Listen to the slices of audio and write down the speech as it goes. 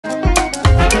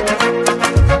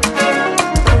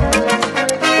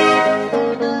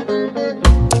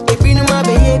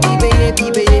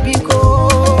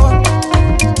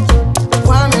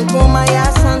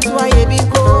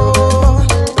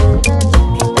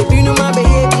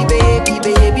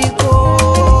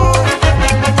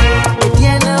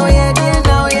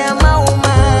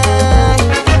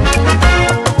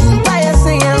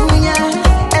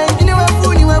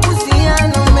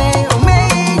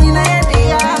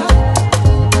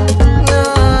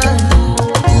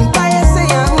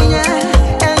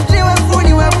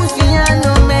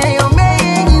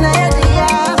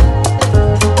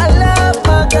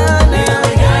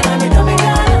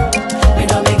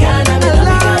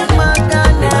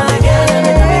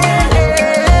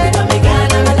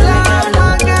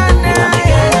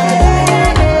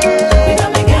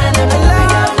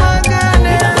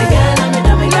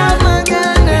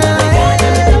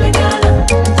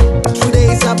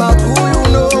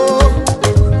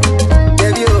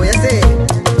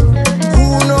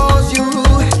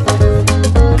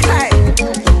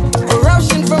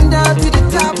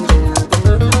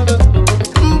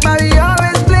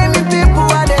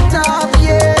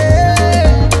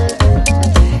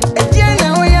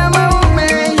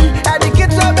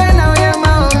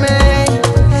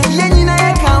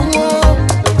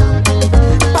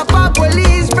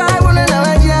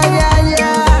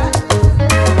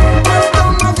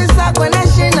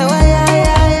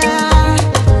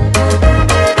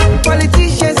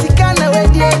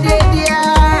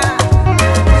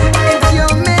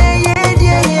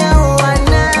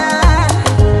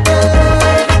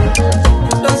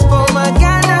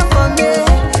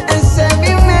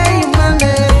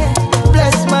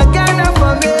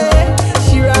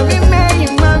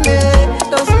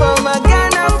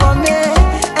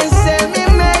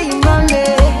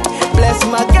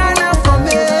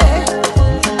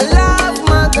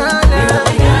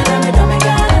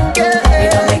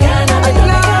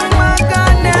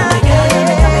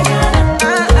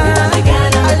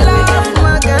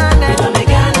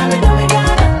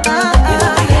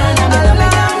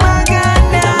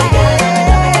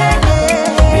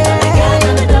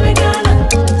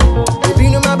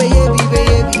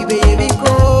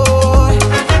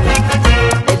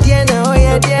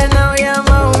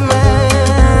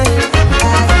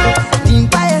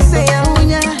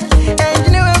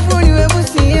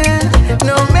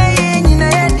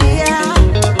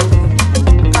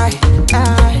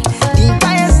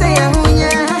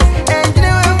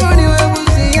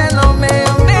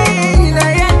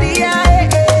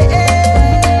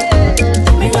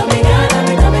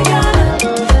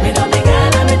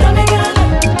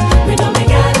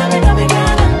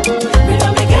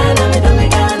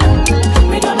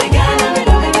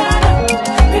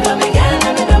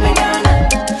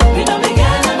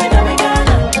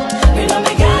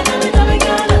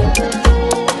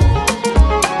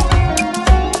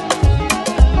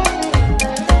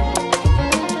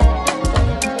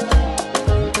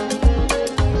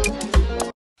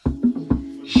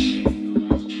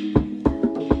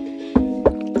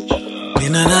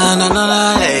na na na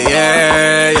na,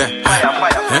 yeah, yeah.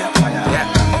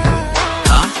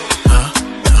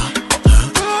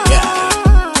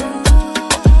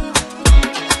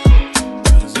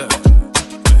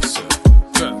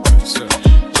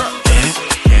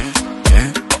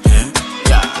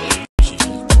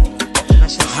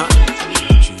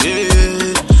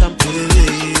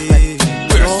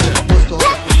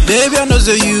 Baby, I know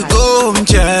so you go,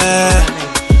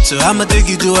 so I'ma take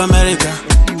you to America.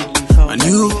 And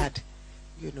you had,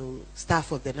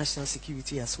 staff of the national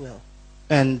security as well.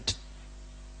 And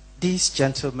these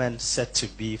gentlemen said to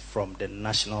be from the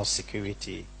national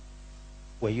security,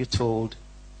 were you told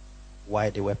why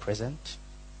they were present?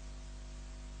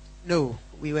 No,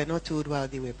 we were not told why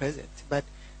they were present, but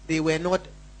they were not.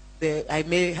 I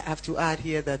may have to add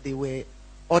here that they were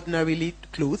ordinarily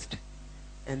clothed,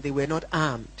 and they were not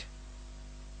armed.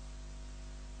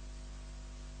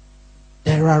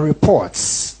 There are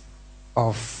reports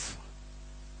of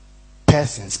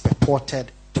persons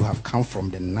purported to have come from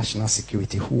the national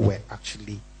security who were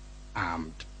actually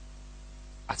armed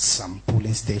at some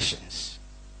polling stations.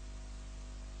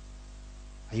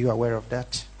 Are you aware of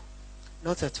that?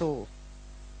 Not at all.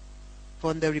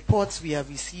 From the reports we have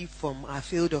received from our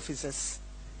field officers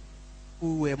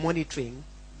who were monitoring,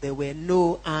 there were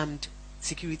no armed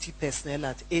security personnel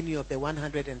at any of the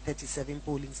 137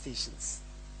 polling stations.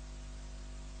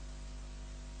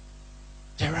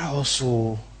 There are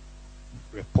also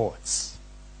reports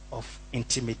of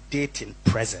intimidating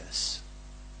presence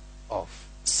of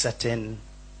certain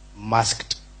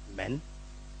masked men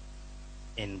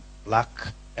in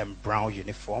black and brown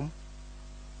uniform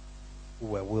who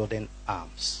were wielding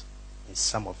arms in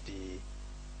some of the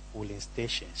polling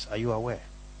stations. Are you aware?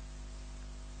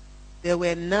 There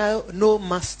were no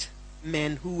masked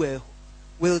men who were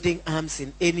wielding arms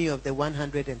in any of the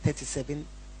 137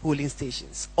 polling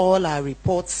stations. All our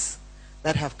reports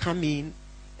that have come in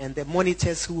and the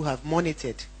monitors who have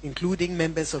monitored, including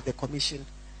members of the commission,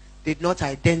 did not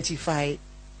identify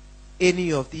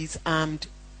any of these armed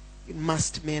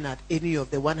masked men at any of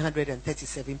the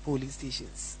 137 polling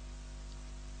stations.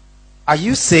 Are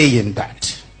you saying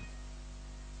that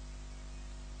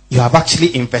you have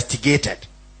actually investigated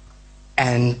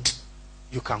and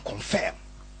you can confirm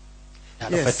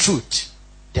that yes, of a truth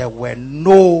there were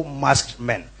no masked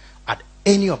men at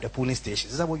any of the polling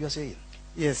stations? Is that what you're saying?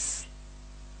 Yes.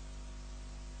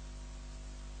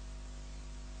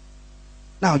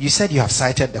 Now, you said you have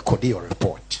cited the Kodeo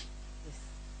report. Yes.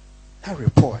 That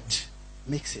report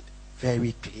makes it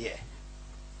very clear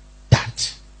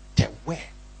that there were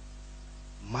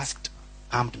masked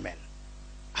armed men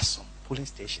at some polling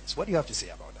stations. What do you have to say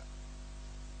about that?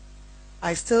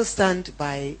 I still stand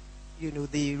by,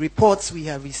 the reports we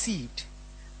have received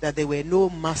that there were no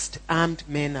masked armed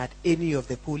men at any of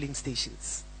the polling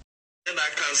stations. And I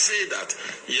can say that,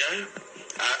 yeah,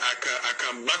 I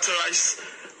can materialize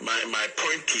my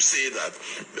point to say that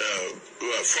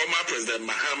former President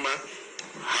Mahama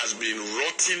has been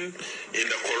rotting in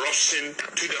the corruption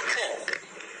to the core,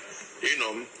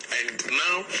 and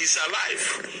now he's alive.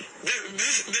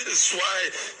 This is why,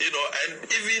 and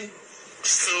even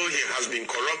still he has been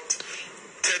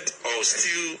corrupted or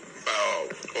still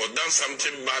or done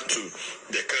something bad to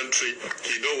the country.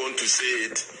 He don't want to say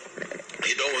it.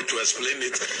 He don't want to explain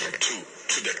it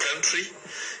to the country.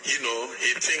 He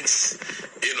thinks,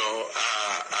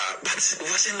 but it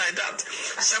wasn't like that.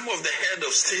 Some of the head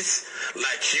of states,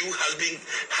 like you, has been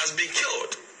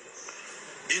killed.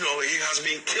 He has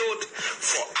been killed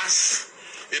for us,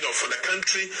 for the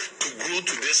country to grow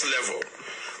to this level,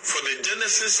 for the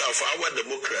genesis of our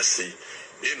democracy.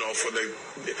 For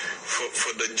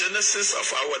the genesis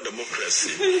of our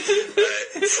democracy,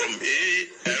 from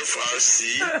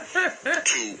AFRC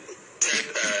to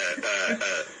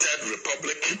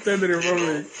Third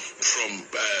Republic, from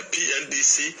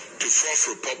PNDC to Fourth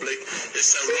Republic,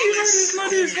 it's a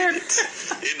rolling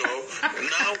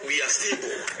now we are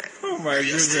stable. Oh my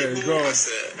goodness, God.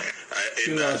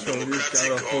 In a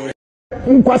democratic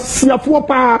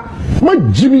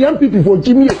Jimmy MPP for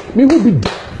Jimmy, me who be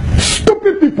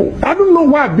stupid people. I don't know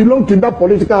why I belong to that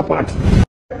political party.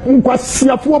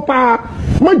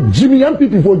 Jimmy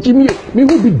MPP for Jimmy, me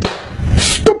who be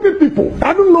stupid people.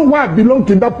 I don't know why I belong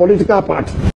to that political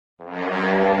party.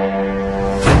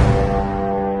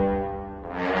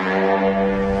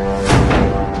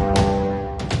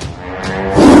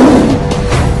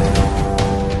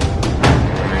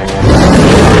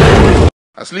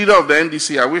 As leader of the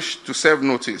NDC, I wish to serve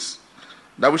notice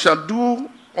that we shall do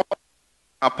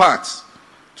our part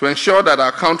to ensure that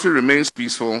our country remains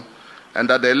peaceful and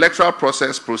that the electoral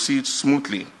process proceeds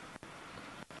smoothly.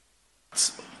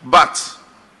 But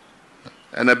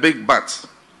and a big but.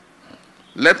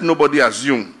 Let nobody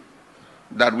assume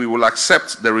that we will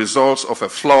accept the results of a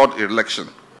flawed election.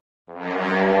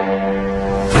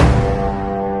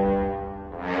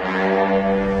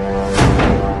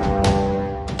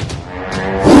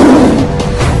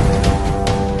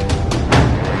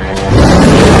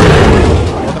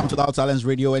 Loud Silence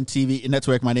Radio and TV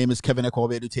Network. My name is Kevin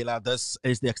Ekobe Taylor. This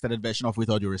is the extended version of With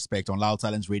All Due Respect on Loud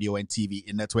Silence Radio and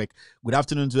TV Network. Good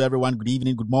afternoon to everyone. Good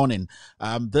evening. Good morning.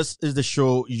 This is the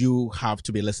show you have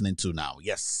to be listening to now.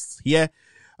 Yes, here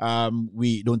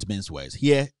we don't mince words.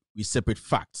 Here we separate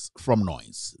facts from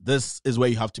noise. This is where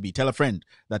you have to be. Tell a friend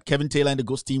that Kevin Taylor and the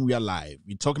Ghost Team, we are live.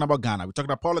 We're talking about Ghana. We're talking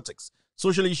about politics,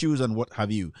 social issues, and what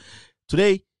have you.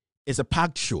 Today is a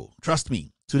packed show. Trust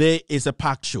me. Today is a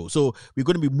packed show. So we're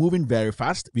going to be moving very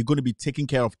fast. We're going to be taking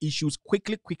care of issues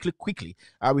quickly.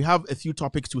 We have a few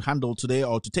topics to handle today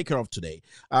or to take care of today.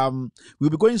 We'll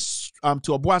be going to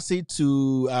Obuasi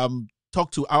to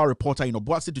talk to our reporter in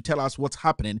Obuasi to tell us what's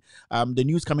happening. The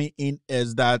news coming in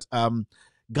is that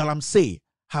Galamsey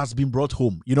has been brought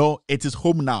home. You know, it is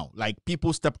home now. Like,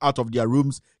 people step out of their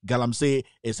rooms. Galamsey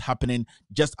is happening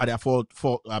just at their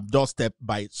doorstep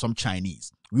by some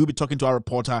Chinese. We'll be talking to our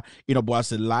reporter in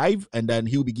Obuasi live, and then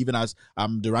he'll be giving us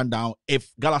the rundown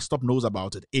if Galastop knows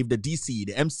about it, if the DC,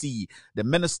 the MC, the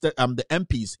minister, the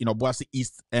MPs in Obuasi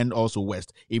East and also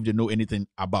West, if they know anything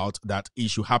about that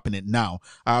issue happening now.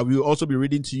 We'll also be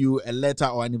reading to you a letter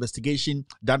or an investigation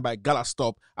done by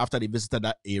Galastop after they visited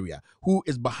that area. Who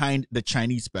is behind the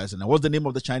Chinese person? And what's the name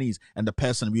of the Chinese and the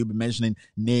person? We'll be mentioning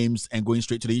names and going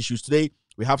straight to the issues today.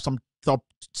 We have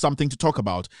something to talk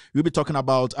about. We'll be talking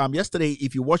about yesterday.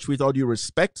 If you watched With All Due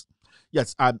Respect,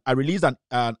 yes, I released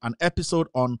an episode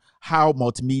on how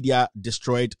multimedia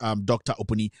destroyed Dr.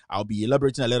 OPUNI. I'll be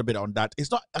elaborating a little bit on that. It's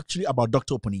not actually about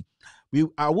Dr. OPUNI.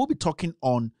 I will be talking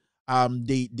on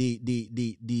the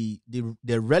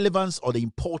relevance or the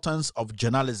importance of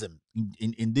journalism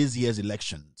in this year's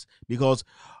elections, because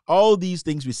all these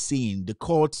things we're seeing, the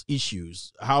court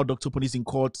issues, how Dr. OPUNI is in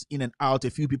court, in and out, a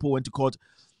few people went to court.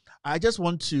 I just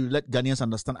want to let Ghanaians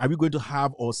understand, are we going to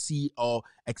have or see or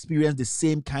experience the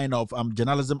same kind of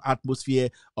journalism atmosphere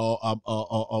or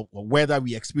whether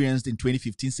we experienced in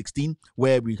 2015-16,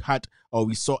 where we had or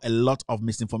we saw a lot of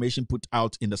misinformation put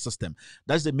out in the system?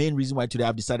 That's the main reason why today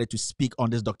I've decided to speak on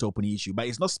this Dr. OPUNI issue. But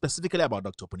it's not specifically about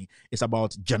Dr. OPUNI. It's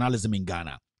about journalism in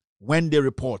Ghana. When they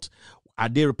report, are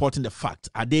they reporting the fact?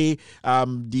 Are they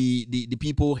the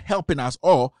people helping us,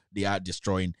 or they are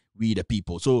destroying we the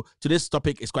people? So today's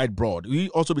topic is quite broad. We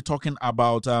also be talking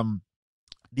about the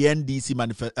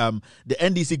NDC the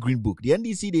NDC Green Book. The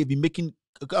NDC, they've been making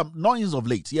noise of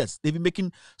late. Yes, they've been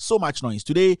making so much noise.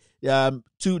 Today,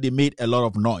 too, they made a lot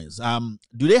of noise.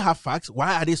 Do they have facts?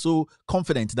 Why are they so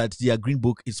confident that their Green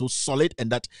Book is so solid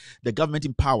and that the government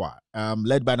in power,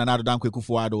 led by Nana Addo Dankwa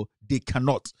Akufo-Addo,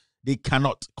 they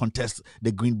cannot contest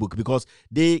the Green Book, because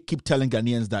they keep telling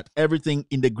Ghanaians that everything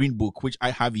in the Green Book, which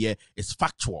I have here, is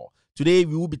factual. Today,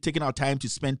 we will be taking our time to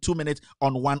spend 2 minutes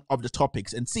on one of the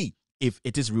topics and see if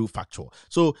it is real factual.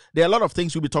 So there are a lot of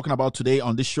things we'll be talking about today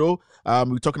on this show.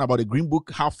 We're talking about the Green Book.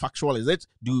 How factual is it?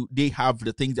 Do they have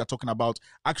the things they're talking about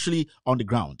actually on the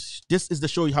ground? This is the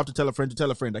show you have to tell a friend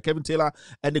that Kevin Taylor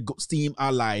and the Ghost Team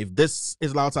are live. This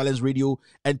is Loud Silence Radio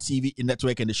and TV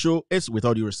Network, and the show is With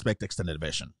All Due Respect extended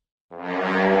version.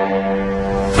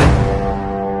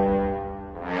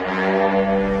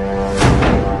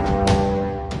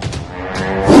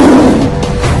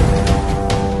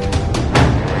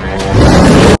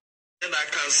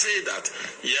 Say that,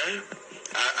 yeah,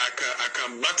 I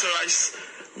can batterize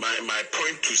my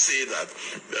point to say that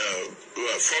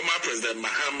former President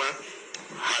Mahama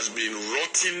has been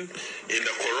rotting in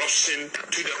the corruption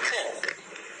to the core,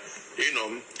 you know,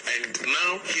 and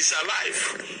now he's alive.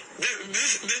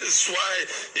 This is why,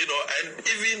 you know, and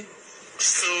even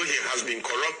still he has been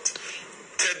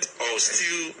corrupted or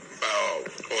still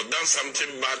or done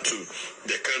something bad to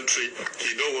the country.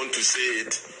 He don't want to say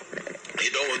it. He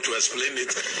don't want to explain it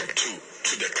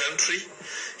to the country.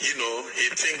 You know, he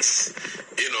thinks,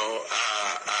 you know,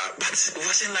 but it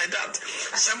wasn't like that.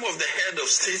 Some of the head of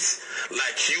states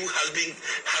like you has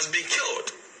been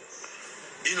killed.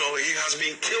 You know, he has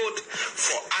been killed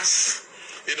for us,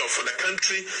 you know, for the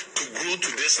country to grow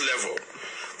to this level.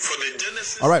 For the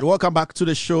genesis. All right, welcome back to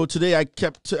the show. Today I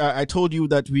told you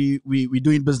that we're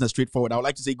doing business straightforward. I would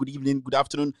like to say good evening, good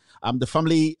afternoon. The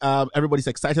family, everybody's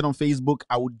excited on Facebook.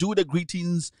 I will do the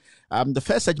greetings The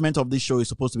first segment of this show is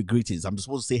supposed to be greetings. I'm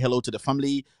supposed to say hello to the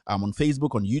family on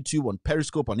Facebook, on YouTube, on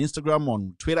Periscope, on Instagram,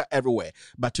 on Twitter, everywhere.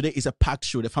 But today is a packed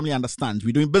show. The family understands.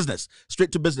 We're doing business,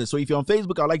 straight to business. So if you're on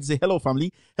Facebook, I'd like to say hello,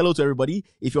 family. Hello to everybody.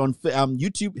 If you're on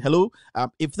YouTube, hello.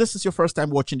 If this is your first time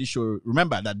watching this show,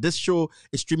 remember that this show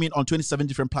is streaming on 27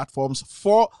 different platforms,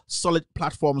 4 solid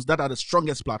platforms that are the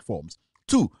strongest platforms.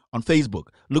 2 on Facebook.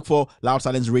 Look for Loud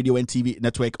Silence Radio and TV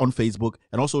Network on Facebook.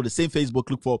 And also the same Facebook,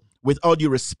 look for With All Due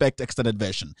Respect Extended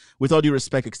Version. With All Due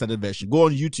Respect Extended Version. Go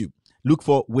on YouTube. Look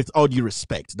for With All Due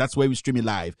Respect. That's where we stream it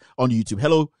live on YouTube.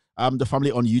 Hello, the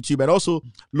family on YouTube. And also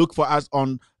look for us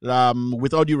on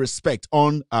With All Due Respect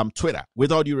on Twitter.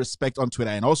 With All Due Respect on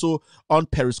Twitter. And also on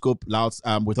Periscope, Loud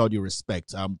With All Due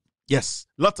Respect. Yes,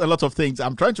 a lot of things.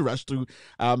 I'm trying to rush through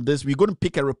this. We're going to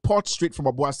pick a report straight from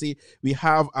Obuasi. We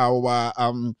have our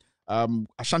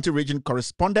Ashanti region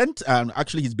correspondent.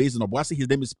 Actually, he's based in Obuasi. His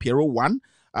name is Piero One.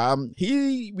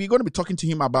 We're going to be talking to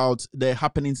him about the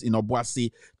happenings in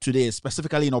Obuasi today,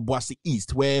 specifically in Obuasi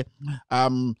East, where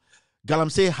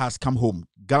Galamsey has come home.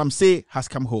 Galamsey has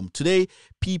come home. Today,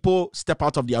 people step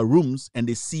out of their rooms and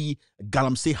they see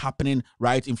Galamsey happening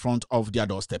right in front of their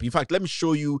doorstep. In fact, let me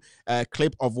show you a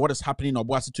clip of what is happening in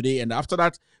Obuasi today, and after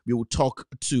that, we will talk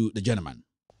to the gentleman.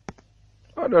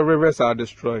 All the rivers are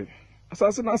destroyed.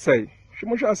 Assassin, I say,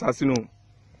 Shimusha Assassino.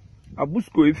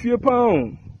 Abusko, if you're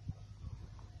pound.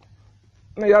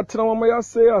 Nayatramaya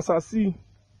say, Assassin.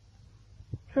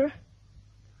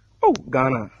 Oh,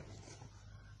 Ghana.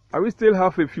 I will still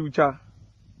have a future.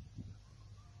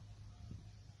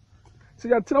 So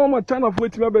you tell me turn of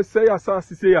wait me say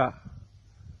assassin say ya.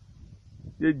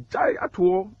 Ye jai at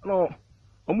war no.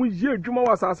 Omu ye djuma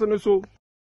was assassin so.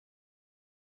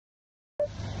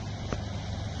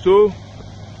 So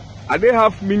I they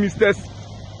have ministers.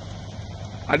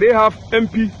 I they have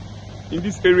MP in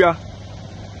this area.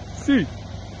 See,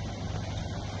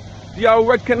 they are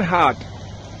working hard.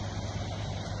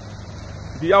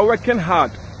 They are working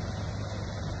hard.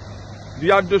 They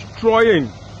are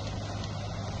destroying.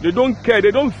 They don't care.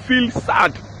 They don't feel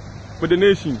sad for the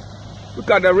nation. Look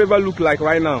at the river look like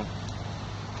right now.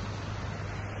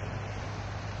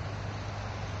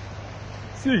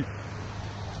 See,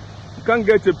 you can't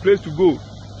get a place to go.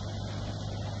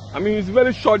 I mean, it's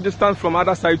very short distance from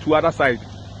other side to other side.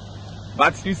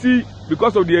 But you see,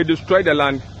 because of they destroy the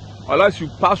land, unless you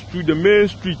pass through the main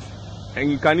street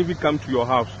and you can even come to your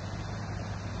house.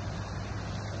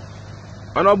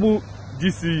 Honorable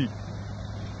DC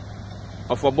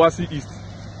of Obuasi East.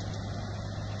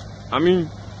 I mean,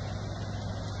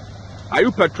 are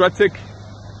you patriotic?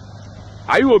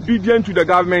 Are you obedient to the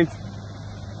government?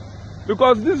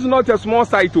 Because this is not a small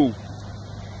site, oh.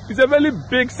 It's a very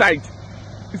big site.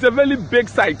 It's a very big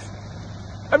site.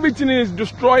 Everything is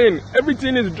destroying.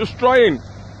 Everything is destroying.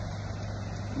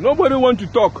 Nobody wants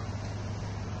to talk.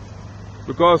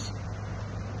 Because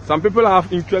some people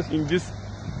have interest in this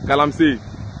Galamsey.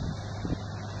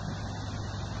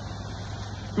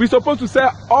 We're supposed to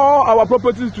sell all our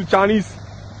properties to Chinese.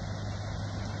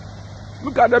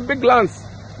 Look at the big lands.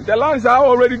 The lands are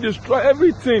already destroyed.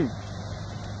 Everything.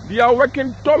 They are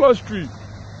working taller street.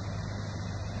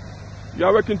 They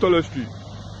are working taller street.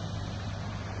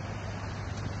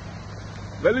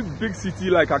 Very big city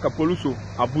like Akapoluso,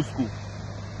 Abusko.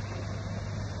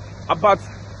 About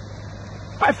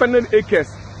 500 acres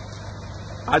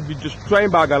has been destroyed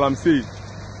by Galamsey.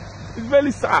 It's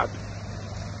very sad.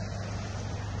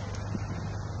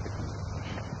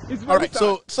 All right,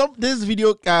 sad. So this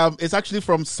video is actually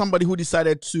from somebody who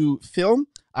decided to film.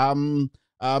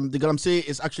 The Galamsey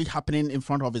is actually happening in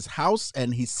front of his house,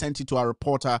 and he sent it to our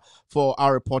reporter for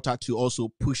our reporter to also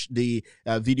push the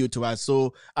video to us.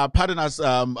 So pardon us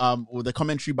with the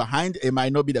commentary behind. It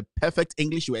might not be the perfect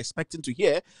English you were expecting to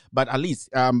hear, but at least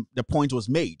the point was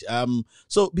made.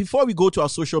 So before we go to our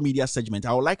social media segment,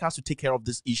 I would like us to take care of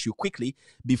this issue quickly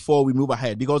before we move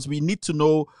ahead, because we need to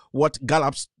know what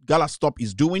Galastop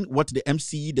is doing, what the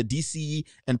MCE, the DCE,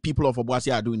 and people of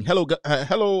Obuasi are doing. Hello,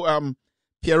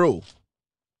 Piero.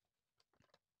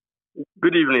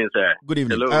 Good evening, sir. Good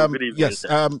evening. Hello. Good evening. Yes.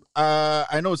 Sir.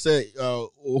 I know, sir.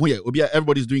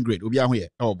 Everybody's doing great. Here.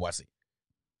 Oh, Boise.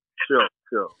 Sure.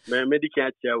 My medical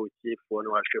chair with chief for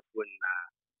no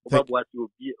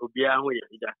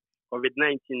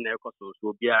COVID-19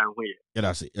 Yeah,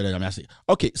 that's it.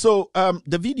 Okay, so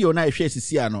the video now share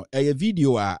Sisiano, a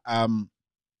video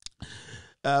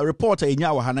reporter in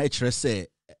Yawahana say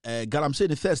Galamsey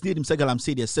the first need him say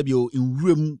Galamsey the Sebio in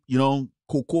room,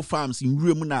 cocoa farms in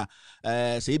room na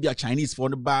say be a Chinese for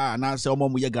the bar and I say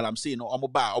Galamsey no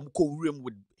bar room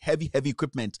with heavy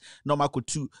equipment. Normal could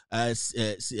to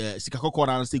sikakoko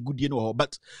and say good no.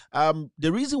 But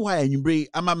the reason why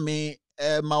I'm me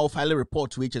my file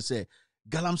report which say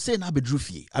galamsey na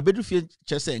abedrufie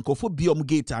chese nkofo biom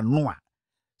gate anoa.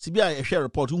 Sibia a share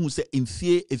report who say in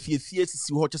fear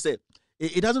sisi ho chese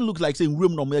it doesn't look like saying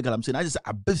room no more galamsey. I just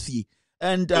abefie.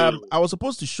 And I was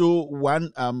supposed to show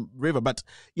one river, but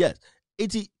yes,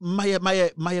 it's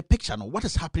my picture. No, what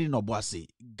is happening in Obuasi?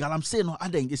 Galamsey no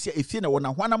ada ngesi efie na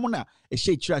wona hwana mo na e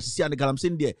share chira sisi and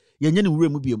galamsey de yenye ne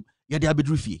wura mu biom ye de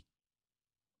abedrufie.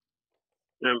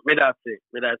 Me da say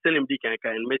him di kan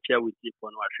me share with you for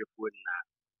no ahwepo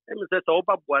na. Em say so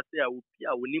oba Boase a opi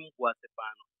a wonim Boase pa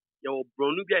no. Ye wo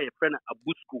bronu bia ye friend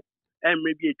Abusco.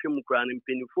 Emre bi etwem kura no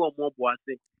mpenifo omo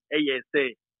Boase ye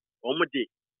say omo de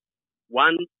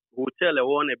one hotel a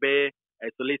one be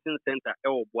isolation center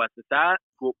e Boase sa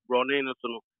bronu no so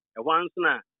no. E once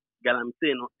na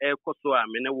galamsey no e koso a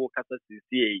me ne wo kasa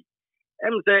sisi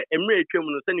em say emre etwem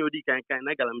no se ne odi kan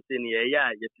na galamsey ne ye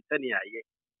ya ye tete ne ye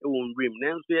e won rim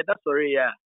nanso ye da sorry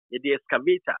ya ye the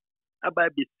excavator aba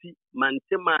besi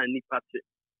mantema nipa te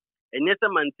enye se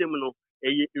mantem no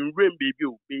eye nrem baby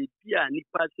o baby a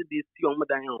nipa te de si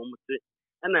omodan a omote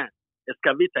ana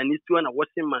excavator ni si na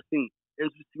washing machine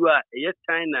enso si a eye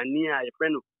China ni a ye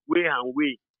friend way and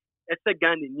way ese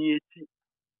Ghana ni eti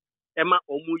ema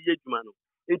omu ye djuma no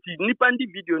enti nipa ndi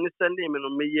video ni sende me no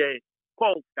me ye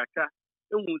call kaka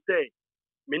ehun say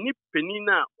many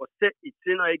penina or set it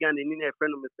in again in a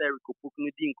friend of Mr. Kopuku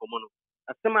Din Comono.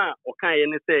 A summer or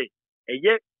can say a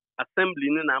ye assembly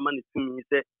in a man to me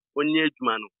say one year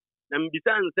mano. And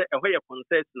besides say a way of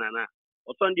concert nana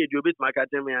or Sunday you bit my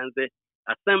academy and say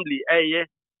assembly a ye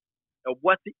a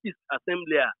what is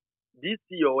assembly this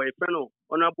year or a friend of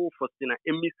honorable Faustina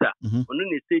Emisa on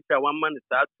any state one man is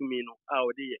out to me no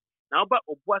out there. Now but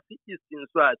what is in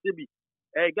so as to be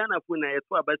a Ghana Puna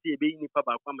to a basi be in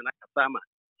Papa Kwamana Kasama.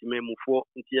 Memufo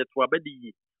nti eto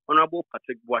abedi honorable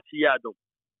Patrick Boachiado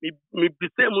me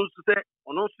bise mu nso se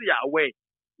ono so ya aware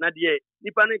na de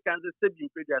nipa ne kan se bi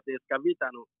predia se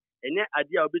excavator no ene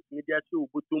ade a obetumi dia se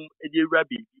obotum ede ewura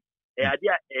bibi e ade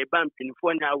a e ba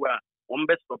mpinifo nya awa on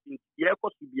be stopping ye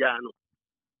koso bia no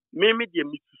me de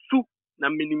misusu na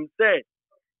minim se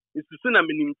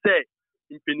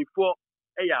mpinifo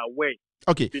e ya aware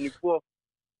okay mpinifo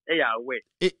e ya aware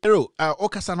ero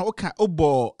okasa na oka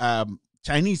obo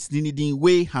Chinese din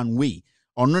way and way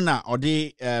ono na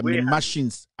ode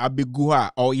machines abegu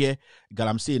a oye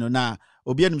galamsey no na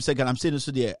obi anum se galamsey no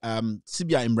so de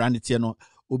sibia imbrandete no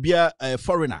obi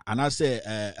foreigner and I say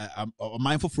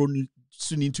mindful from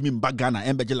soon to me bagana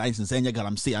embeje license enye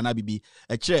galamsey ana bibi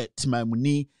kire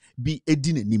timamuni bi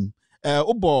edi nanim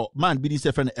obo man bi this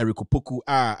friend Eric Opoku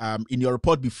in your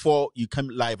report before you come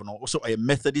live no also a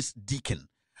Methodist deacon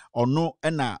or no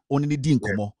na only din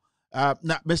komo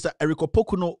na Mr. Eric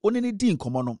Opoku no only din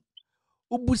komo no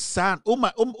ubusan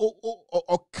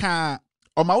oka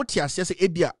oma otiase se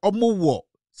ebia omo wo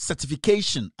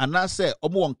certification and I say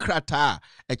omo won krata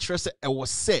e kire se e wo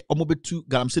se omo betu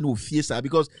galamsey no fie sa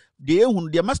because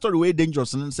the master way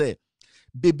dangerous and say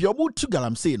baby omo tu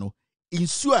galamsey no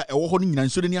insu a e wo ho no nyina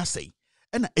nsu ni asai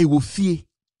e na e wo fie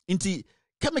nti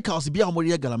chemicals bia omo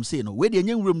galamsey no we de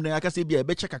enye nwuram na aka say bia e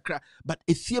be check kakra but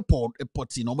e fie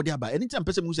poti no omo de aba anytime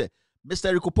person mu say Mr.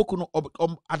 Eric Opoku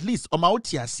no at least o ma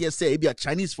otiase say bia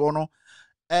Chinese for no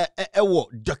wo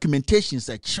documentation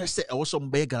say kire say e wo so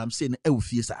mbe galamsey no e wo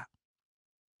fie sa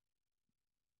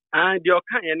and the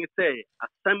can say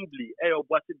assembly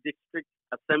Obuasi district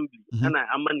assembly and I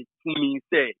amani to me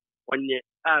say when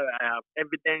I have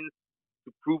evidence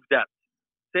to prove that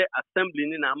say assembly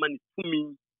ni na amani to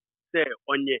me say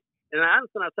onye and I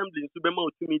answer assembly to be more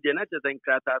to me the not just in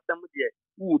class assembly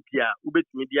ubia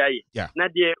ubetumi dia ye na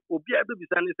de obia be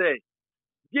bisane say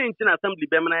the in assembly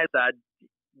be mana say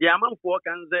the amount for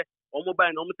can say omo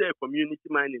buy no say community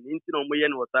mining into no ye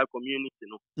no sa community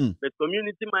no but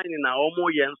community mining na omo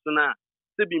ye nso na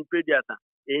se bi mpediata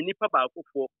enipa ba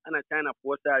akofo ana China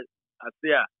for say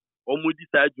ase omo di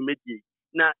sa adwumedie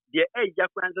na de eja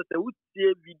kwan say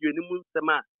wutie video ni mu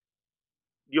nsema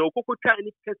de okokotwa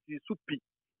ni kasi supi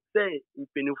say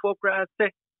mpenifo kra say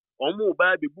omo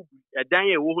ba be bubu edan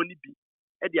e wo ho ni bi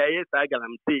e de aye sa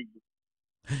galamsey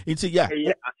it's yeah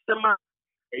asema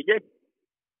eye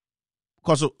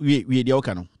cause we de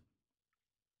okano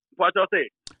what you say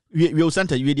we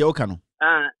center we de okano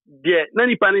de na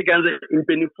ni panic and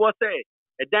mpenifo say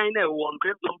edan na e wo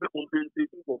nkre no be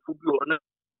compensation for food or na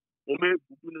o me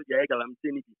bubu no de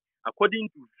galamsey ni according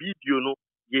to video no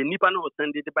ye nipa no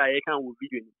send it by e kan wo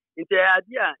video ni nti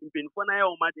ade a mpenifo na ye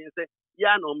o ma den say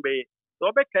ya no mbe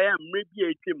so be kai amre bi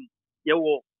etwem ye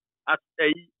wo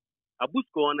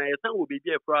Abusko na yesan wo bebi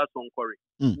e fra sonkore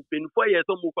mpenfo ye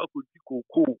so mo kwa kodi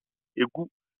koko egu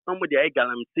somebody ay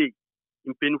galamsey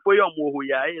mpenfo ye mo ho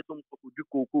ya ye so mo kodi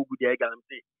koko gu de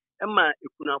galamsey ema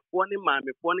ekunafo ne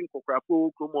maamefo ne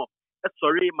kokkrafo kromo e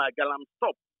sorry ma galam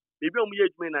stop bebi o mo ye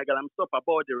adwuma na galam stop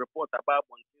about the report about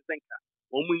Bonsenka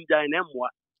o mo njai na emwa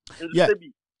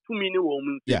nsebi tumi ne wo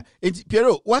mo yeah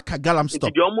Piero waka galam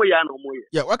stop the omo ya na omo ye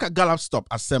yeah waka galam stop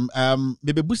asem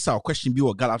maybe busa question bi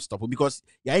o galam stop because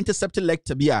ya intercepted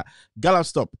lecture bi a galam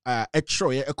stop e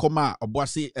tro ye ekoma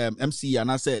oboase MC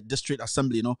and I say district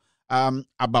assembly no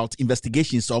about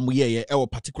investigations so a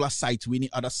particular site we need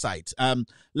other sites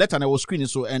letter I was screening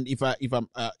so and if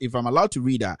I'm allowed to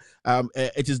read that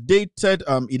it is dated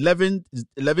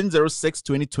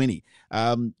 11/06/2020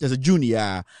 there's a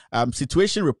junior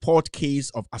situation report case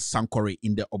of Asankore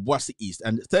in the Obuasi East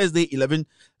and Thursday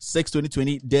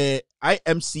 11/06/2020 the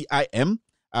IMCIM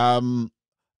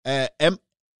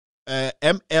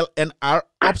MLNR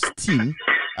ops team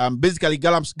basically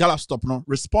Gallup Stop no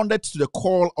responded to the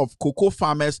call of cocoa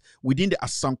farmers within the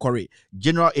Asankore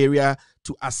general area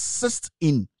to assist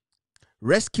in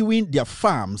rescuing their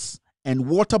farms and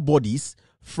water bodies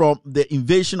from the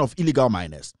invasion of illegal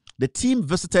miners. The team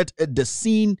visited the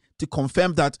scene to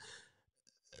confirm that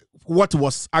what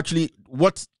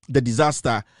the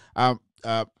disaster.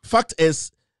 Fact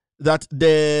is that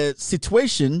the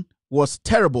situation was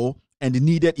terrible and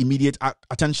needed immediate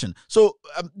attention. So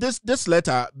this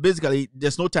letter, basically,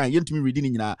 there's no time. You need to be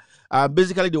reading it.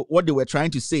 Basically, what they were trying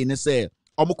to say, and say,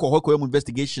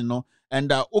 investigation, no,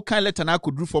 and what kind of letter I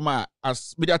could do for my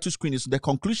as media to screen is the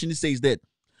conclusion says that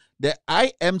the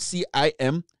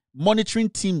IMCIM monitoring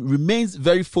team remains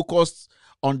very focused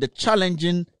on the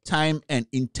challenging time and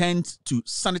intent to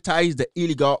sanitize the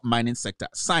illegal mining sector.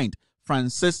 Signed,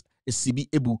 Francis Esibi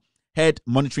Ebu, head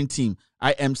monitoring team,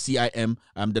 IMCIM.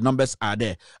 The numbers are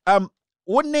there.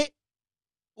 One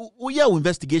we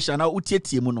investigation now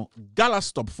utietimuno Gala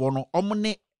stop for no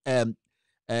omne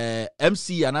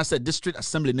MC and I said district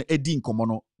assembly no edin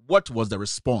komono. What was the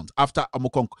response after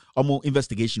omo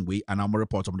investigation way and omo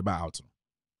report on the bar out?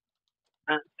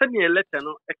 Send me a letter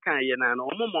no e kan ye na no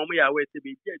omo ya we se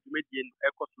be di adwumadi no e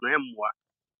koso na emmoa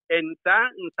enta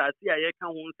ntase a ye kan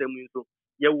ho nsem nso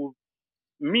ye wo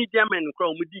media men kra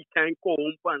omudi kan ko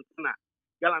ompan na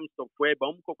galam stop we ba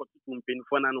omkokoto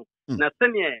tumpenfo na no na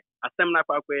sene asem na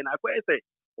kwakwe na akwa ese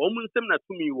nsem na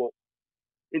tumi wo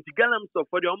enti galam stop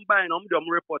for the ombai na omde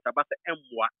report abasa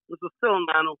emmoa nso still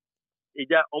na no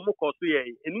eja omkoso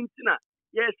ye eninti na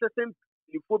ye sesem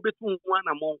nifo betu ho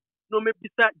na mo no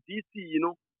mebisa DC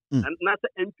and not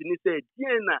MP ni say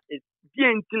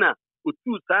dientina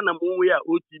otu sa na mo we a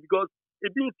oti because e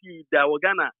bin si da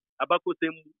Ghana abako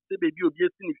sem se baby obi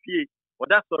esi ni fie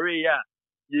oda sorry ya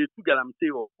ye tu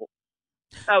galamsey wo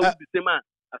a we bi sema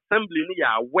assembly ni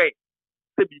ya we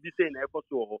se bi say na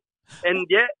ekoso wo and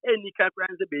there any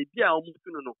kakran se baby a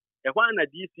omutu no e ho na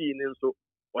DC ni nso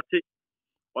ote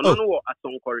ono no wo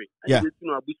Asonkore and ye tu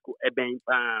no abusko eben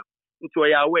pa into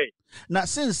ya way. Now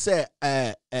since same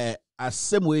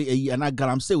way and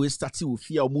galamsey we started with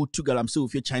fear or to galamsey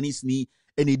with Chinese ni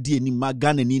any D ni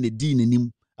Magana ni D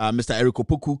ni Mr. Eric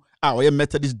Opoku or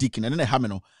Methodist deacon and then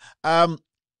hameno omo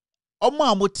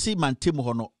amoti mantemu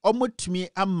hono omo tumi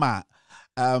ama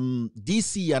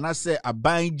DC and I say a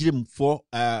buying gym for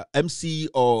MC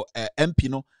or MP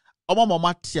no omo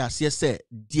mama tia say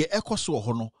de ekoso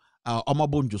hono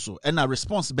omabonjo so and a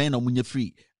response ben omunye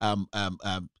free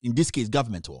in this case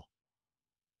government or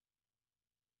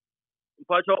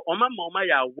mpacho mama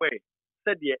ya we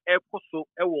said the ekoso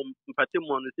ewo mpatemu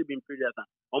no se bin previous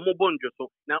omobonjo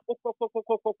so na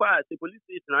okokokokoko as police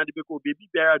station and be ko baby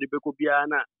biara de be ko biara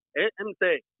na em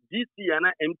say DC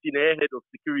ana MT na head of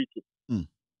security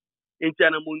enti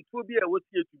ana muntu bi e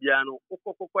wosi etu bia no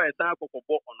okokoko e san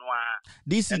akokobọ ono a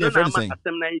DC na friend say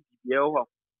asem na e di ho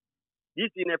this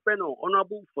in a friend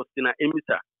honorable Faustina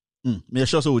Emisa. Me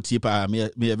sure so uti pa me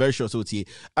very sure so uti.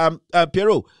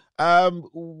 Piero,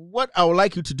 what I would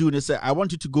like you to do is I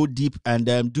want you to go deep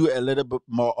and do a little bit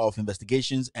more of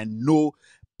investigations and know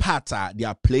part they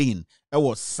are playing. It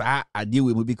was sa I deal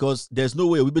with me because there's no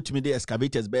way we between the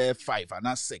excavators bear 5 and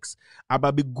not 6.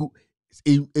 Ababi go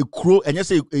a crow and you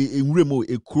say in remo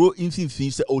a crow in say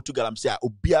to galamsey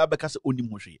obia because only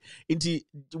moshi into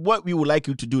what we would like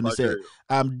you to do is say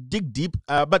dig deep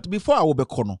but before I will be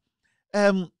corner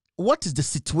what is the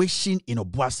situation in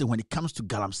Obuasi when it comes to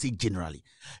galamsey generally?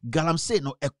 Galamsey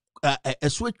no a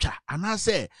switcher and I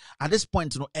say at this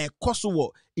point a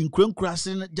kosovo in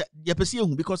crossing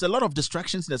because a lot of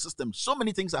distractions in the system, so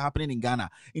many things are happening in Ghana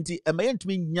into a man to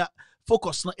me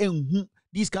focus on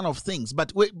these kind of things.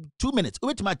 But wait, 2 minutes.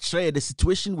 Wait to match the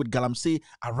situation with Galamsey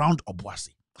around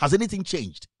Obuasi. Has anything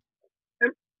changed?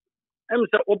 I'm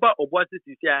so over Obuasi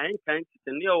is here. I can't see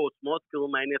any small scale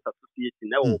miners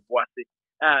association now Obuasi.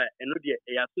 And the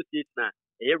association now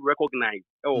recognize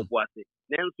Obuasi.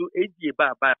 Then so AG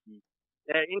Baba.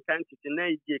 In can't see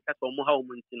any AG Casomo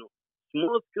Montino.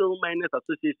 Small scale miners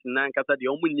association now Casa the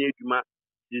Omuni Juma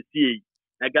the CA.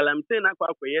 Na Galamsey na kwa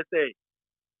say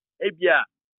ebia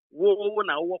wo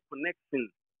na wo connection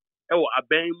e wo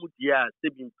aban mu dia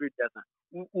sebin preachers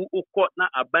u court na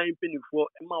aban penifo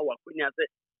e ma wa kwanya say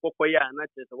kokoye na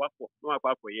chese wafo na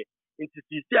akwakoye nti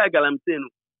sisi a Galamsey no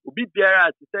obi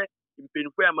biara ti say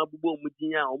penifo ya mabubo mu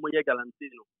din a omo ye Galamsey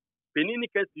no penini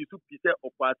kasi su pi say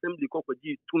okwa assembly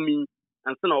kokoji tumi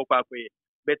ansa na okwakoye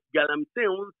but Galamsey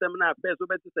un sem na affairs so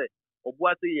bet say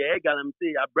Obuasi ye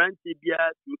Galamsey a branch bia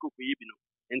tumi kokoye bi no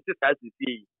nti sa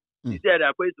sisi you say that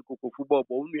I to cook football,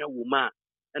 but only a woman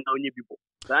and only people.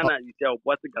 Sana, you say,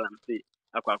 what's the Galamsey?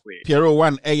 Piero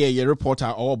One, a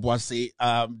reporter or Obuasi,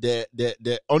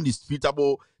 the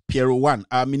undisputable Piero One.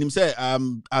 I mean, say,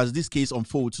 as this case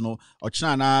unfolds,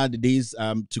 Ochana, the days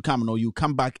to come, you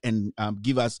come back and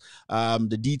give us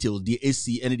the details, the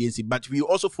AC, NDC, but we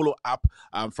also follow up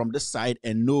from this side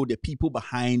and know the people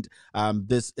behind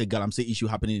this Galamsey issue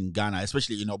happening in Ghana,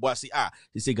 especially, Obuasi,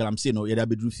 they say Galamsey, Yeda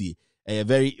Bedrufi.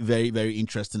 Very, very, very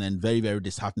interesting and very, very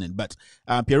disheartening. But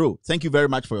Piero, thank you very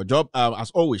much for your job. As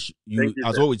always,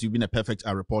 you've been a perfect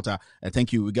reporter.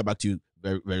 Thank you. We'll get back to you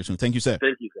very, very soon. Thank you, sir.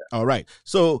 Thank you, sir. All right.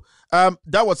 So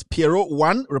that was Piero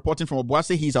One reporting from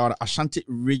Obuasi. He's our Ashanti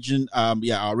region,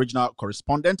 our regional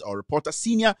correspondent or reporter,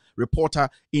 senior reporter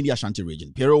in the Ashanti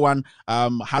region. Piero One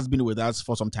has been with us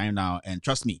for some time now, and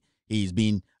trust me, he's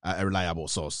been a reliable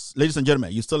source. Ladies and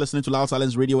gentlemen, you're still listening to Loud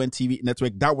Silence Radio and TV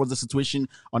Network. That was the situation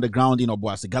on the ground in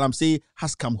Obuasi. Galamsey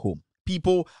has come home.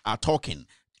 People are talking.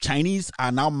 Chinese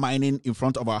are now mining in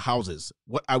front of our houses.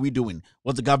 What are we doing?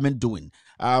 What's the government doing?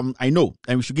 I know,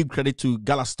 and we should give credit to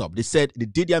Galastop. They said they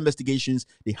did their investigations.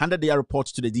 They handed their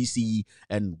reports to the DCE.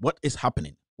 And what is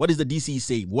happening? What is the DCE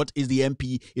saying? What is the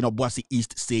MP in Obuasi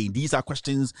East saying? These are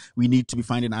questions we need to be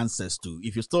finding answers to.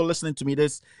 If you're still listening to me,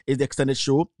 this is the extended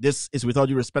show. This is With All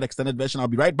Due Respect extended version. I'll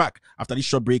be right back after this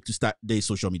short break to start the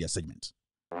social media segment.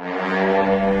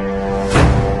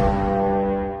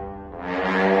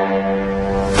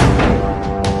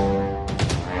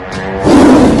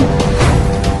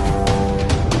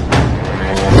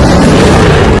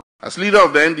 As leader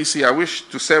of the NDC, I wish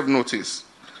to serve notice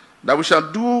that we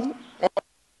shall do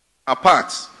our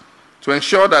part to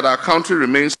ensure that our country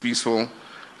remains peaceful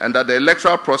and that the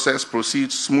electoral process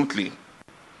proceeds smoothly.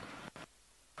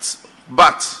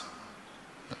 But,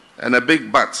 and a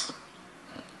big but,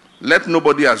 let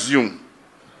nobody assume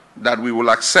that we will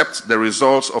accept the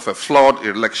results of a flawed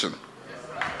election.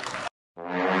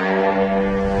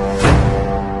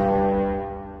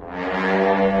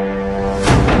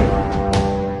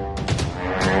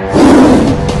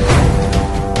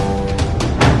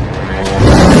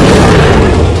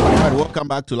 Welcome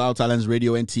back to Loud Talents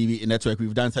Radio and TV Network.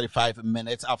 We've done 35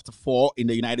 minutes after 4 in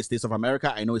the United States of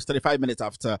America. I know it's 35 minutes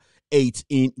after 8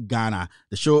 in Ghana.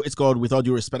 The show is called With All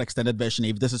Due Respect extended version.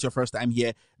 If this is your first time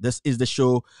here, this is the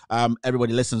show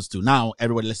everybody listens to. Now,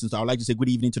 everybody listens to. I would like to say good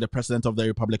evening to the President of the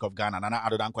Republic of Ghana, Nana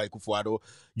Addo Dankwa Akufo-Addo.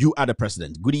 You are the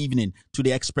President. Good evening to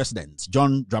the ex-presidents,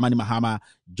 John Dramani Mahama,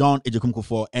 John Ejiokum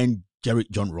Kufuor, and Jerry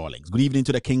John Rawlings. Good evening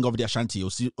to the King of the Ashanti,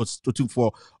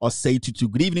 Otumfuo Osei Tutu.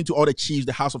 Good evening to all the chiefs,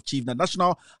 the House of Chiefs, the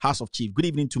National House of Chiefs. Good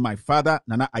evening to my father,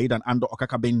 Nana Aidan Ando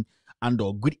Okakabin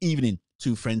Ando. Good evening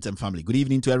to friends and family. Good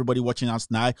evening to everybody watching us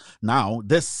now. Now,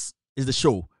 this is the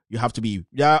show. You have to be.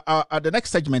 The next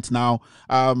segment now,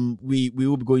 we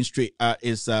will be going straight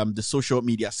is the social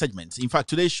media segment. In fact,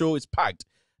 today's show is packed.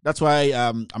 That's why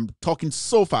I'm talking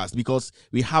so fast, because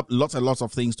we have lots and lots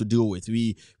of things to deal with.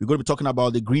 We're going to be talking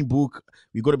about the Green Book.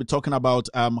 We're going to be talking about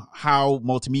how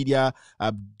Multimedia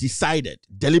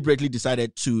deliberately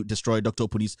decided to destroy Dr.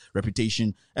 OPUNI's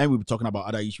reputation. And we'll be talking about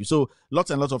other issues. So lots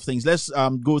and lots of things. Let's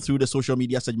go through the social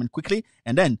media segment quickly,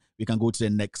 and then we can go to the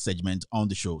next segment on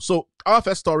the show. So our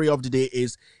first story of the day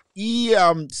is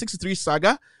E63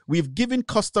 saga. We've given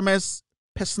customers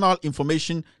personal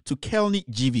information to Kelny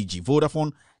GVG.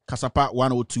 Vodafone Kasapa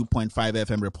 102.5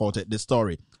 FM reported this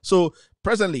story. So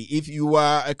presently, if you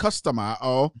are a customer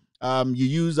or you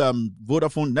use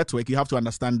Vodafone network, you have to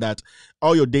understand that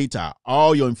all your data,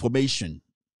 all your information.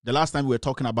 The last time we were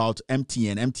talking about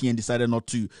MTN decided not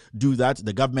to do that.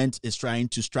 The government is trying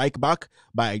to strike back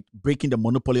by breaking the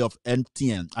monopoly of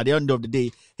MTN. At the end of the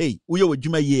day, hey, we are with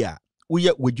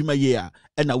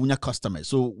and customers.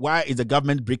 So why is the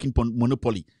government breaking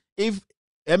monopoly? if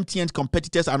MTN's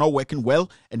competitors are not working well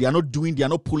and they are not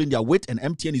pulling their weight, and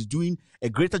MTN is doing a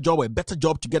greater job or a better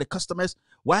job to get the customers,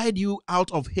 why do you,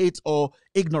 out of hate or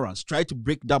ignorance, try to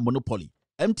break that monopoly?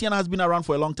 MTN has been around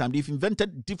for a long time. They've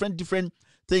invented different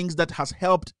things that has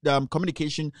helped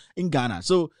communication in Ghana.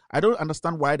 So I don't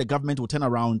understand why the government will turn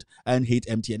around and hate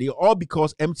MTN. They all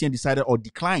because MTN decided or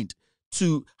declined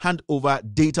to hand over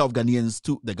data of Ghanaians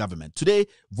to the government. Today,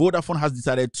 Vodafone has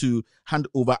decided to hand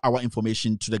over our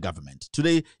information to the government.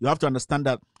 Today, you have to understand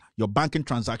that your banking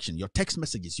transaction, your text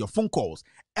messages, your phone calls,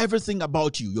 everything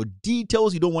about you, your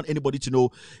details, you don't want anybody to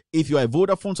know. If you're a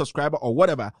Vodafone subscriber or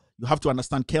whatever, you have to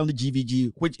understand Kelly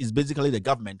GVG, which is basically the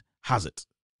government, has it.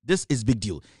 This is big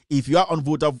deal. If you are on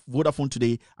Vodafone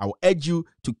today, I will urge you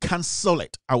to cancel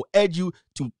it. I will urge you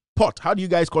to port. How do you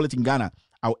guys call it in Ghana?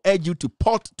 I'll urge you to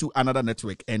port to another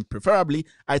network, and preferably,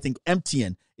 I think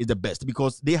MTN is the best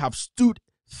because they have stood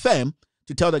firm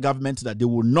to tell the government that they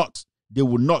will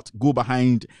not go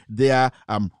behind their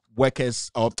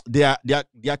workers or their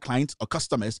clients or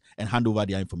customers and hand over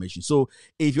their information. So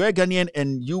if you're a Ghanaian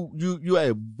and you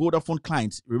are a Vodafone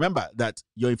client, remember that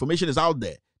your information is out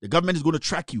there. The government is going to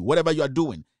track you, whatever you are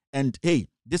doing. And hey,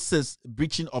 this is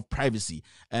breaching of privacy,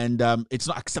 and it's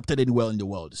not accepted anywhere in the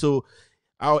world. So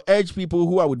I'll urge people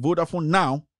who are with Vodafone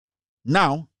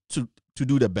now to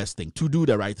do the best thing, to do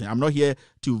the right thing. I'm not here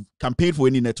to campaign for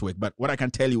any network, but what I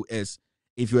can tell you is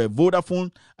if you're a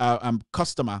Vodafone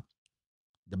customer,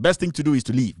 the best thing to do is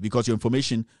to leave because your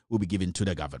information will be given to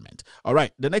the government. All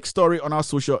right, the next story on our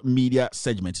social media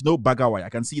segment. No bagawai. I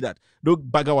can see that. No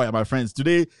bagawai, my friends.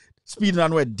 Today, speed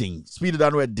downward ding.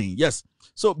 Yes.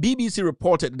 So BBC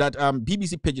reported that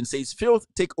BBC Pigeon says filth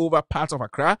take over parts of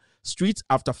Accra streets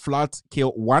after floods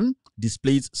kill one,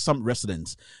 displays some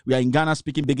residents. We are in Ghana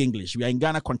speaking big English. We are in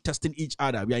Ghana contesting each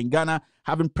other. We are in Ghana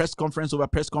having press conference over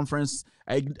press conference,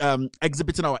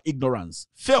 exhibiting our ignorance.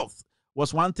 Filth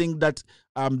was one thing that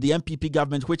the MPP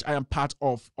government, which I am part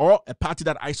of, or a party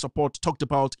that I support, talked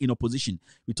about in opposition.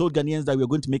 We told Ghanaians that we are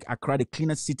going to make Accra the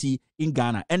cleanest city in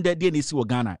Ghana. And the DNC was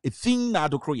Ghana. A thing na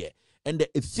adokroye. And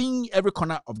a thing every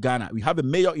corner of Ghana. We have a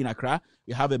mayor in Accra,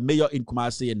 we have a mayor in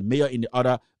Kumasi, and mayor in the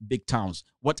other big towns.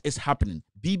 What is happening?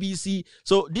 BBC.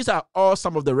 So these are all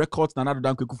some of the records Nana Addo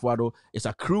Dankwa Akufo-Addo is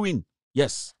accruing.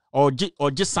 Yes. Or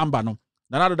just Samba, no.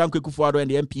 Nana Addo Dankwa Akufo-Addo and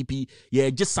the MPP, yeah,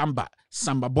 just Samba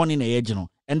born in a you know.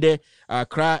 And the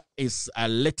Accra is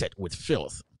littered with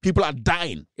filth. People are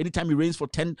dying. Anytime it rains for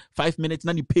 5 minutes,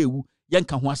 nani pay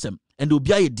yanka huasem. And they'll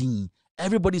be a ding.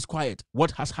 Everybody's quiet.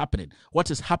 What has happened? What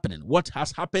is happening? What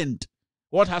has happened?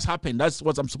 What has happened? That's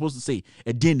what I'm supposed to say.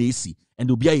 A DNC and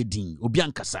Obia Ding,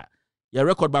 Obiankasa. Your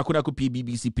record back when I could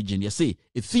BBC Pigeon. You say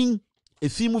a thing.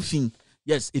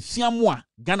 Yes, a fiamwa.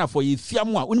 Ghana for a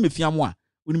fiamwa.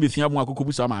 Unime fiamwa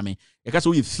kukubu samame. You can say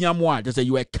fiamwa. Just say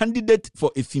you are a candidate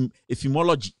for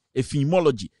ephemology.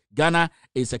 Ghana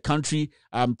is a country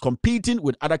competing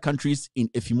with other countries in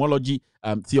ephemology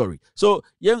theory. So,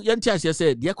 Yantias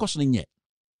said, they're questioning yet.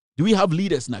 Do we have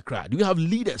leaders in Accra? Do we have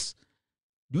leaders?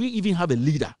 Do we even have a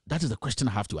leader? That is the question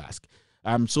I have to ask.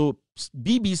 So,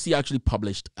 BBC actually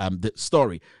published the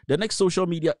story. The next social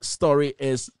media story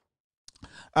is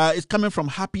it's coming from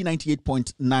Happy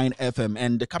 98.9 FM,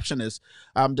 and the caption is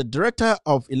the Director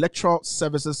of Electoral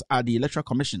Services at the Electoral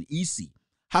Commission, EC,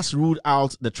 has ruled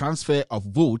out the transfer of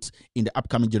votes in the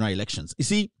upcoming general elections. You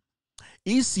see,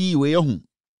 EC,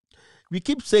 we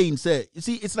keep saying, say, you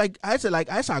see, it's like I say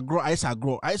grow, I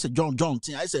say John,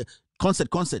 I say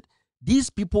concert. These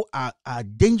people are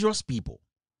dangerous people.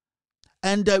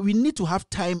 And we need to have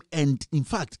time and, in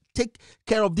fact, take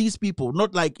care of these people,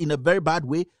 not like in a very bad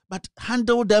way, but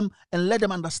handle them and let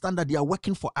them understand that they are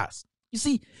working for us. You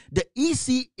see, the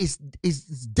EC is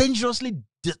dangerously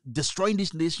destroying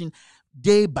this nation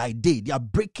day by day. They are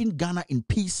breaking Ghana in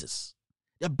pieces.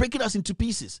 They are breaking us into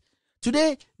pieces.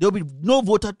 Today, there will be no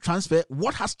voter transfer.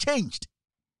 What has changed?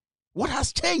 What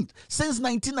has changed? Since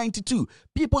 1992,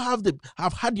 people have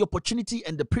had the opportunity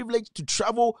and the privilege to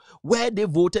travel where they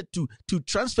voted, to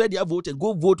transfer their vote and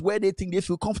go vote where they think they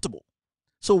feel comfortable.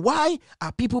 So why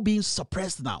are people being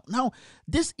suppressed now? Now,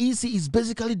 this EC is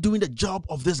basically doing the job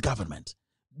of this government.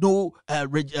 No,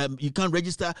 you can't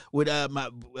register with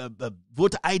a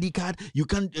voter ID card. You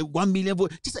can't 1 million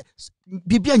vote.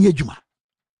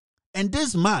 And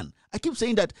this man, I keep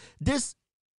saying that this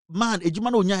man, because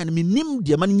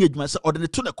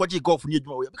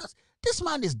this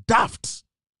man is daft.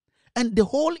 And the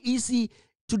whole EC,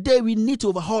 today we need to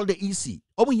overhaul the EC.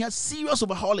 Or we have serious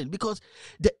overhauling because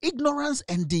the ignorance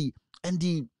and the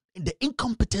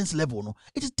incompetence level, no,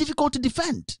 it is difficult to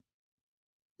defend.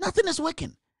 Nothing is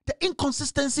working. The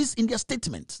inconsistencies in their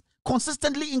statements,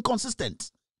 consistently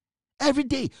inconsistent. Every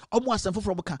day, almost and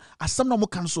from as some normal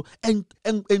council and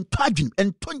targeting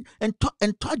and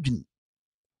targeting.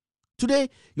 Today,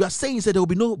 you are saying that there will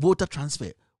be no voter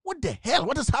transfer. What the hell?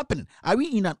 What is happening? Are we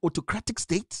in an autocratic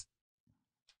state?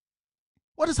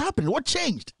 What is happening? What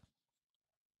changed?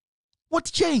 What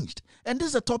changed? And this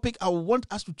is a topic I want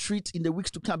us to treat in the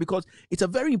weeks to come because it's a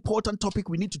very important topic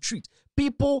we need to treat.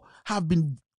 People have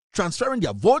been transferring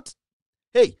their vote.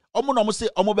 Hey, almost say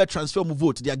transfer my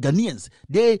vote. They are Ghanaians.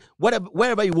 They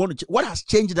wherever you want to. What has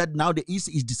changed that now the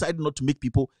EC is deciding not to make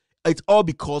people? It's all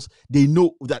because they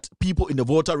know that people in the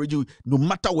voter region, no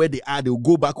matter where they are, they will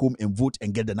go back home and vote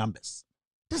and get the numbers.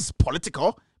 This is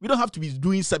political. We don't have to be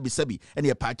doing sebi and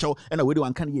a patcho and a way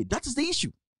one can hear. That is the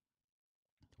issue.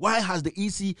 Why has the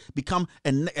EC become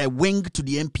a wing to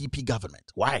the MPP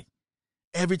government? Why?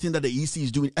 Everything that the EC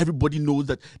is doing, everybody knows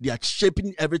that they are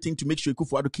shaping everything to make sure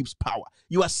Akufo-Addo keeps power.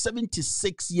 You are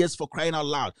 76 years for crying out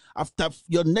loud. After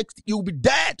your next, you'll be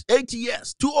dead. 80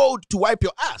 years. Too old to wipe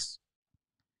your ass.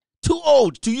 Too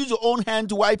old to use your own hand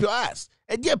to wipe your ass.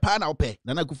 And dear pan I'll pay.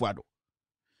 Nana Akufo-Addo.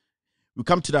 We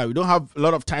come to that. We don't have a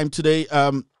lot of time today.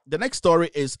 The next story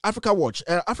is Africa Watch.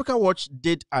 Africa Watch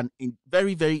did an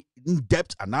very, very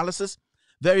in-depth analysis,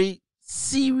 very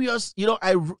serious. You know,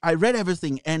 I read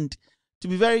everything, and to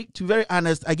be very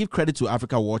honest, I give credit to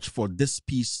Africa Watch for this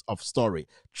piece of story.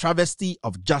 Travesty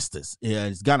of justice.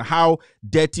 It's Ghana, how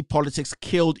dirty politics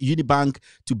killed Unibank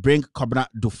to bring Kobna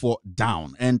Dufo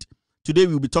down. And today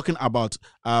we'll be talking about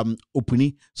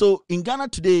OPUNI. So in Ghana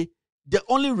today, the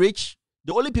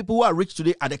only people who are rich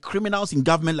today are the criminals in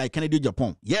government like Kennedy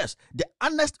Japan. Yes, the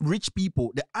honest rich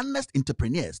people, the honest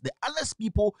entrepreneurs, the honest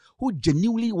people who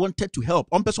genuinely wanted to help.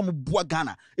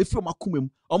 Ghana, if you're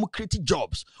create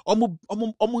jobs,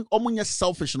 you're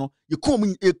selfish, you kill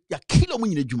and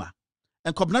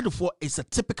Kobna Dufo is a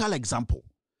typical example.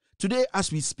 Today,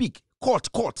 as we speak, court,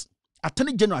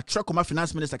 Attorney General Trakoma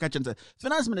Finance Minister,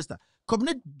 Finance Minister,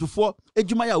 Kobna Dufo,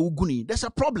 Ejumaya Uguni, there's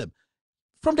a problem.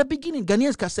 From the beginning,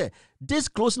 Ghanaians can say this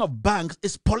closing of banks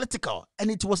is political,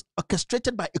 and it was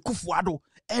orchestrated by Akufo-Addo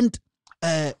and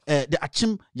the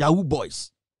Achim Yahoo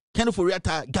boys, Ken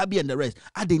Ofori-Atta, Gabi, and the rest.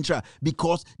 Adintra,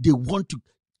 because they want to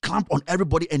clamp on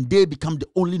everybody, and they become the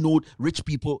only known rich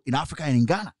people in Africa and in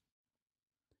Ghana.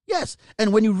 Yes,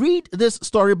 and when you read this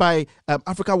story by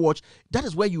Africa Watch, that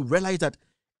is where you realize that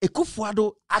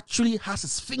Akufo-Addo actually has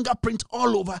his fingerprint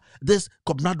all over this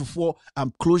Kobna Dufo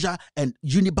closure and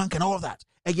Unibank and all of that.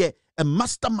 And yeah, a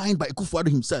mastermind by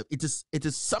Akufo-Addo himself. It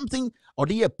is something or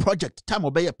the project, time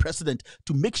or by a president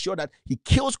to make sure that he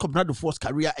kills Kobna Dufo's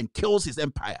career and kills his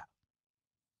empire.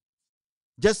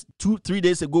 Just 2-3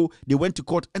 days ago, they went to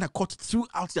court and a court threw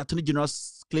out the Attorney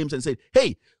General's claims and said,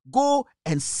 hey, go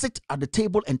and sit at the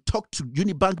table and talk to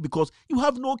Unibank because you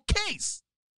have no case.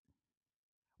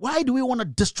 Why do we want to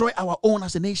destroy our own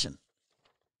as a nation?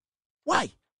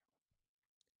 Why?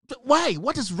 Why?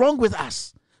 What is wrong with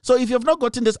us? So if you have not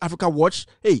gotten this Africa Watch,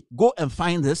 hey, go and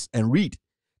find this and read.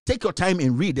 Take your time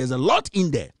and read. There's a lot in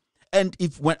there. And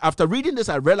after reading this,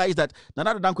 I realized that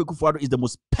Nana Addo Dankwa Akufo-Addo is the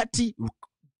most petty,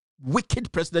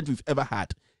 wicked president we've ever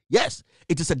had. Yes,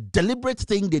 it is a deliberate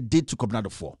thing they did to Kobna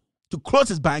Dufo, to close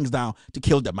his banks down, to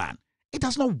kill the man. It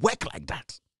does not work like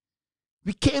that.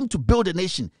 We came to build a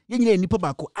nation.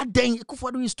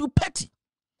 Akufo-Addo is too petty.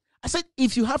 I said,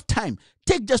 if you have time,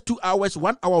 take just 2 hours,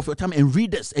 1 hour of your time and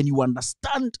read this, and you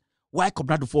understand why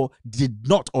Kobna Dufo did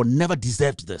not or never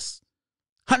deserved this.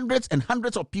 Hundreds and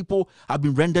hundreds of people have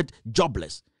been rendered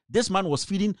jobless. This man was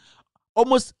feeding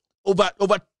almost over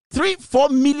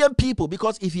 3-4 million people,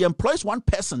 because if he employs one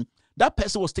person, that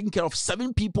person was taking care of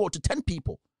 7 people to 10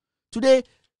 people. Today,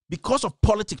 because of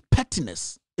politics,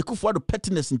 pettiness, Akufo-Addo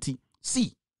pettiness,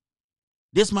 see,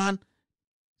 this man,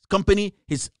 company,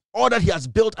 all that he has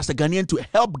built as a Ghanaian to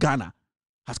help Ghana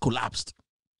has collapsed.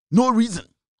 No reason.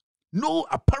 No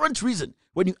apparent reason.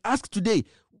 When you ask today,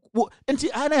 I'm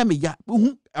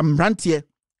ranting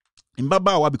in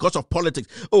Babawa because of politics.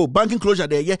 Oh, banking closure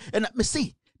there, yeah. And I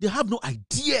say, they have no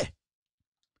idea.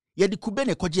 Yeah, the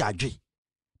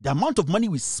amount of money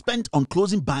we spent on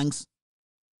closing banks,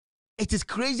 it is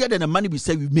crazier than the money we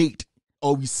say we made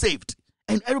or we saved.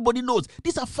 And everybody knows.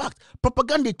 These are facts.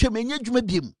 Propaganda.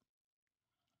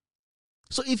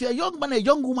 So if you're a young man, a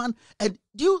young woman, and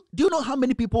do you know how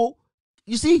many people,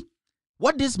 you see,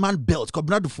 what this man built,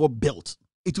 Kobna Dufo built,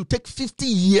 it will take 50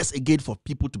 years again for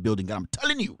people to build in Ghana. I'm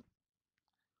telling you.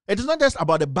 It is not just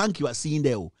about the bank you are seeing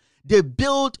there. They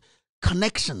build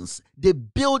connections. They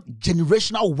build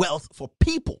generational wealth for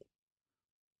people.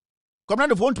 Kobna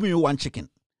Dufo won't me one chicken.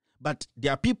 But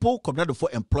there are people, Kobna Dufo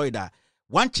employed that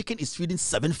one chicken is feeding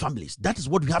 7 families. That is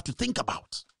what we have to think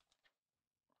about.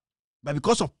 But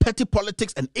because of petty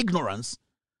politics and ignorance,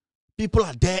 people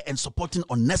are there and supporting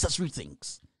unnecessary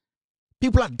things.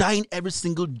 People are dying every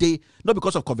single day, not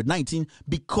because of COVID-19,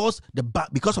 because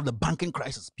of the banking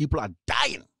crisis. People are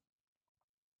dying.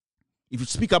 If you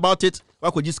speak about it,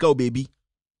 why could you go, baby?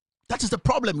 That is the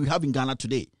problem we have in Ghana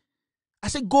today. I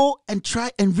said, go and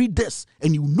try and read this,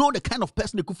 and you know the kind of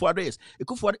person Akufo-Addo is.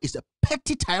 Akufo-Addo is a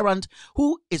petty tyrant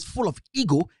who is full of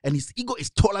ego, and his ego is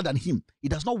taller than him. He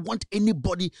does not want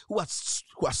anybody who has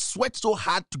sweat so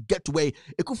hard to get to where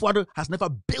Akufo-Addo has never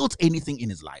built anything in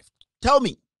his life. Tell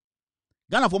me,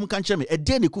 Ghana for can tell me, a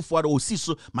day Akufo-Addo will see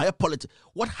so my politics.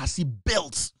 What has he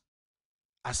built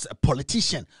as a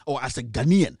politician or as a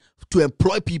Ghanaian to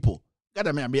employ people? And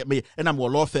I'm a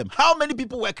law firm. How many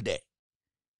people work there?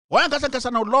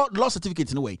 Law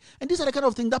certificate in a way. And these are the kind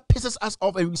of things that pisses us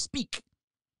off and we speak.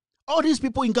 All these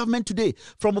people in government today,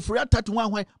 from Oforiatta to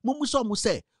Wanhai, Mumuso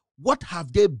Muse, what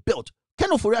have they built?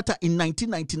 Ken Oforiatta in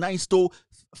 1999 stole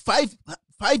 5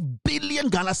 billion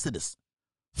Ghana cedis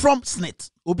from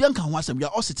SNIT. Obianka Nwasem, we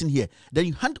are all sitting here. Then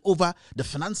you hand over the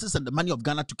finances and the money of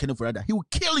Ghana to Ken Oforiatta. He will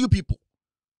kill you people.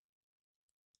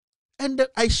 And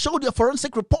I showed you a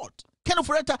forensic report. Ken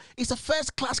Oforiatta is a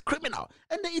first-class criminal.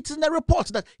 And it's in the report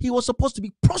that he was supposed to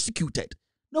be prosecuted.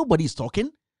 Nobody is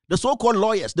talking. The so-called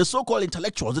lawyers, the so-called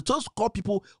intellectuals, the so-called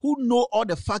people who know all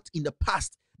the facts in the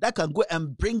past that can go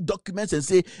and bring documents and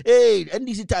say, hey,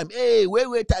 NDC time, hey,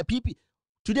 wait time, PP.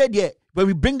 Today, dear, when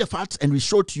we bring the facts and we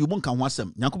show to you,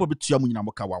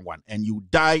 and you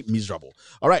die miserable.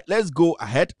 All right, let's go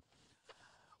ahead.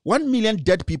 1 million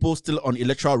dead people still on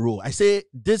electoral roll. I say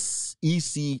this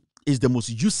EC is the most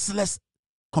useless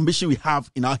commission we have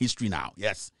in our history now.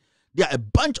 Yes. There are a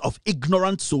bunch of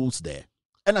ignorant souls there.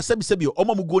 And I said,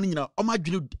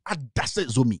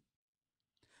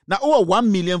 now over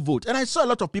 1 million votes. And I saw a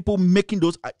lot of people making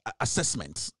those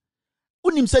assessments.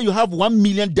 Unim say you have 1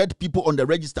 million dead people on the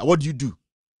register. What do?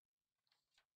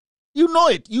 You know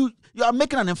it. You are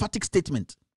making an emphatic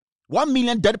statement. 1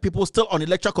 million dead people still on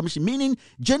electoral commission, meaning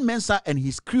Jane Mensah and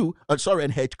his crew,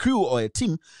 and her crew or a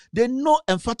team, they know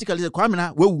emphatically,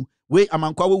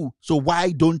 so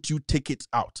why don't you take it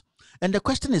out? And the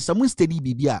question is, someone steady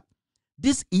BBA.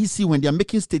 This EC, when they're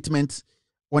making statements,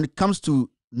 when it comes to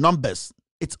numbers,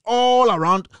 it's all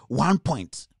around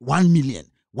 1.1 million.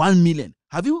 1 million.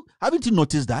 Haven't you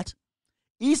noticed that?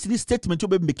 EC statement will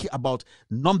be making about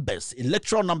numbers,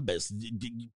 electoral numbers,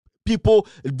 people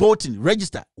voting,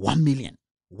 register, 1 million.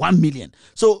 1 million.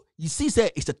 So you see,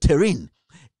 it's a terrain.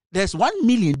 There's 1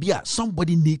 million beer.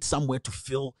 Somebody needs somewhere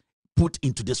to put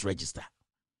into this register.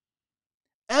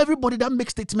 Everybody that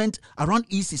makes statement around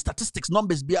EC statistics,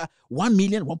 numbers beer 1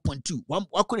 million, 1.2,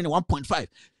 1.5.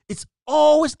 It's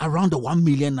always around the 1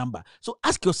 million number. So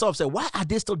ask yourself, why are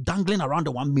they still dangling around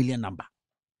the 1 million number?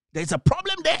 There's a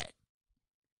problem there.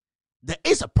 There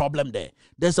is a problem there.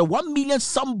 There's a 1 million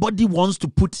somebody wants to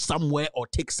put somewhere or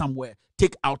take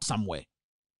out somewhere.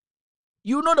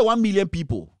 You know the 1 million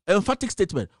people. Emphatic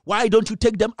statement. Why don't you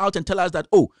take them out and tell us that,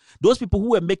 those people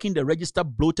who were making the register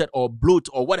bloat or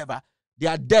whatever, they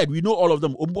are dead. We know all of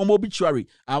them. Obituary.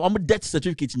 I'm a death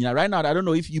certificate. Right now, I don't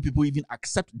know if you people even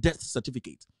accept death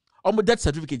certificate. I'm a death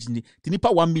certificate.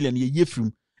 Tinipa 1 million a year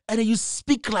from. And then you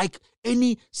speak like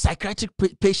any psychiatric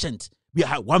patient. We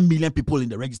have 1 million people in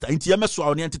the register. What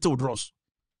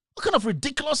kind of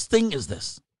ridiculous thing is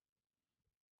this?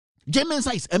 Jane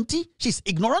Mensah is empty. She's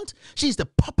ignorant. She's the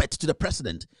puppet to the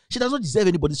president. She does not deserve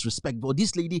anybody's respect. But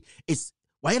this lady is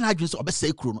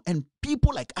and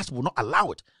people like us will not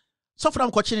allow it. So for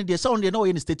them questioning there, someone they know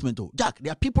any statement. Jack,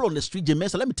 there are people on the street, Jane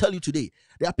Mensah. Let me tell you today,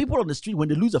 there are people on the street when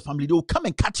they lose a family, they will come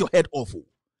and cut your head off.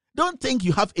 Don't think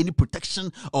you have any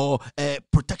protection or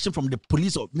protection from the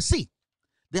police or see.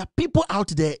 There are people out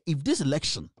there, if this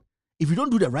election, if you don't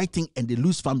do the right thing and they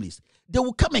lose families, they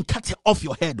will come and cut off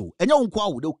your head. And they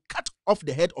will cut off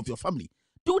the head of your family.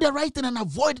 Do the right thing and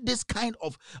avoid this kind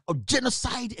of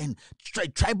genocide and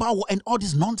tribal war and all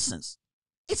this nonsense.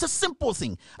 It's a simple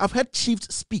thing. I've heard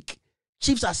chiefs speak.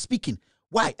 Chiefs are speaking.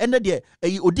 Why? And then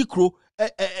Odikro,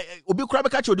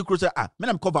 Odikro say,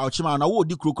 I'm cover Ochima, and I will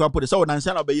Odikro put it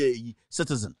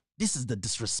citizen. This is the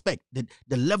disrespect,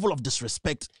 the level of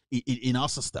disrespect in our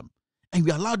system. And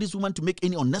we allow this woman to make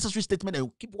any unnecessary statement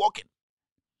and keep walking.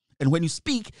 And when you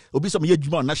speak, it'll be some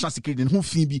on national security and who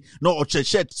be no or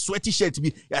shirt, sweaty shirt to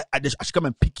be I should come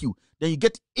and pick you. Then you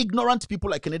get ignorant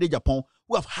people like Canada, Japan,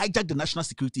 who have hijacked the national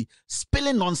security,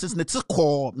 spilling nonsense.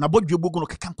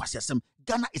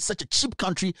 Ghana is such a cheap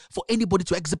country for anybody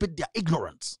to exhibit their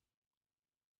ignorance.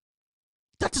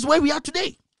 That is where we are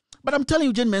today. But I'm telling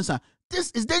you, Jane Mensah,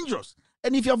 this is dangerous.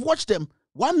 And if you have watched them,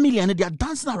 1 million, they are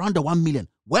dancing around the 1 million.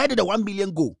 Where did the 1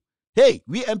 million go? Hey,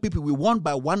 we MPP, we won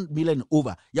by 1 million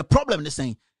over. Your problem is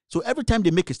saying, so every time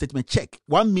they make a statement, check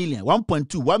 1 million,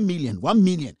 1.2, 1 million, 1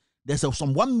 million. There's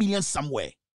some 1 million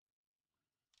somewhere.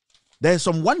 There's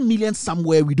some 1 million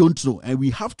somewhere we don't know, and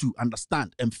we have to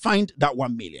understand and find that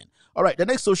 1 million. All right, the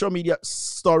next social media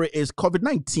story is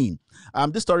COVID-19.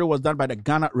 This story was done by the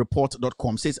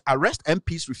GhanaReport.com. Says, arrest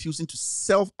MPs refusing to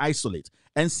self-isolate.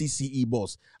 NCCE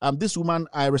boss. This woman,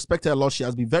 I respect her a lot. She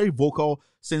has been very vocal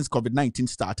since COVID-19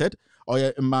 started.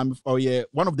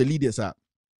 One of the leaders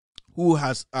who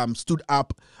has stood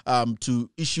up to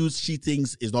issues she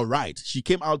thinks is not right. She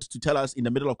came out to tell us in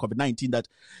the middle of COVID-19 that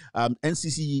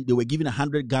NCC, they were given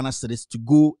 100 Ghana cedis to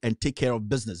go and take care of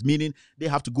business, meaning they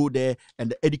have to go there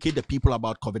and educate the people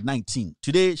about COVID-19.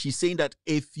 Today, she's saying that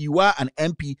if you are an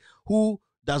MP who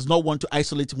does not want to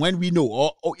isolate, when we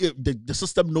know, or if the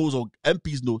system knows, or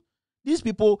MPs know, these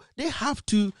people, they have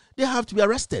to be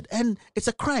arrested. And it's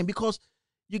a crime because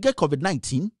you get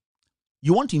COVID-19,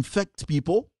 you want to infect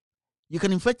people, you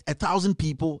can infect 1,000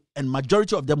 people and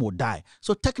majority of them will die.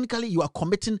 So technically you are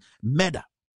committing murder.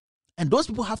 And those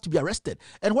people have to be arrested.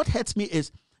 And what hurts me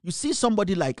is you see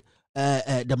somebody like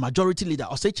the majority leader,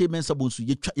 or say Chairman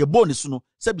Sabunsu, you born is no,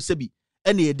 sebi,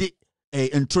 and ye did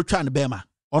intro trying to Bema.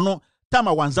 Or no,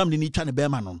 Tama Wanzam ni trying to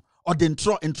Bema non, or the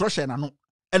intro and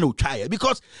no try.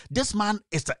 Because this man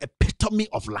is the epitome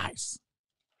of lies.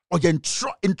 Or the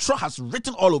intro has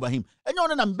written all over him. And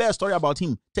you know, a story about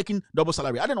him taking double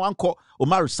salary. I didn't want to call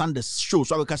Omar Sanders show,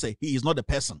 so I can say he is not the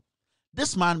person.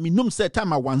 This man, minum said time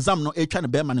wanzam no trying to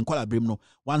bear man in kola brim no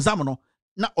wanzam no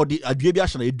na or the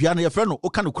aduabiashana eduana your friend no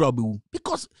okano crowd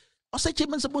because Osei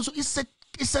Chairman Sabunsu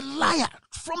is a liar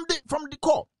from the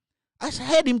core. I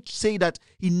heard him say that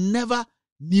he never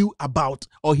knew about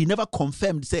or he never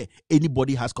confirmed say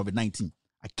anybody has COVID-19.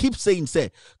 I keep saying, say,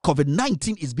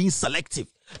 COVID-19 is being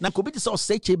selective. Now, COVID is all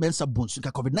say, Chairman Sabunsu,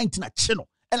 COVID-19 a channel,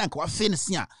 and Uncle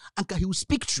Afenisia, Uncle he will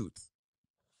speak truth.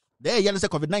 There, you say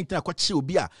COVID-19 a quachi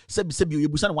obia, Sebi, you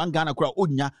busan one Ghana crowd,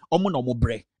 Onya, Omo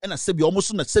bre, and I Sebi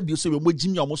almost not Sebi, so we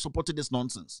Jimmy almost supported this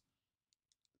nonsense.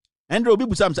 Andrew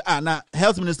Bibusam say, now,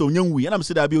 Health Minister Onyangwi, and I'm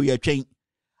saying that be a chain.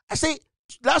 I say,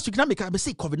 last week, I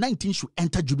say COVID-19 should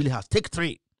enter Jubilee House, take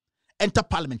 3, enter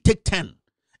Parliament, take 10.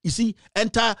 You see,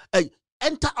 enter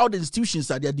all the institutions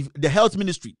that the health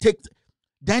ministry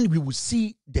then we will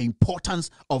see the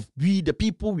importance of we, the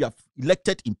people we have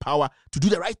elected in power, to do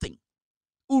the right thing.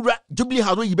 Ura Jubilee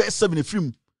House, you better 7 a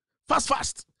film.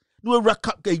 Fast. No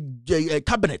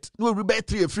cabinet, no rebel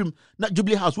 3 a film, not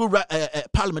Jubilee House, we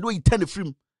Parliament, where you 10 a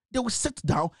film. They will sit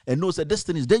down and know that this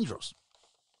thing is dangerous.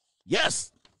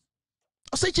 Yes.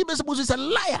 I say Chief Moses is a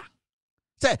liar.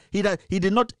 Say he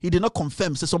did not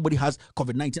confirm say somebody has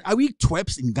COVID-19. Are we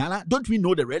twerps in Ghana? Don't we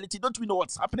know the reality? Don't we know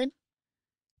what's happening?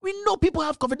 We know people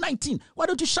have COVID-19. Why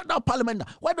don't you shut down Parliament?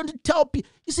 Why don't you tell people?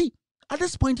 You see, at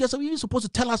this point, you're supposed to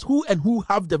tell us who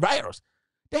have the virus.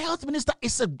 The health minister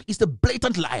is a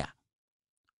blatant liar.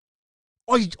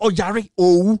 Or Yari,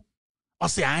 or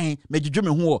say I made you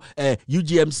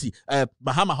UGMC,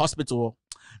 Bahama Hospital.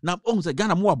 Now,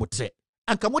 Ghana more about it.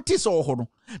 Anka moti so ho no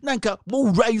nanka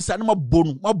mo rise and mo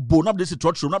bonu up this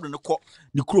trot room na no ko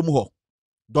ni krom ho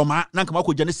doma nanka ma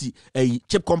ko jane si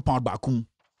chip compound bakum.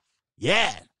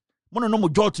 Yeah, mo no mo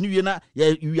jot ni we na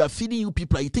we are feeding you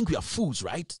people. You think we are fools,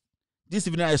 right? This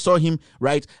evening I saw him,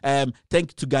 right?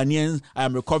 Thank to Ghanaians, I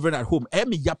am recovering at home.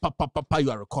 Papa, you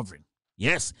are recovering.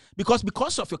 Yes,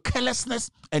 because of your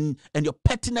carelessness and your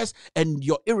pettiness and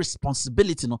your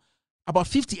irresponsibility, no, about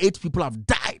 58 people have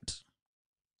died.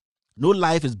 No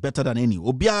life is better than any.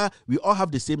 Obia, we all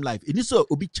have the same life. It is so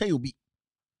obi chen obi.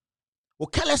 Or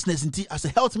carelessness as a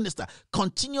health minister,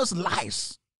 continuous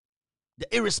lies, the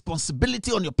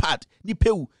irresponsibility on your part.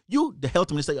 You, the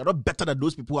health minister, you are not better than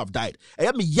those people who have died. I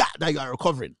am that you are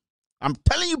recovering. I'm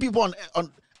telling you people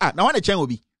on now when I chen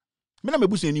obi. Me na me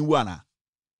busu any wana.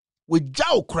 We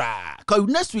jaw cry. Cause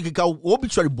next week ka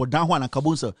obituary bodan ho na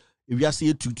kabonsa if you are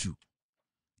say tutu.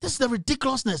 This is the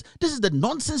ridiculousness. This is the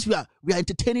nonsense we are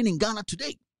entertaining in Ghana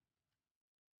today.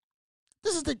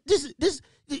 This is the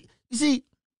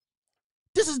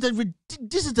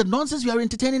nonsense we are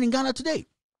entertaining in Ghana today.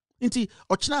 Inti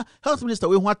Ochina health minister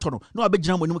we want to know. No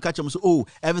abejina mo ni catch him so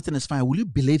everything is fine. Will you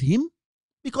believe him?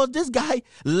 Because this guy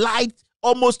lied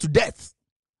almost to death.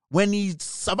 When he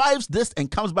survives this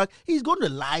and comes back, he's going to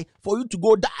lie for you to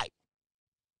go die.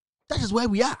 That is where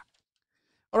we are.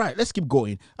 All right, let's keep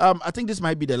going. I think this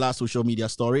might be the last social media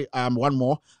story. One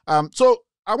more. So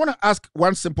I want to ask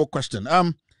one simple question.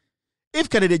 If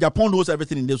Canada, Japan knows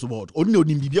everything in this world, only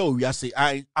we are say,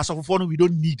 as of phone, we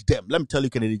don't need them. Let me tell you,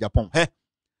 Canada, Japan. Hey,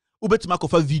 Ubet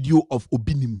Makofa video of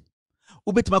Obinim.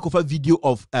 Ubet Makofa video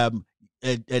of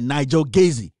Nigel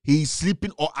Gazy. He is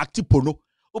sleeping or active porno.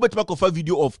 Obetima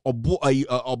video of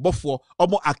Obofo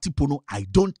Omo active porno. I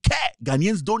don't care.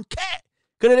 Ghanaians don't care.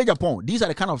 Japan. These are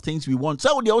the kind of things we want.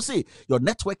 So they all say your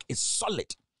network is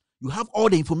solid. You have all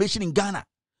the information in Ghana.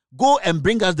 Go and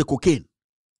bring us the cocaine.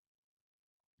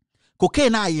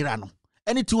 Cocaine na Iran.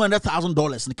 Any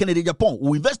 $200,000 in Canada, Japan.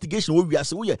 Investigation. We are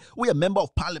a member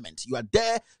of parliament. You are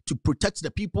there to protect the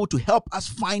people, to help us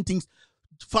find things.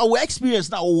 For our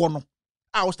experience now,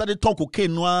 I started talking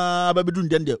cocaine. Baby doing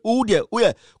then there. Oh dear,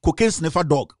 cocaine sniffer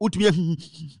dog. Cocaine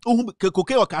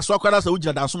or caswaka. So we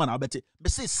just dance man. But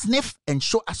say sniff and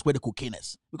show us where the cocaine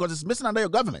is because it's missing under your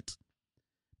government.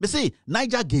 But say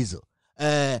Niger Gazel.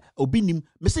 Obinim.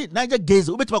 Me say Niger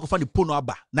Gazel. We better find the porno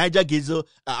aba. Niger Gazel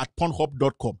at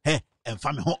pornhub.com. Hey. And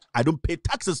family, I don't pay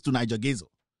taxes to Niger Gazel.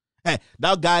 Hey,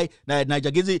 that guy,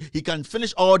 Niger Gazel, he can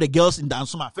finish all the girls in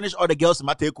Dansuma, finish all the girls in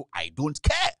Mateko. I don't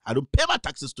care. I don't pay my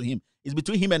taxes to him. It's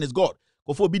between him and his God.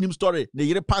 Go for Binim story.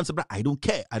 I don't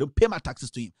care. I don't pay my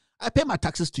taxes to him. I pay my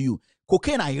taxes to you.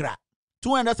 Cocaine Ira.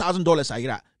 $200,000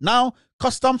 Ira. Now,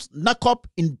 customs knock up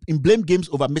in blame games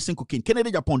over missing cocaine.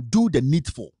 Canada, Japan, do the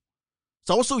needful.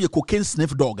 So also your cocaine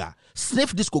sniff dog.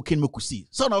 Sniff this cocaine mokusi.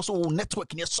 So also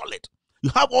network in solid. You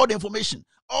have all the information,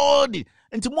 all the.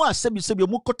 And tomorrow I said you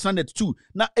more contranded too.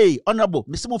 Now, hey, honorable,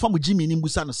 Mr. Mofamu Jimmy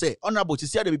Nimbusano say, honorable, to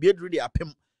see the baby really a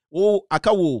pem. Oh,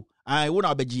 akawo, I won't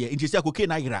abeji. And you see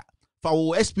cocaine ira for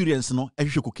our experience, no,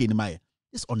 and you cocaine my.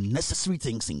 It's unnecessary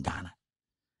things in Ghana.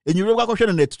 And you remember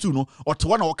question net too, no, or to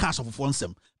one or cancer for one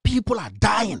sem. People are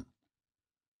dying.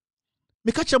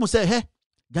 Mekachamu say, hey,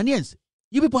 Ghanaians,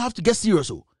 you people have to get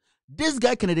serious. Oh. This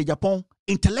guy, Canada, Japan,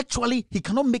 intellectually, he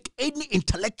cannot make any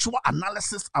intellectual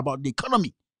analysis about the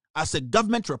economy as a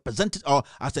government representative or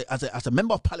as a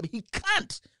member of parliament. He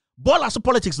can't. Ball as a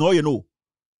politics, no, you know.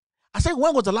 I said,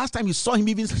 when was the last time you saw him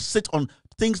even sit on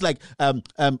things like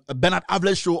Bernard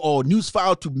Avle's show or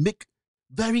Newsfile to make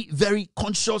very, very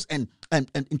conscious and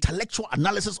intellectual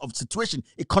analysis of situation,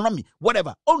 economy,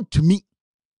 whatever? On to me.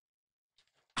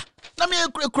 Let me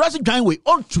cross it giant way.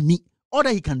 On to me. All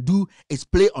that he can do is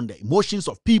play on the emotions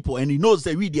of people, and he knows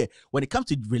that really, when it comes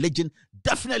to religion,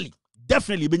 definitely,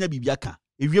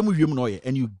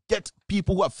 and you get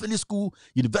people who are finished school,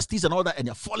 universities, and all that, and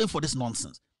they're falling for this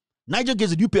nonsense. Niger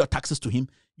Gazel, you pay your taxes to him.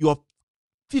 You have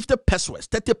 50 pesos,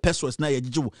 30 pesos, now you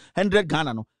 100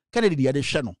 Ghana, no. Canada, the other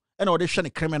channel, and all the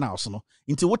channel criminals, no.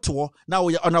 Into what now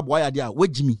you're on a boy idea,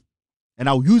 wedge me. And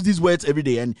I'll use these words every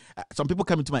day, and some people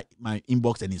come into my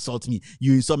inbox and insult me.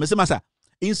 You insult me, say,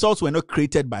 insults were not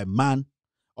created by man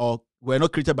or were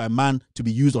not created by man to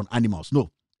be used on animals.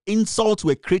 No. Insults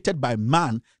were created by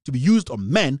man to be used on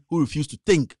men who refuse to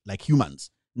think like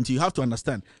humans. And so you have to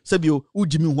understand. So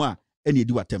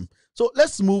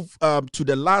let's move to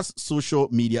the last social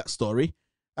media story,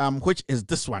 which is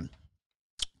this one.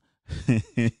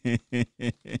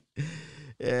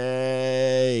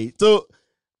 So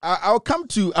I'll come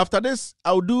to, after this,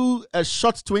 I'll do a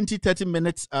short 20-30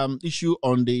 minutes issue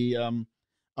on the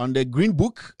Green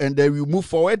Book, and then we'll move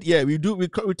forward. Yeah, we're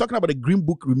talking about the Green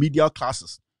Book remedial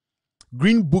classes.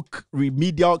 Green Book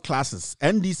remedial classes.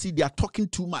 NDC, they are talking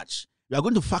too much. We are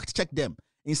going to fact check them.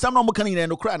 In some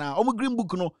Green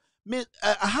Book,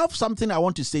 I have something I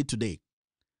want to say today.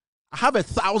 I have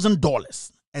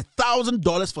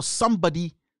 $1,000 for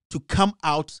somebody to come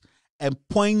out and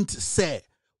point, say,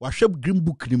 Green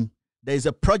Book, there is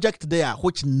a project there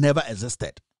which never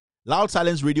existed. Loud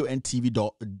Silence Radio and TV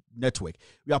network.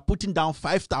 We are putting down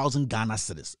 5,000 Ghana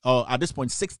cedis, or at this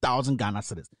point 6,000 Ghana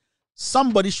cedis.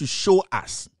 Somebody should show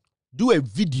us, do a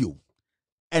video,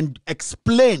 and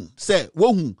explain. Say,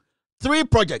 whoa, 3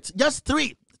 projects, just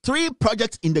three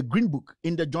projects in the Green Book,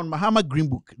 in the John Mahama Green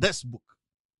Book. This book,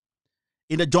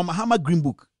 in the John Mahama Green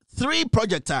Book, 3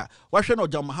 projects are. Why should not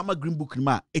John Mahama Green Book?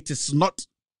 It is not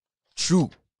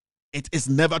true. It is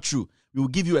never true. We will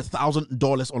give you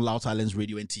 $1,000 on Loud Silence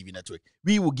Radio and TV network.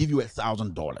 We will give you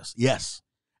 $1,000. Yes.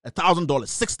 $1,000.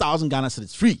 6,000 Ghana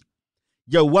cedis. Free.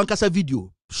 Your Wankasa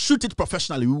video. Shoot it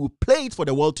professionally. We will play it for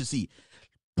the world to see.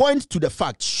 Point to the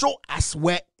fact. Show us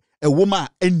where a woman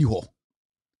anywhere.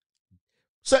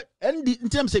 So, in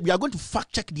terms of, we are going to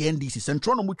fact check the NDC.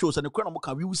 Centrono Muchos and the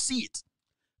Kronomuka. We will see it.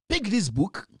 Pick this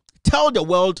book. Tell the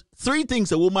world 3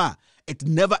 things a woman. It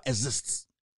never exists.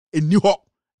 In New York.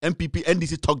 MPP,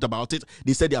 NDC talked about it.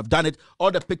 They said they have done it.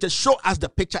 All the pictures, show us the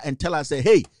picture and tell us, say,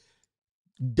 hey,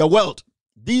 the world,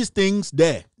 these things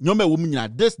there,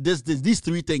 these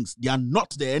 3 things, they are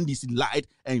not the NDC lied.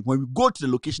 And when we go to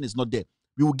the location, it's not there.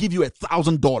 We will give you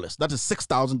 $1,000. That is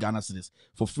 6,000 Ghana cedis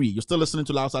for free. You're still listening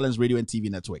to Loud Silence Radio and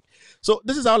TV network. So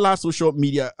this is our last social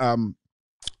media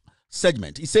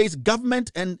segment. He says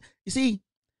government, and you see,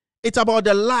 it's about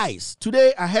the lies.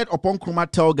 Today, I heard Opon Nkrumah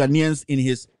tell Ghanaians in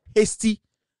his hasty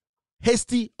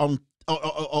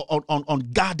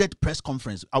unguarded press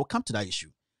conference. I'll come to that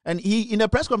issue. And he, in a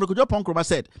press conference, Opon Nkrumah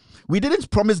said, we didn't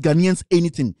promise Ghanaians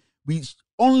anything. We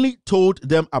only told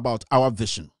them about our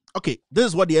vision. Okay, this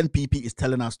is what the NPP is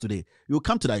telling us today. We'll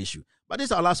come to that issue. But this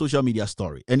is our last social media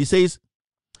story. And he says,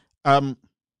 and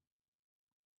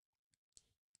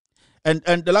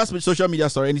the last social media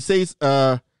story, and he says,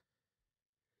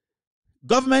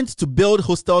 government to build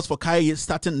hostels for Kaye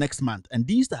starting next month. And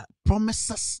these are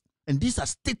promises, and these are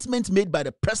statements made by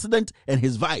the president and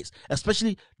his vice,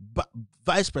 especially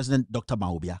Vice President Dr.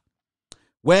 Mahobia.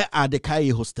 Where are the Kaye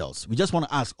hostels? We just want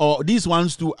to ask. Or these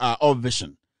ones too are all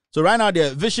Vision. So right now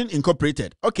they're Vision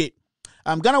Incorporated. Okay.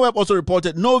 Ghana Web also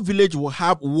reported no village will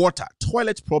have water,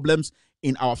 toilet problems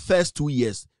in our first 2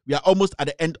 years. We are almost at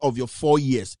the end of your 4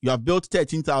 years. You have built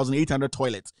 13,800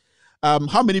 toilets.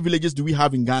 How many villages do we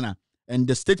have in Ghana? And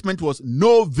the statement was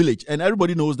no village. And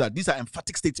everybody knows that these are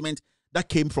emphatic statements that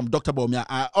came from Dr. Bawumia.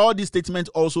 Are all these statements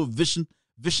also vision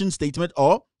statement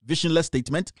or visionless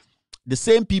statement? The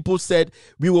same people said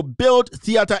we will build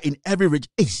theater in every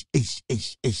region.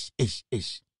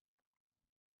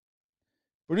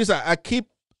 Producer,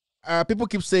 people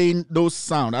keep saying those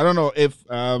sound. I don't know if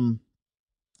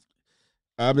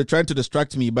they're trying to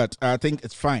distract me, but I think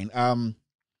it's fine.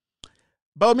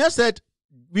 Bawumia said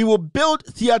we will build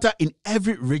theater in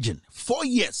every region. 4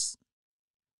 years.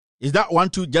 Is that one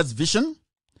to just vision?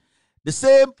 The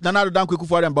same Nana Addo Dankwa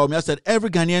Akufo-Addo and Bawumia said every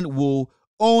Ghanaian will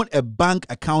own a bank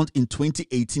account in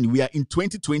 2018. We are in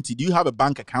 2020. Do you have a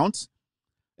bank account?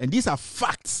 And these are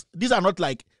facts. These are not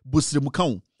like Busri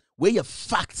Mukau, where your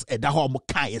facts a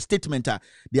statement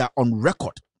they are on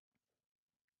record.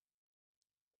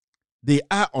 They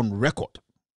are on record.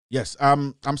 Yes.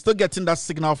 I'm still getting that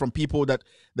signal from people that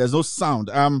there's no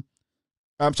sound.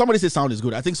 Somebody says sound is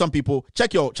good. I think some people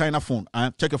check your China phone.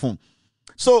 Check your phone.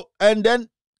 So, and then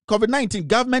COVID-19,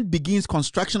 government begins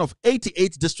construction of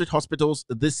 88 district hospitals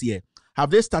this year.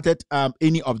 Have they started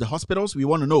any of the hospitals? We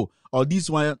want to know. Or these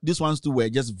ones too were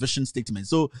just vision statements.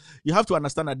 So you have to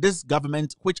understand that this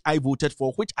government, which I voted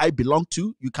for, which I belong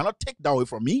to, you cannot take that away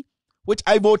from me, which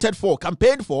I voted for,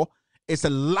 campaigned for, is a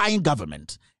lying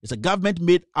government. It's a government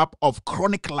made up of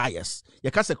chronic liars.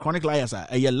 You can't say chronic liars are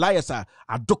liars are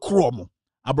dokromo.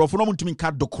 Abrofono to mean ka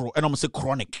dokro, and I'm say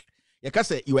chronic. You can't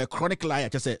say you are a chronic liar.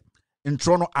 Just say in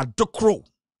Toronto adokro.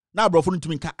 Now abrofono to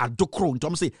mean ka adokro.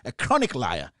 I'm say a chronic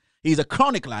liar. He's a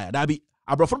chronic liar. That be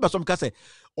abrofono person can say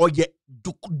oh yeah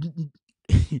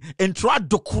intra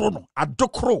dokro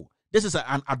adokro. This is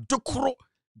an adokro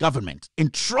government.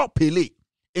 Intra opele.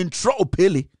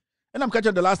 And I'm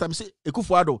catching the last time, say,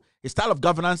 Akufo-Addo, his style of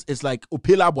governance is like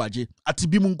Opela Abwaje,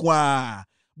 Atibimunkwa,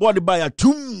 body by a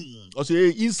tum, or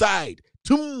say inside,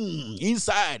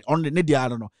 on the Nidia, I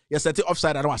don't know. Yes, I say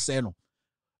offside, I don't say no.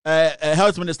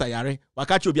 Health Minister Yare,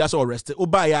 Wakacho be also arrested.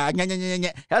 Obaya,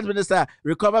 Health Minister,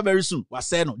 recover very soon. Was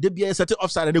say no. They be a set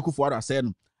offside and Akufo-Addo say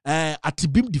no.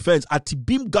 Atibim defense,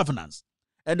 Atibim governance.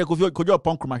 And the Kojo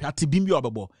Opon Nkrumah, Atibim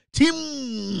Yobabo.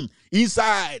 Team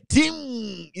inside.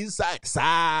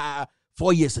 Sa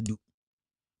 4 years ago.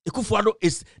 Akufo-Addo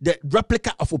is the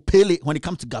replica of Opele when it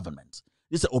comes to government.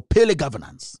 This is Opele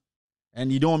governance.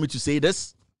 And you don't want me to say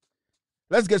this?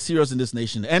 Let's get serious in this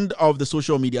nation. End of the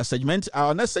social media segment.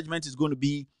 Our next segment is going to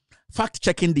be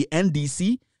fact-checking the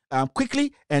NDC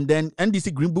quickly, and then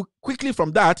NDC Green Book. Quickly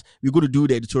from that, we're going to do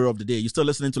the editorial of the day. You're still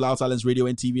listening to Loud Silence Radio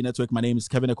and TV Network. My name is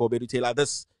Kevin Ekobedu Taylor.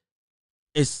 This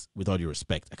is, with all due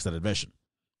respect, extended version.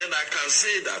 And I can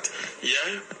say that,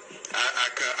 yeah, I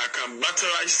can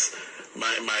materialize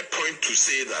my point to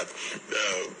say that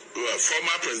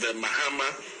former President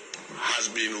Mahama has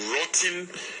been rotting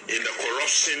in the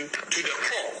corruption to the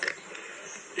core,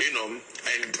 and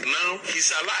now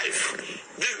he's alive.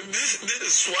 This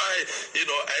is why,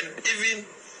 and even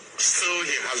still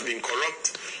he has been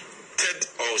corrupted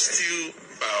or still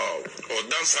or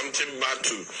done something bad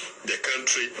to the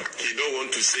country. He don't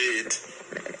want to say it.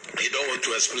 He don't want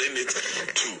to explain it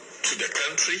to the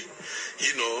country.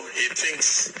 He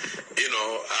thinks,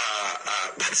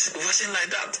 but it wasn't like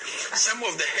that. Some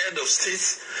of the head of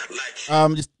states, like...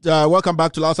 welcome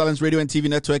back to Loud Silence Radio and TV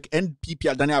Network.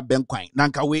 NPP Daniel Benkwine.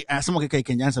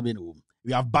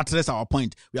 We have battled our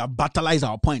point. We have battleized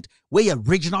our point. We're a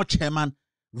regional chairman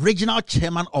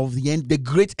of the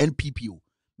great NPP.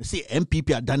 We say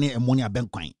NPP Daniel Emonia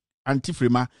Benkwine.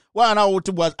 Anti-Frima. Well, now it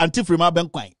was Anti-Frima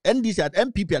Benkwine. NDC at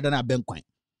NPP Daniel Benkwine.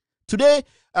 today,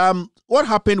 what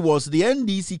happened was the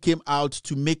NDC came out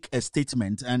to make a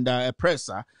statement and a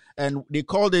presser, and they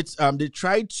called it, they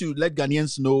tried to let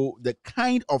Ghanaians know the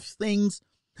kind of things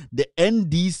the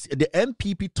NDC, the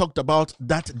MPP talked about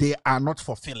that they are not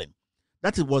fulfilling.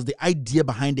 That was the idea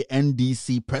behind the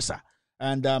NDC presser.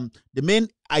 And the main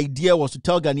idea was to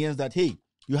tell Ghanaians that, hey,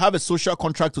 you have a social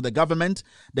contract with the government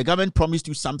promised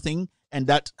you something, and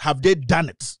that have they done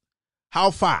it?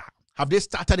 How far? Have they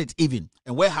started it even?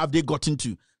 And where have they gotten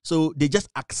to? So they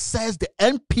just accessed the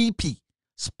MPP's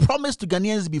promise to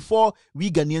Ghanaians before we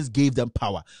Ghanaians gave them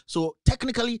power. So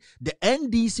technically, the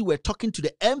NDC were talking to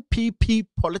the MPP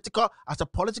as a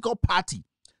political party,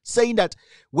 saying that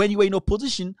when you were in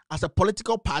opposition as a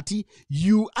political party,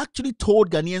 you actually told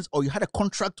Ghanaians, or you had a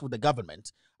contract with the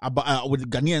government about with the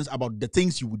Ghanaians about the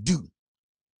things you would do.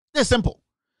 They're simple.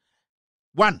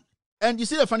 One, and you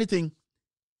see the funny thing,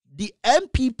 the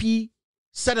MPP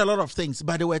said a lot of things,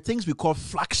 but there were things we call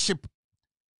flagship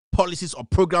policies or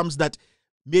programs that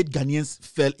made Ghanaians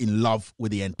fell in love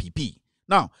with the NPP.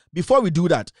 Now, before we do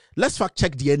that, let's fact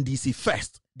check the NDC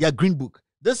first. Their green book.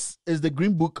 This is the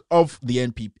green book of the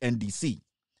NDC.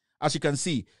 As you can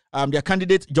see, their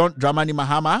candidate, John Dramani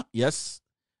Mahama, yes,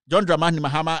 John Dramani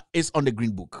Mahama is on the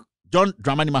green book. John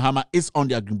Dramani Mahama is on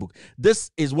their green book.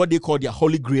 This is what they call their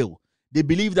holy grail. They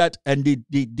believe that, and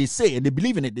they say, and they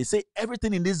believe in it, they say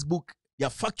everything in this book, they are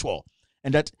factual,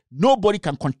 and that nobody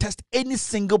can contest any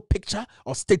single picture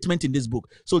or statement in this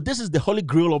book. So this is the holy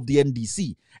grail of the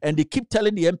NDC. And they keep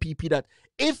telling the MPP that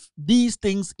if these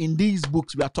things in these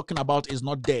books we are talking about is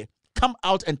not there, come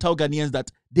out and tell Ghanaians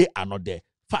that they are not there.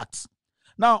 Facts.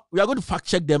 Now, we are going to fact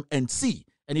check them and see.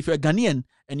 And if you're a Ghanaian,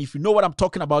 and if you know what I'm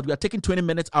talking about, we are taking 20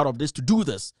 minutes out of this to do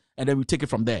this, and then we take it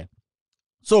from there.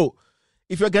 So,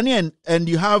 if you're a Ghanaian and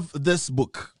you have this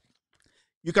book,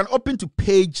 you can open to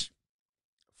page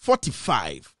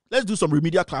 45. Let's do some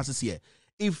remedial classes here.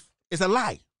 If it's a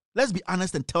lie, let's be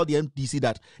honest and tell the MDC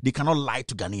that they cannot lie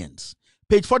to Ghanaians.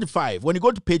 Page 45. When you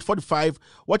go to page 45,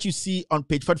 what you see on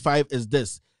page 45 is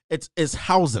this. It is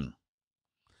housing.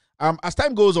 As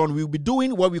time goes on, we'll be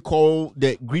doing what we call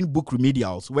the Green Book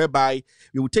remedials, whereby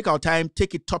we will take our time,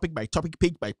 take it topic by topic,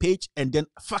 page by page, and then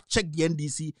fact check the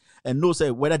NDC and know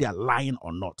whether they are lying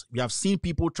or not. We have seen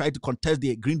people try to contest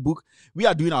the Green Book. We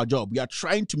are doing our job. We are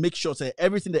trying to make sure that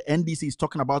everything the NDC is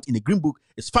talking about in the Green Book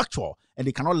is factual, and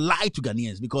they cannot lie to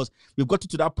Ghanaians, because we've got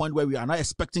to that point where we are not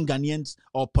expecting Ghanaians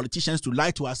or politicians to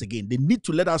lie to us again. They need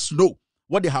to let us know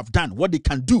what they have done, what they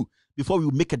can do, before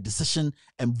we make a decision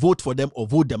and vote for them or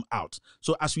vote them out.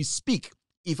 So as we speak,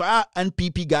 if I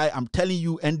NPP guy, I'm telling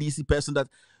you, NDC person, that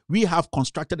we have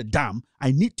constructed a dam,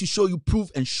 I need to show you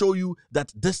proof and show you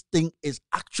that this thing is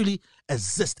actually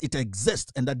exists. It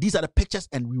exists, and that these are the pictures,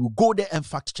 and we will go there and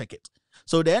fact check it.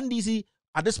 So the NDC,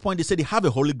 at this point, they say they have a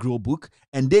holy grail book,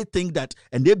 and they think that,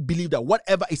 and they believe that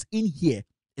whatever is in here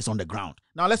is on the ground.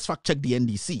 Now let's fact check the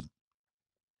NDC.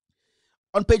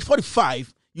 On page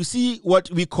 45, you see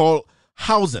what we call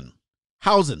housing.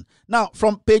 Housing. Now,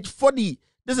 from page 40,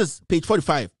 this is page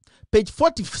 45. Page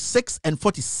 46 and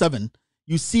 47,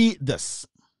 you see this.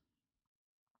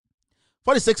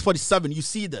 46, 47, you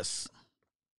see this.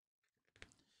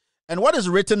 And what is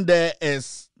written there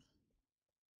is,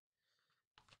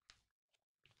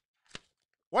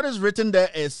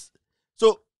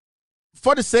 so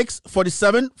 46,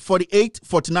 47, 48,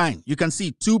 49. You can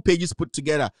see 2 pages put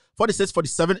together. 46,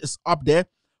 47 is up there.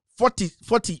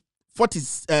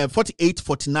 48,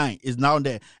 49 is now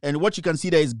there. And what you can see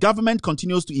there is government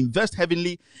continues to invest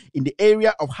heavily in the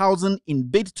area of housing in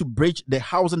bid to bridge the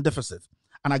housing deficit.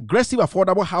 An aggressive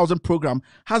affordable housing program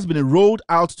has been rolled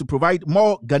out to provide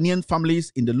more Ghanaian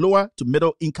families in the lower to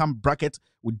middle income bracket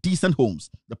with decent homes.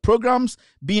 The programs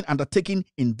being undertaken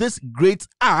in this grade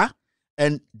are,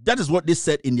 and that is what they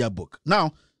said in their book.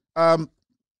 Now,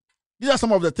 these are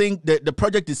some of the things that the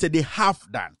project they said they have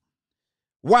done.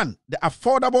 One, the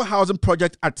affordable housing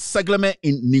project at Segleme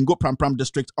in Ningo Prampram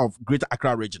district of Greater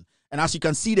Accra region. And as you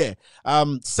can see there,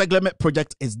 Segleme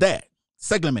project is there.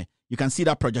 Segleme, you can see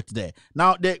that project there.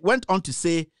 Now, they went on to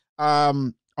say,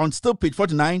 on still page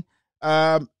 49,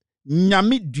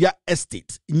 Nyamidua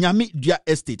Estate. Nyamidua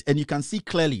Estate. And you can see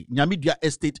clearly Nyamidua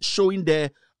Estate showing there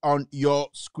on your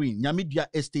screen. Nyamidua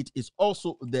Estate is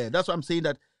also there. That's why I'm saying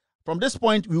that from this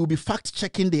point, we will be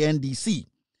fact-checking the NDC.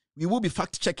 We will be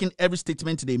fact-checking every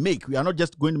statement they make. We are not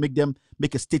just going to make them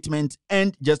make a statement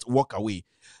and just walk away.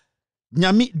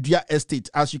 Nyamidua Estate,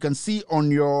 as you can see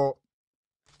on your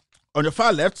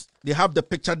far left, they have the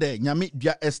picture there,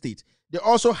 Nyamidua Estate. They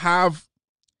also have,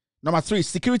 number 3,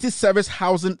 Security Service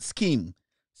Housing Scheme.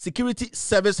 Security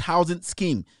Service Housing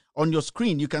Scheme. On your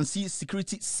screen, you can see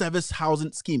Security Service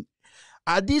Housing Scheme.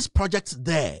 Are these projects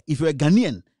there? If you're a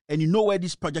Ghanaian and you know where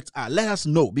these projects are, let us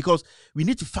know, because we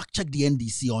need to fact check the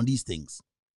NDC on these things.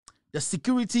 The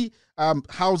security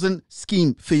housing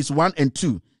scheme phase 1 and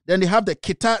 2. Then they have the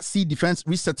Keta Sea Defense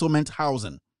Resettlement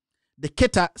Housing. The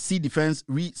Keta Sea Defense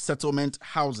Resettlement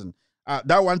Housing.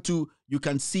 That one too, you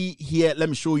can see here. Let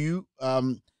me show you.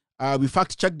 We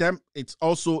fact check them. It's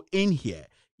also in here.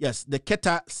 Yes, the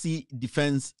Keta Sea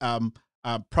Defense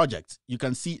project. You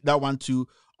can see that one too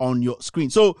on your screen.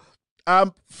 So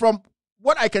from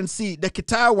what I can see, the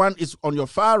Keta one is on your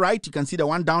far right. You can see the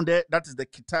one down there. That is the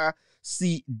Keta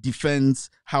Sea Defense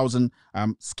Housing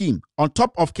scheme. On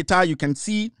top of Keta, you can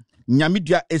see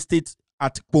Nyamidua Estate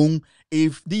at Pong.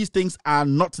 If these things are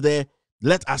not there,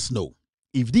 let us know.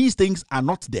 If these things are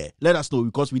not there, let us know,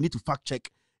 because we need to fact check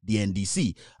the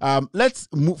NDC. Let's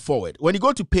move forward. When you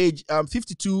go to page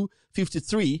 52,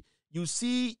 53, you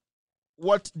see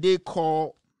what they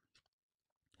call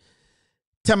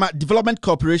Tema Development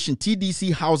Corporation,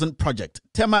 TDC Housing Project.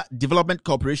 Tema Development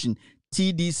Corporation,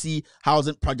 TDC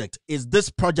Housing Project. Is this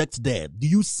project there? Do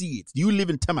you see it? Do you live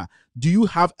in Tema? Do you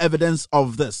have evidence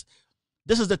of this?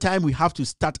 This is the time we have to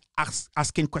start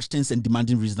asking questions and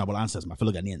demanding reasonable answers, my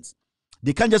fellow Ghanaians.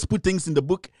 They can't just put things in the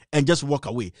book and just walk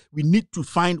away. We need to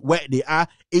find where they are.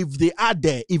 If they are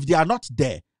there, if they are not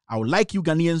there, I would like you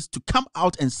Ghanaians to come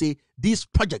out and say these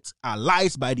projects are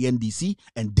lies by the NDC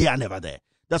and they are never there.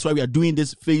 That's why we are doing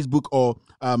this Facebook or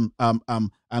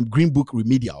Green Book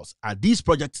remedials. Are these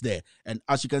projects there? And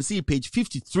as you can see, page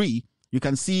 53, you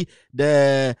can see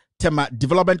the Tema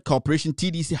Development Corporation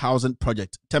TDC Housing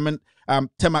Project.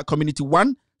 Tema Community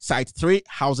 1, Site 3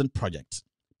 Housing Project.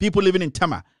 People living in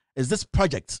Tema. Is this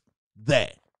project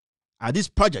there? Are these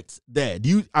projects there?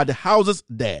 Are the houses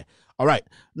there? All right.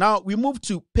 Now we move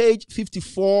to page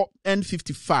 54 and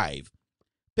 55.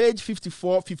 Page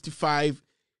 54, 55.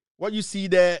 What you see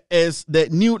there is the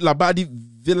new Labadi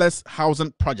Villas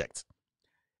housing project.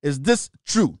 Is this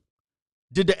true?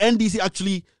 Did the NDC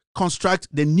actually construct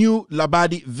the new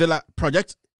Labadi Villa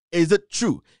project? Is it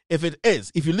true? If it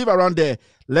is, if you live around there,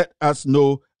 let us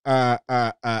know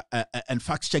and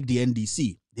fact check the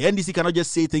NDC. The NDC cannot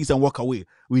just say things and walk away.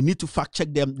 We need to fact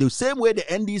check them. The same way the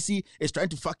NDC is trying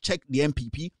to fact check the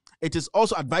MPP, it is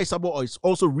also advisable, or it's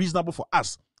also reasonable for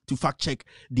us to fact check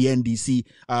the NDC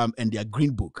and their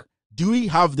Green Book. Do we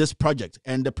have this project?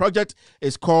 And the project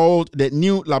is called the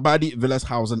New Labadi Villas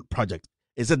Housing Project.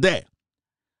 Is it there?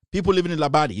 People living in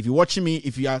Labadi, if you're watching me,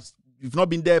 if you've not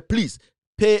been there, please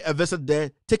pay a visit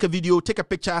there, take a video, take a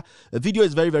picture. The video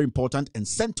is very, very important, and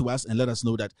send to us and let us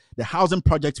know that the housing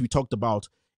projects we talked about,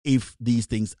 if these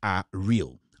things are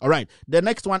real. All right. The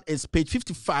next one is page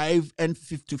 55 and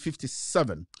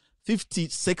 57.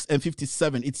 56 and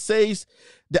 57. It says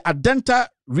the Adenta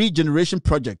Regeneration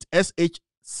Project,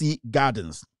 SHC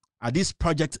Gardens. Are these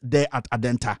projects there at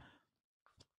Adenta?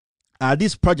 Are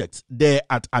these projects there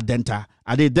at Adenta?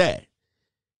 Are they there?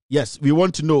 Yes, we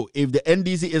want to know if the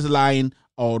NDC is lying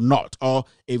or not, or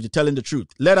if they're telling the truth.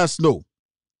 Let us know.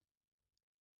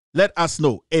 Let us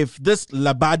know if this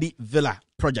Labadi Villa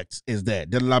project is there.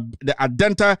 The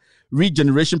Adenta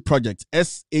Regeneration Project,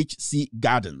 SHC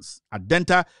Gardens.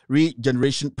 Adenta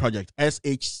Regeneration Project,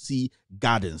 SHC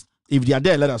Gardens. If they are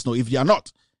there, let us know. If they are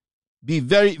not, be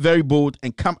very, very bold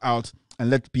and come out and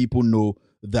let people know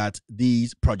that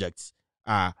these projects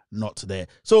are not there.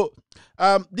 So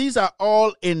these are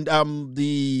all in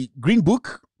the Green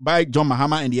Book by John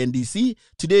Mahama and the NDC.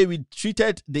 Today we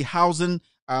treated the housing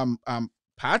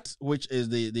part, which is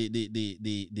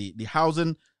the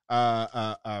housing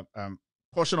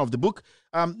portion of the book.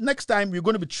 Next time we're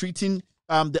going to be treating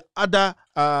the other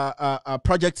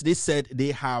projects they said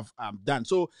they have done.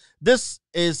 So this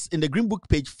is in the Green Book,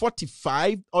 page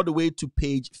 45 all the way to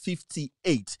page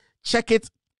 58. Check it.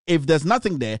 If there's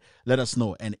nothing there, let us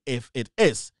know. And if it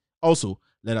is, also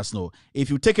let us know.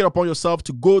 If you take it upon yourself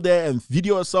to go there and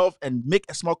video yourself and make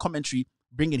a small commentary,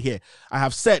 bring it here. I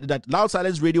have said that Loud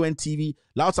Silence Radio and TV,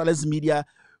 Loud Silence Media,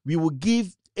 we will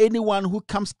give anyone who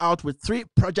comes out with 3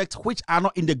 projects which are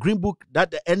not in the Green Book that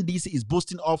the NDC is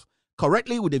boasting of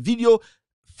correctly with the video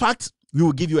facts, we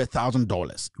will give you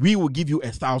 $1,000. We will give you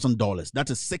 $1,000.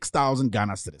 That is 6,000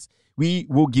 Ghana cedis. We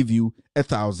will give you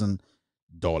 $1,000.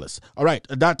 All right,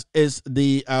 that is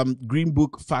the Green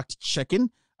Book fact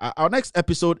checking. Our next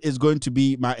episode is going to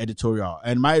be my editorial,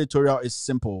 and my editorial is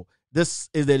simple. This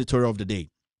is the editorial of the day.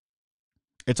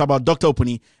 It's about Dr.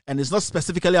 OPUNI, and it's not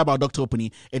specifically about Dr.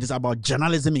 OPUNI. It is about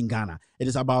journalism in Ghana. It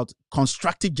is about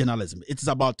constructive journalism. It is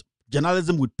about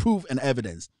journalism with proof and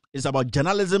evidence. It's about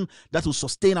journalism that will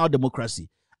sustain our democracy.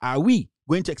 Are we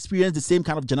going to experience the same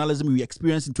kind of journalism we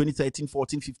experienced in 2013,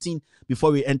 14, 15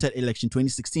 before we entered election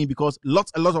 2016, because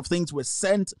a lot of things were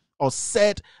sent or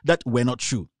said that were not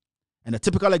true. And a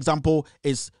typical example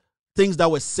is things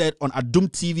that were said on Adum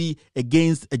TV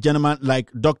against a gentleman like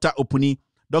Dr. OPUNI.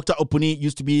 Dr. OPUNI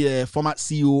used to be a former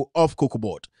CEO of Cocoa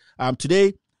Board.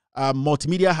 Today,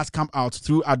 Multimedia has come out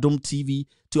through Adum TV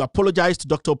to apologize to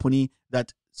Dr. OPUNI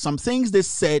that some things they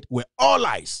said were all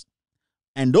lies.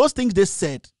 And those things they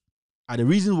said are the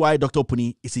reason why Dr.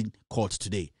 OPUNI is in court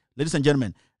today. Ladies and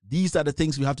gentlemen, these are the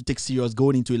things we have to take serious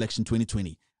going into election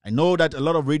 2020. I know that a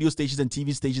lot of radio stations and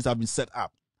TV stations have been set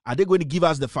up. Are they going to give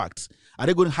us the facts? Are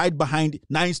they going to hide behind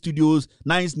nice studios,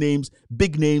 nice names,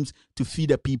 big names to feed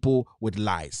the people with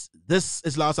lies? This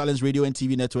is Loud Silence Radio and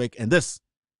TV Network, and this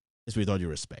is With All Due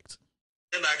Respect.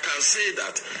 And I can say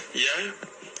that, yeah,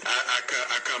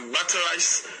 I can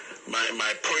batterize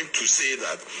my point to say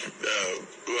that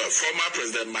former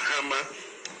President Mahama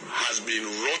has been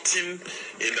rotting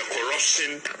in the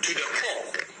corruption to the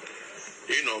core.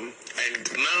 You know, and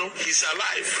now he's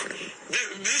alive.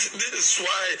 This is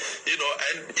why, you know,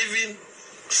 and even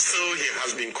still he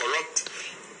has been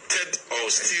corrupted or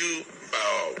still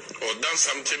or done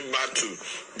something bad to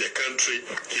the country.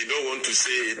 He don't want to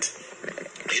say it.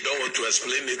 He don't want to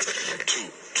explain it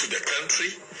to the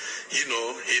country. You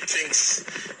know, he thinks,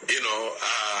 you know,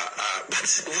 but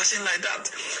it wasn't like that.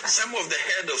 Some of the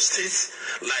head of states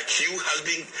like you has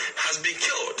been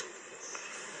killed.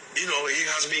 You know, he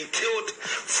has been killed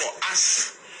for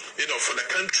us, you know, for the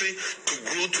country to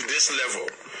grow to this level,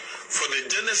 for the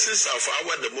genesis of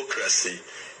our democracy,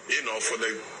 you know, for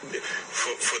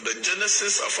the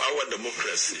genesis of our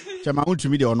democracy. Chama to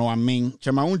me the ono amen.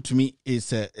 Chama to me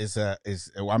is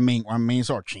one main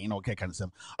sort of, you know, okay, kind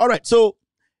of. All right, so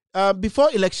before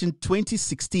election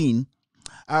 2016,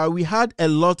 we had a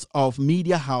lot of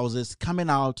media houses coming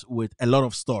out with a lot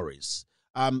of stories.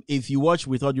 If you watch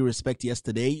With All Due Respect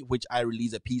yesterday, which I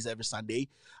release a piece every Sunday,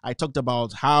 I talked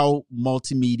about how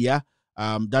Multimedia,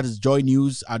 that is Joy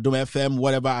News, Adom FM,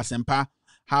 whatever, Asempa,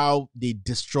 how they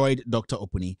destroyed Dr.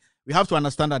 OPUNI. We have to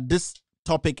understand that this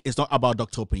topic is not about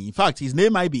Dr. OPUNI. In fact, his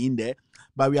name might be in there,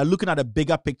 but we are looking at a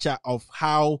bigger picture of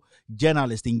how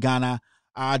journalists in Ghana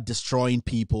are destroying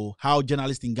people, how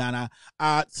journalists in Ghana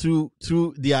are through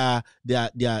their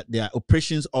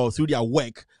operations or through their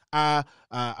work are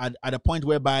at a point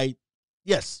whereby,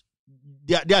 yes,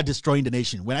 they are destroying the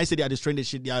nation. When I say they are destroying the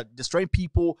nation, they are destroying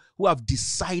people who have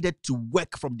decided to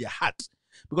work from their heart.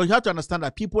 Because you have to understand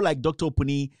that people like Dr.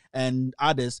 OPUNI and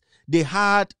others, they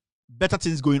had better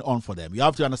things going on for them. You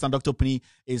have to understand Dr. OPUNI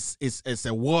is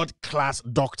a world-class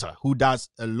doctor who does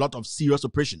a lot of serious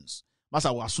operations. But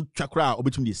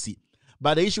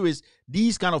the issue is,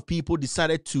 these kind of people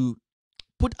decided to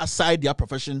put aside their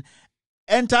profession,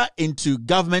 enter into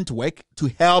government work to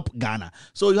help Ghana.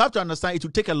 So you have to understand, it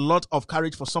will take a lot of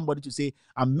courage for somebody to say,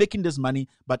 I'm making this money,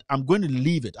 but I'm going to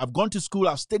leave it. I've gone to school,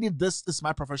 I've studied this is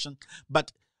my profession,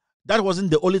 but that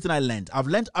wasn't the only thing I learned. I've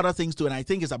learned other things too, and I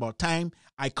think it's about time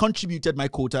I contributed my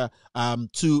quota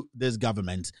to this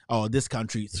government or this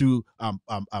country through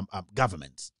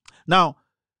governments. Now,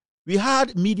 we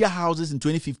had media houses in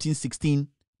 2015-16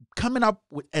 coming up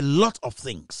with a lot of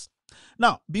things.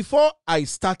 Now, before I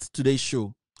start today's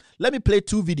show, let me play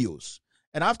two videos.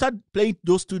 And after playing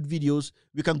those two videos,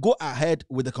 we can go ahead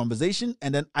with the conversation,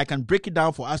 and then I can break it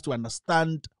down for us to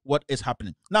understand what is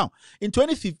happening. Now, in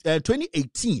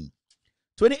 2018,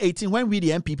 when we, the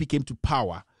MPP, came to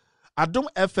power, Adum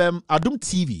FM, Adum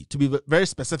TV, to be very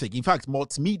specific, in fact,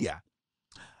 Multimedia,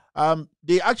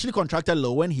 they actually contracted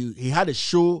Low when he had a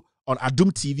show on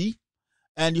Adum TV.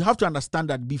 And you have to understand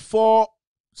that before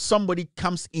somebody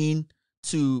comes in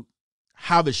to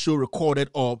have a show recorded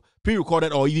or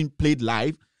pre-recorded or even played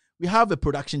live, we have a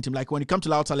production team. Like when it comes to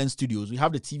Loud Talent Studios, we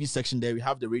have the TV section there, we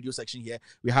have the radio section here,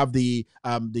 we have the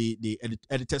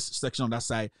editors section on that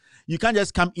side. You can't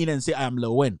just come in and say, I am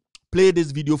Lowen, play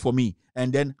this video for me,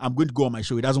 and then I'm going to go on my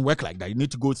show. It doesn't work like that. You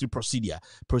need to go through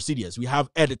procedures. We have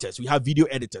editors, we have video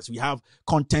editors, we have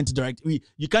content directors.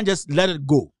 You can't just let it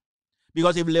go.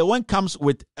 Because if Lewen comes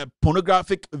with a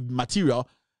pornographic material,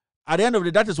 at the end of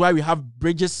the day, that is why we have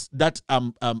bridges that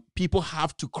people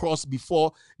have to cross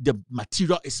before the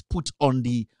material is put on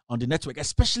the network,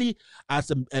 especially as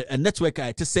a network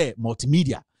to say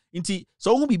multimedia.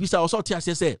 So when we be also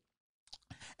say,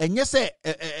 and yes,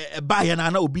 buy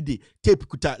an obi the tape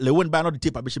kuta Lewen buy not the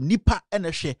tape abishim nipa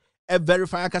and share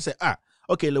verify can say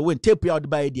okay, Lewen tape out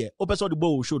the idea. Open so the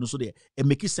ball will show no so there. It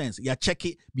make sense. You check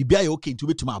it. Be okay to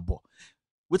be to my ball.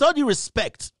 With all due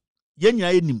respect,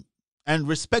 and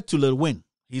respect to Lewen,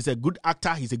 he's a good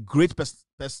actor. He's a great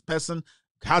person.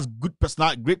 has great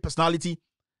personality.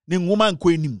 Then woman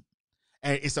kwenim,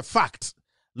 and it's a fact.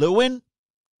 Lil Wayne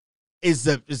is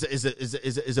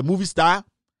a movie star.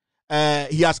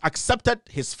 He has accepted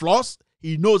his flaws.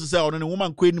 He knows that on a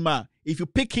woman kwenim. If you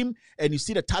pick him and you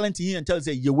see the talent in him and tell him,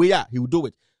 say, yeah, he will do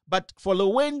it. But for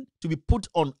Lil Wayne to be put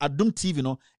on Adum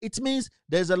TV, it means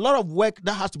there's a lot of work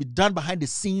that has to be done behind the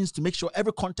scenes to make sure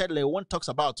every content Lil Wayne talks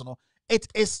about, it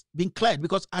is being cleared,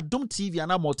 because Adum TV and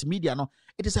now multimedia,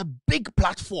 it is a big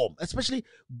platform, especially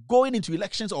going into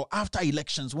elections or after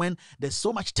elections when there's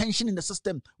so much tension in the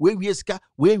system. Where we esca.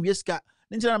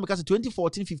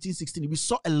 2014, 15, 16, we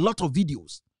saw a lot of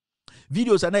videos.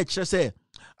 Videos and I just say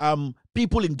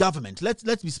people in government. Let's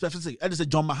be specific. I say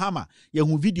John Mahama. Yeah,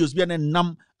 who videos be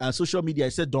on social media. I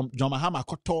said John Mahama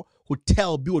koto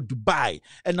hotel be Dubai,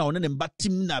 and now on them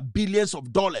batim na billions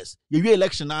of dollars. You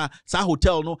election sa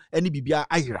hotel no any bibia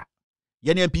ayra.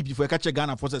 Yeni MPP for catch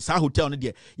Ghana for sa hotel no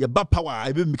there. Ya bad power.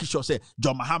 I be make sure say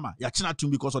John Mahama ya china to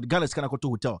because of the Ghana Scan koto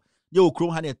hotel. You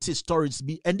Chrome had a stories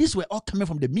be, and these were all coming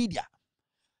from the media.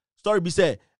 Story be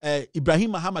say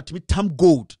Ibrahim Mahama to me tam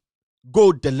gold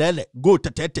delele, gold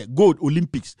tatete, gold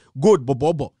Olympics, gold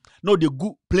bobobo. No the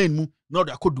good plane mu, no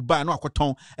the akọ Dubai, no akọ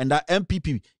town, and that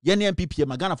MPP, yeni MPP,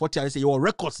 Magana 40 I say your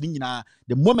records ni na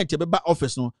the moment you be back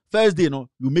office no, first day no,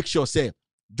 you make sure say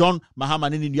John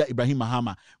Mahama and Ibrahim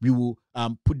Mahama, we will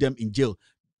put them in jail.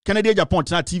 Canada Japan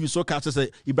na TV so cast say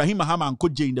Ibrahim Mahama and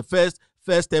Koje in the first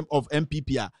term of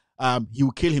MPP, he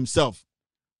will kill himself.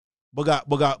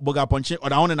 Boga punch or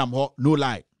down and no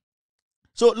lie.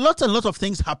 So lots and lots of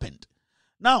things happened.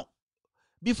 Now,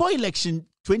 before election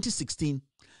 2016,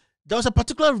 there was a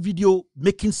particular video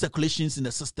making circulations in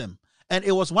the system. And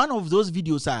it was one of those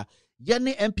videos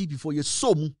Yene MPP for your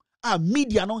somu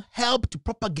media no help to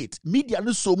propagate. Media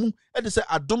no somu and they say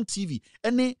Adom TV.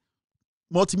 Any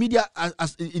multimedia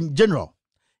as in general.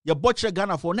 Your butcher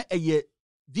Ghana for a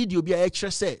video be a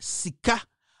say sika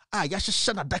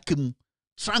yashashana dakim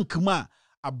trankma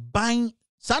a buying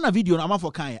sana video na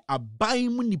for kan a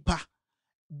buying munipa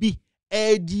be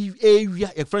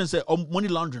area a friend say money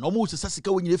laundering almost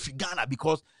sasika when you Ghana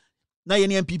because na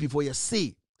any MPP for you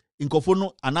say in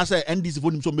kofono and as NDC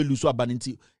for him so melu so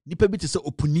abaninti nipa bi te say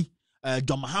opuni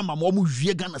John Mahama mo mu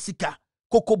hwie Ghana sika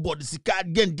cocoa board sika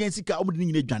gen sika omo de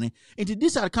nyine dwane and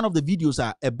these are kind of the videos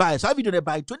a buy so video they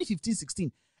buy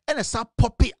 2015-16 and a start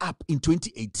popping up in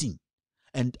 2018.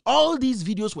 And all these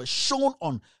videos were shown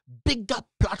on bigger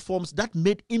platforms that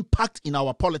made impact in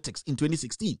our politics in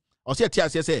 2016. Or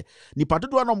say nipa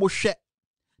dodo no mo hwe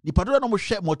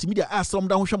multimedia some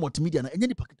down hwe multimedia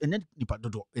and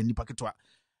nipa ketwa.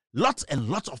 Lots and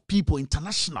lots of people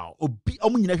international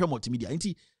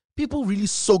multimedia. People really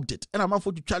soaked it. And I'm out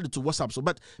for to try to WhatsApp. So,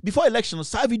 but before election,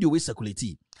 side video we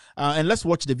circulate. And let's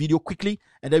watch the video quickly,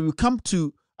 and then we'll come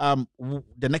to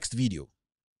the next video.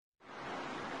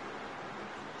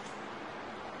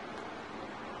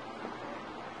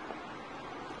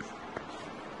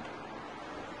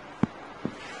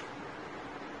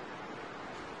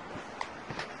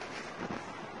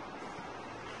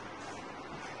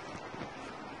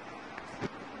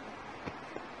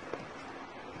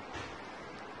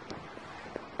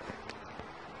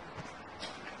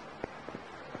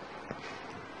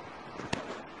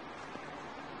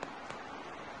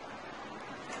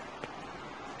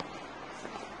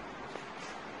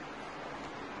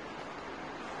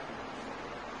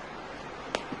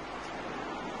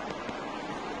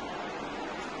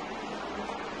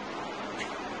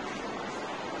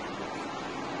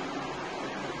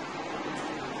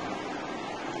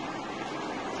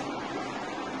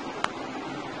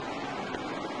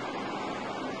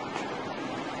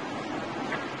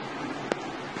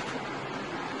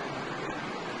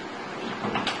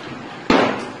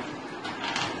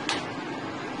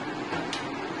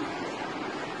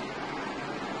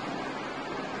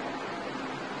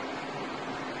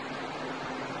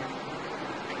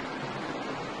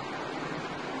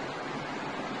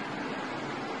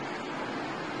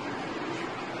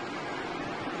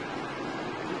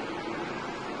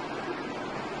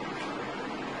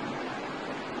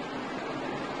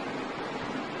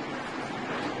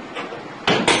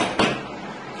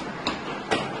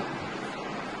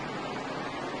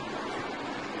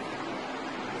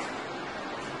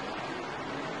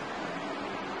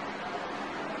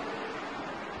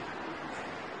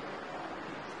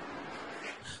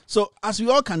 So as we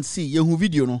all can see, yehu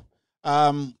video no,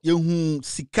 yehu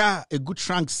sika a good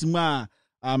shank sima,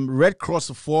 Red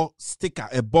Cross for sticker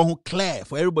a bon clear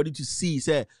for everybody to see.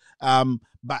 Say,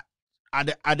 but at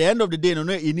the end of the day, no,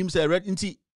 in him say red into.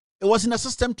 It was in the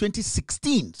system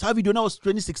 2016. So how video now was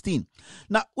 2016.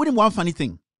 Now, with him one funny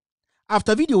thing,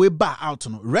 after video we bar out,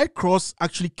 Red Cross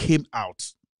actually came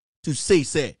out to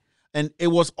say, and it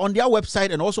was on their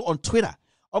website and also on Twitter.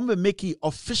 I'm going to make an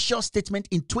official statement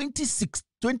in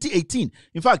 2018.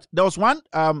 In fact, there was one,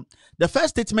 the first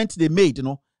statement they made,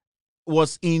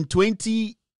 was in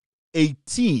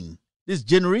 2018, this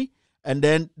January, and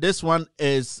then this one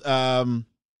is January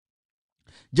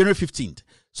 15th.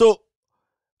 So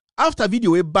after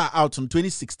video we bar out in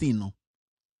 2016,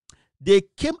 they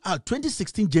came out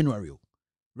 2016 January.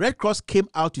 Red Cross came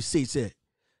out to say,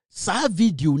 sa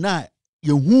video na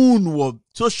yehun wo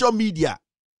social media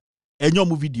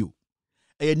enyomu video.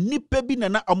 E nipa bi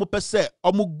na omo pese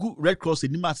omo gu Red Cross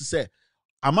enima se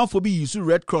amanfo bi use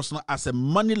Red Cross as a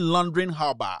money laundering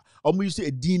harbor. Omo use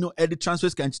a dino edit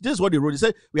transfers. This is what they wrote. They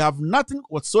said, we have nothing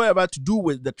whatsoever to do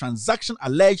with the transaction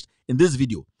alleged in this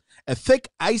video. A fake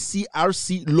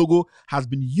ICRC logo has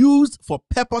been used for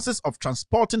purposes of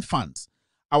transporting funds.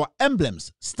 Our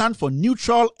emblems stand for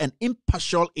neutral and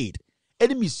impartial aid.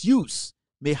 Any misuse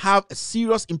may have a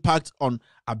serious impact on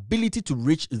ability to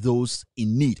reach those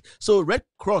in need. So Red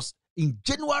Cross in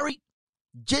January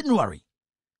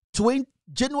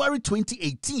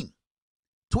 2018,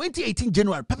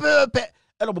 January,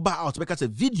 out because a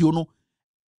video no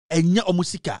enya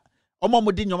omusika. Omo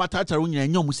mo di nyoma tataro nyina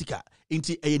enya omusika.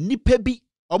 Inti e nipa bi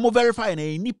omo verify na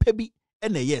e nipa bi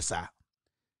na yes.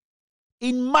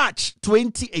 In March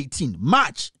 2018,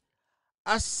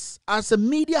 as a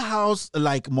media house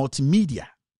like Multimedia,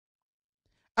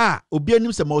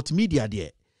 Obianim se Multimedia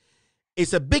there.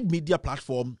 It's a big media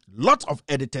platform, lots of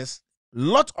editors,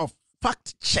 lots of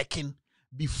fact checking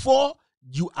before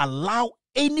you allow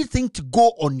anything to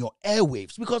go on your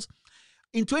airwaves. Because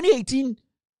in 2018,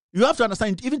 you have to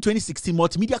understand, even 2016,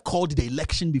 Multimedia called the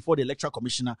election before the Electoral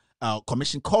Commission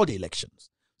called the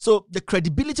elections. So the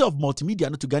credibility of Multimedia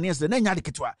to Ghanaians, the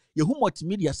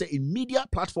Multimedia say in media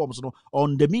platforms,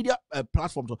 on the media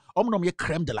platforms,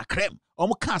 creme de la creme.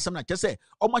 Just say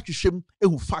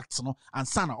facts, and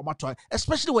sana,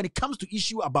 especially when it comes to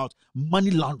issue about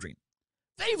money laundering.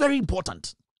 Very, very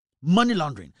important. Money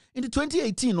laundering. In the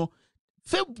 2018,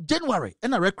 January,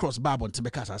 and a Red Cross Barb on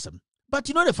Tibeka. But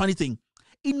you know the funny thing?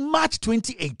 In March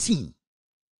 2018,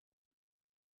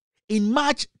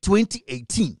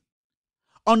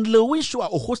 on Lewin Show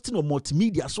or hosting of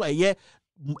Multimedia, so I hear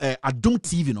Adum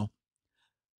TV,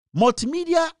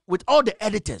 Multimedia with all the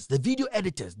editors, the video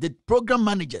editors, the program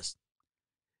managers,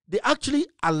 they actually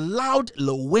allowed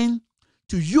Lewin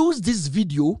to use this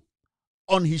video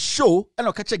on his show, and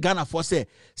I'll catch a Ghana for say,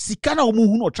 Sikana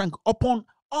Umuhuno Trank upon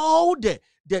all the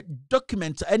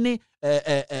documents, any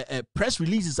press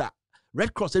releases are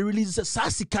Red Cross releases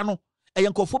Sasikano.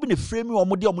 The frame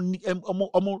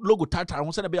logo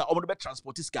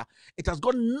transportiska. It has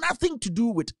got nothing to do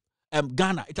with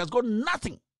Ghana. It has got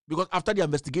nothing, because after the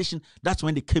investigation, that's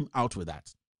when they came out with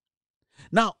that.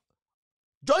 Now,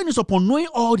 join us upon knowing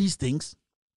all these things.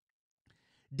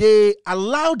 They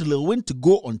allowed Lil Wayne to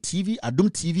go on TV, Adum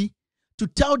TV, to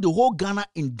tell the whole Ghana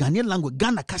in Ghanaian language.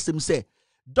 Ghana custom say,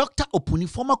 Dr. Opuni,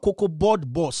 former Cocoa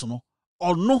board boss,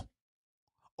 or no,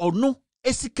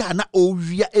 Esika na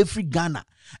Oria every Ghana,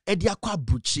 Ediakwa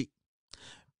Buchi.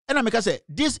 And I make say,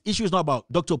 this issue is not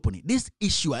about Dr. Opuni. This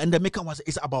issue, and the maker was,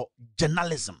 is about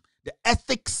journalism, the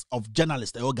ethics of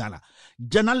journalists in Ghana.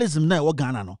 Journalism na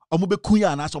Ghana no, omube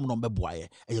kuya na some nombe boye.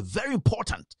 It's very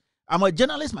important. I'm a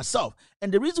journalist myself,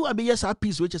 and the reason why I be yes happy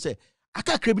is which I say, I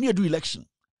can't create do election.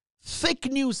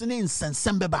 Fake news in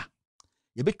Sensembeba.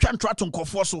 You be trying to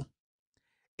so.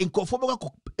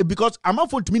 Because I'm not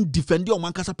going to mean defend your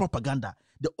Mankasa propaganda.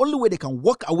 The only way they can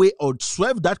walk away or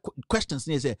swerve that questions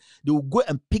is they will go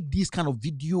and pick these kind of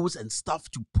videos and stuff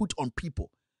to put on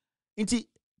people.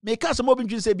 Make us more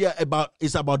say about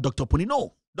it's about Dr. Puni.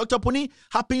 No, Dr. Puni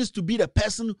happens to be the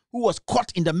person who was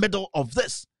caught in the middle of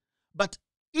this. But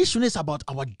issue is about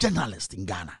our journalists in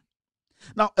Ghana.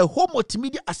 Now, a whole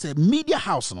multimedia as a media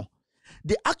house,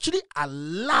 they actually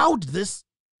allowed this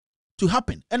to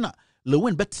happen. And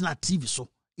Lewin Betina TV. So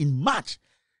in March,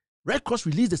 Red Cross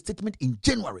released a statement in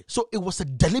January. So it was a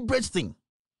deliberate thing.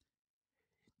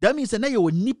 That means that you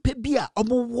nipebia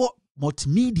omo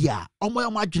multimedia omo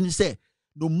imagine say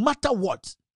no matter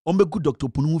what omo good Dr.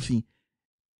 Punufi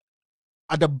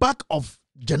at the back of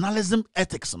journalism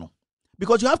ethics,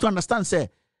 because you have to understand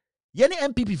say any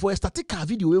MPP for a static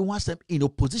video we want them in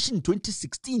opposition in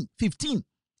 2016-15.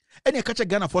 Any catch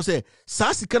Ghana for say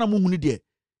Sasi kana muhuni de.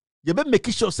 You better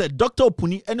make sure say Dr.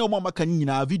 Opuni any mama can in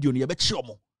our video you bet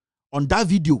show on that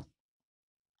video.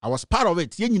 I was part of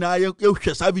it. You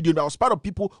video. I was part of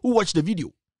people who watched the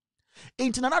video.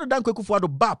 In another Dan Kwekufuado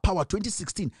Bar Power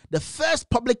 2016, the first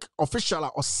public official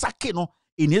or Sakeno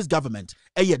in his government,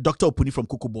 Dr. Opuni from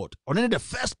Cocoa Board. Only the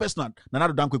first person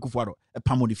Nana Dan Kwekufuado, a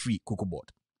Pamoni free Cocoa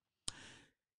Board.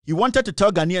 He wanted to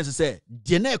tell Ghanaians to say,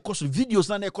 "Jene ekoso videos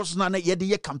na ekoso na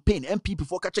ye campaign MP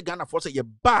before catch Ghana for say ye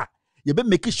ba ye be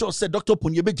making sure say Dr.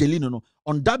 Opuni ye be jelino no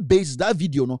on that basis that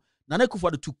video no Nana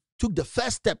Kwekufuado took the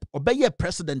first step obey ye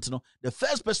president no the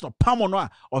first person of Pamo no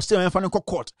or say en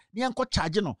court ni en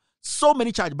charge no so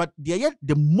many charges but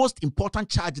the most important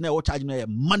charge na or charge no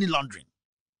money laundering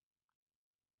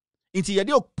into ye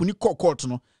de Opuni court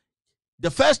no the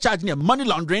first charge na money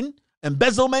laundering,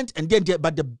 embezzlement, and then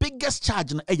but the biggest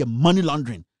charge is money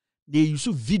laundering. They use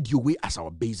video way as our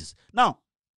basis. Now,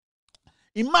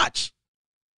 in March,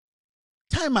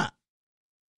 timer,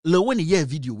 when a year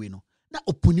video way no, now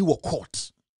Opuni wa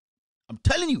court. I'm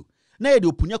telling you, now the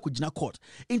Opuni kujina court.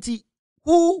 Inti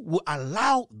who will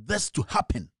allow this to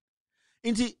happen?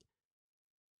 Inti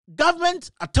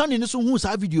government attorney who's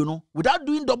a video no, without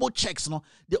doing double checks no,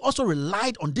 they also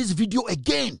relied on this video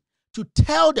again to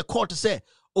tell the court to say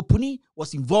Opuni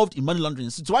was involved in money laundering.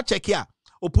 So what check here?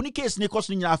 Opuni case ne cost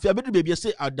ni afia bedu baby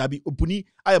say adabi Opuni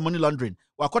ay money laundering.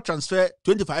 Wa ko transfer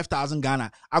 25,000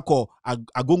 Ghana ako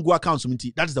agongo account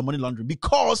minti. That is the money laundering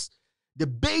because the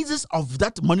basis of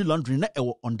that money laundering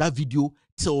on that video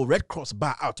till Red Cross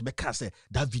bar out because say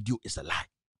that video is a lie.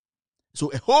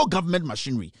 So a whole government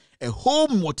machinery, a whole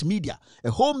multimedia,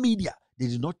 a whole media they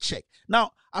did not check.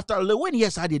 Now after 11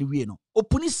 years I did we no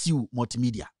Opuni sue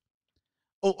multimedia.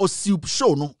 Or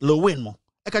show no Lewin mo.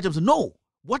 No,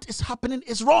 what is happening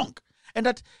is wrong. And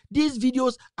that these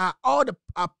videos are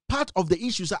part of the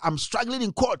issues that I'm struggling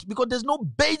in court because there's no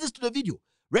basis to the video.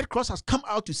 Red Cross has come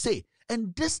out to say,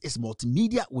 and this is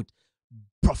multimedia with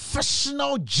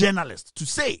professional journalists to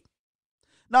say.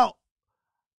 Now,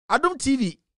 Adom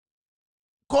TV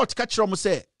court catch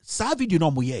say, sa video no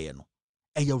mo ye no.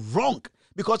 And you're wrong.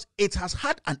 Because it has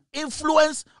had an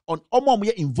influence on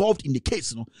Omomuye involved in the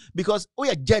case, no? Because we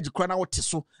are judge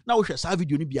so now we shall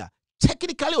video nibia.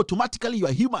 Technically, automatically, you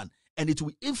are human, and it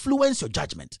will influence your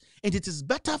judgment. And it is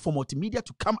better for multimedia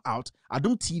to come out,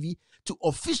 Adom TV, to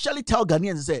officially tell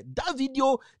Ghanaians say that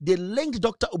video they linked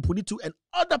Dr. Opuni to and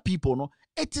other people, no,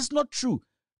 it is not true.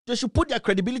 They should put their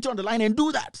credibility on the line and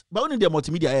do that. But only their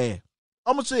multimedia,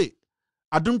 I'm gonna say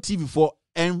Adom TV for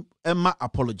Emma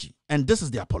apology, and this is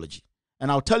the apology.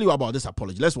 And I'll tell you about this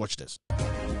apology. Let's watch this.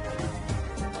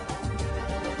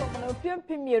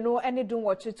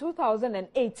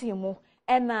 2018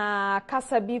 and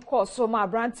Kasabi so my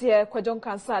brantier Kwajon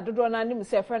Kansa, Dodona Nim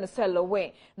say friend sell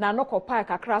away. Nanoko Pike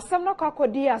across some no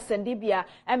Kakodia Sendibia,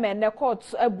 and men the court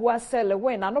a bois sell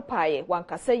away, Nanopaye, one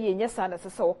Kasay, yes, and as a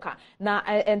soka. Na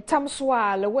and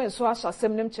Tamswa, Lewen, so I shall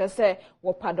send them to say,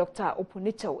 Wapa Doctor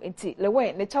Opunito, inti,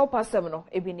 Lewen, the Taupa Semino,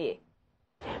 Ebini.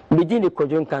 Begin the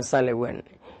Kwajon Kansa Lewen.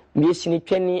 Mishini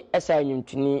Penny, Esa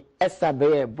Esa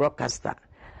Bay broadcaster.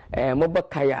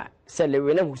 Mobakaya,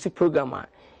 Selewena, who's a programmer.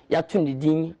 Yatundi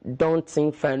din don't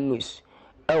think fan news.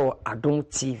 Adom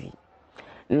TV.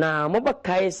 Na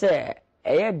Mobakaya say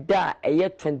a year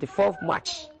 24th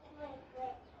March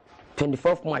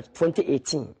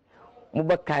 2018.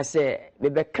 Mobakaya say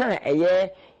Bebeka a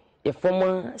year a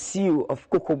former CEO of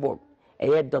Cocoa Board, a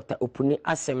year Dr. Opuni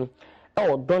Asem,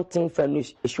 don't think fan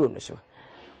news issue no so.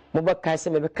 Mobakaya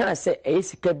say Bebeka say a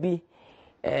sikabi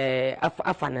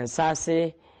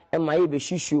afanansa and my baby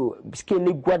shoe,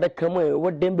 skinny guada come away,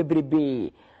 what them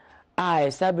baby. I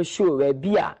sabe show where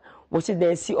beer was it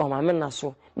then see on my man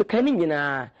so. The canning in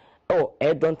I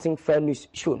don't think fair news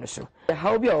show no so.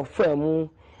 How be our firm,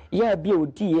 yeah, be o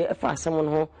dear, if I summon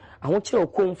her, I want you to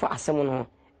come for a summon her,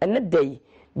 and that day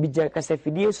be Jack as if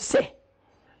you say.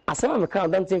 As some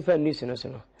account don't think fair news no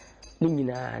so.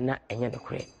 Nimina not any other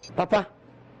crate. Papa,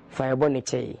 fire bonnet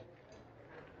chay.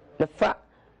 The fact.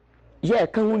 Yeah,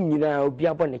 can we now be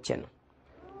a bonnet channel?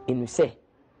 In say,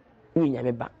 we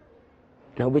never back.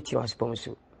 Now, with your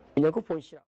sponsor.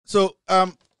 So,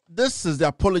 this is the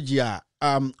apology.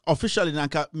 Officially,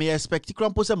 Nanka, may I expect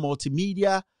Krampus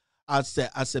Multimedia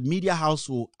as a media house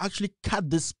will actually cut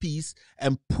this piece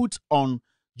and put on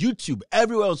YouTube,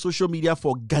 everywhere on social media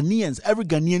for Ghanaians, every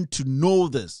Ghanaian to know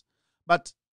this.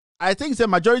 But I think the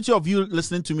majority of you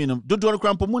listening to me, don't do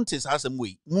Krampo Muntis has some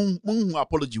way.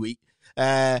 Apology way.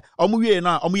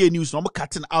 News, I'm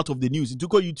cutting out of the news. If you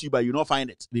go YouTube, you not find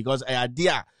it because I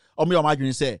idea.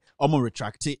 Imagine say,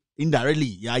 retract it indirectly.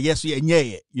 Yeah, yes,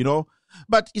 yeah, you know.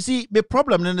 But you see, the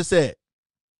problem then they say,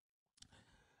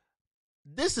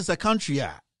 this is a country,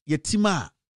 yetima.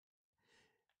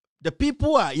 The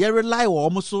people rely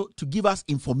almost to give us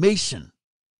information,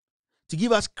 to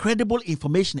give us credible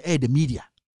information. The media.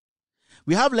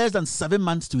 We have less than 7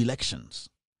 months to elections.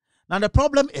 Now the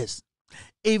problem is,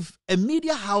 if a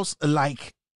media house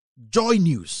like Joy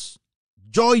News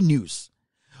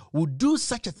would do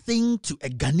such a thing to a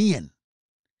Ghanaian,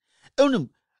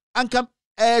 anka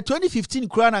 2015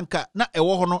 crown anka na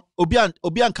ewo ho no obi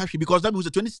anka hwe because that was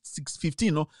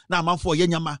 2015 no na man for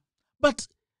yenyama. But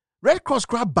Red Cross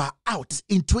crab bar out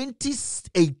in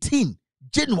 2018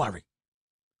 January.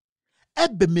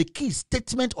 Ebe make a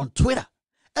statement on Twitter.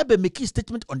 Ebe make a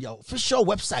statement on their official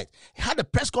website. He had a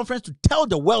press conference to tell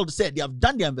the world, said they have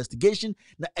done their investigation.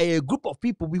 A group of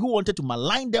people who wanted to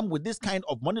malign them with this kind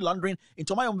of money laundering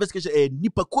into my investigation.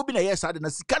 Nipa kobi na yes na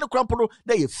sikano krampolo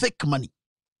they fake money.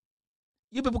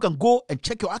 You people can go and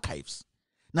check your archives.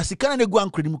 Na sikana ne go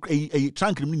and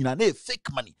trunk na fake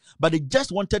money. But they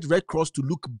just wanted Red Cross to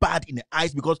look bad in the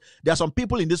eyes because there are some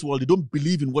people in this world, they don't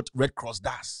believe in what Red Cross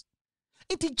does.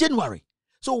 Into January.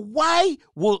 So why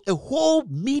will a whole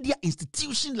media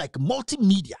institution like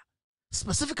Multimedia,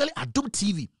 specifically Adum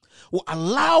TV, will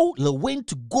allow Lil Wayne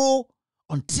to go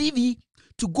on TV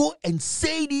to go and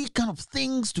say these kind of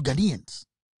things to Ghanaians?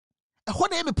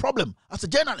 What have a problem as a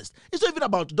journalist? It's not even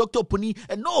about Dr. OPUNI.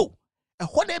 And no,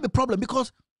 what have a problem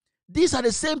because these are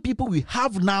the same people we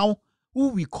have now who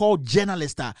we call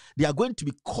journalists. They are going to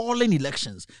be calling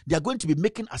elections. They are going to be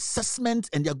making assessments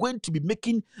and they are going to be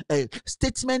making a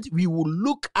statement we will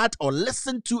look at or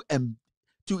listen to and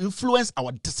to influence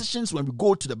our decisions when we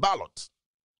go to the ballot.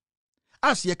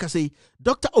 As you can say,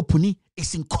 Dr. OPUNI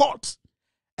is in court.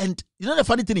 And you know the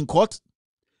funny thing in court?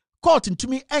 Court into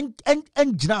me and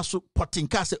jinaso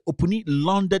potinka say OPUNI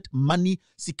laundered money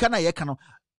sikana yekano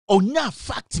onya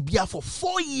fact bia for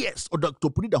 4 years or Dr.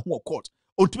 OPUNI da who court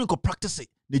ontumi ko practice it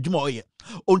nejuma oye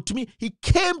ontumi he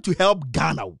came to help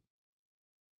Ghana.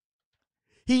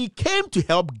 He came to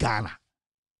help Ghana.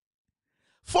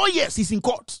 4 years he's in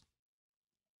court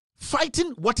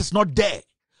fighting what is not there,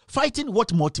 fighting what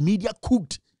Multimedia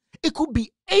cooked. It could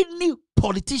be any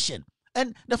politician.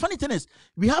 And the funny thing is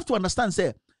we have to understand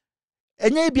say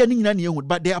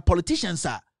but there are politicians,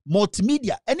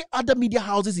 Multimedia, any other media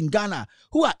houses in Ghana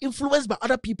who are influenced by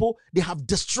other people, they have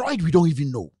destroyed, we don't even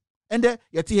know. And then,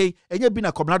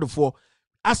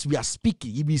 as we are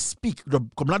speaking, we speak,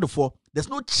 there's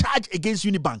no charge against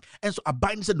Unibank. And so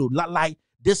Abiding said, no, lie,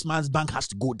 this man's bank has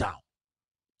to go down.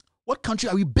 What country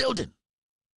are we building?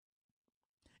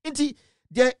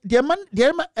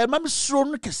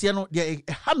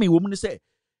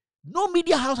 No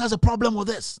media house has a problem with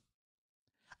this.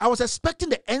 I was expecting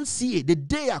the NCA the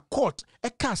day I caught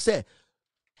a car say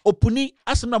OPUNI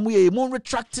asem na mo ye mo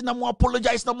retract na mo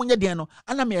apologize na mo nya den no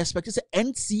and I expecting say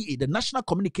NCA the National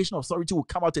Communication Authority will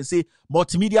come out and say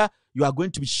Multimedia you are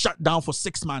going to be shut down for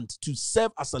 6 months to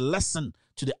serve as a lesson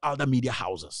to the other media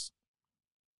houses.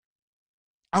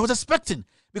 I was expecting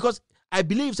because I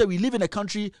believe that we live in a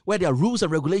country where there are rules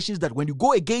and regulations that when you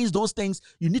go against those things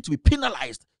you need to be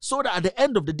penalized so that at the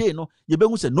end of the day no you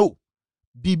be say no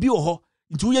bibi oho.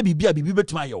 But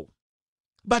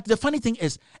the funny thing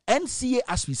is, NCA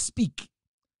as we speak,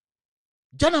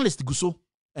 journalists guso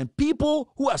and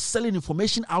people who are selling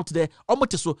information out there, obi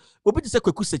say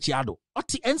Kweku Sechiado,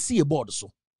 oti NCA board so.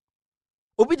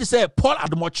 Obi say Paul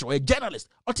Ademocho, a journalist,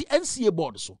 oti NCA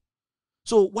board so.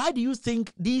 So why do you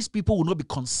think these people will not be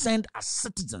concerned as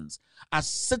citizens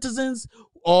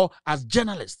or as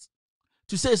journalists?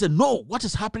 To say no, what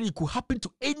is happening, it could happen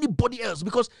to anybody else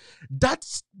because that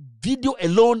video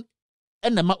alone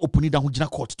and the OPUNI da hujina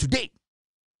court today.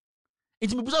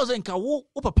 It me busa say nka wo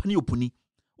papa ni OPUNI,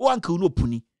 wo uncle no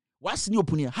OPUNI, what's ni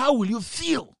OPUNI? How will you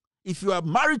feel if you are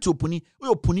married to OPUNI, or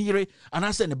OPUNI and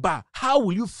I say in the bar? How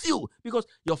will you feel because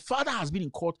your father has been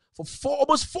in court for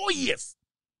almost 4 years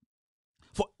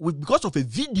because of a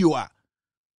video?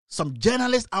 Some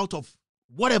journalist out of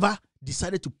whatever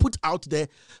decided to put out there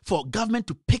for government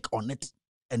to pick on it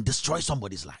and destroy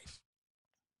somebody's life.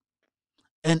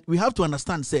 And we have to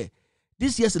understand, say,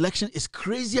 this year's election is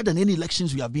crazier than any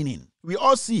elections we have been in. We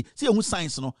all see who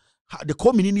signs, the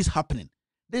community is happening.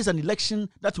 There's an election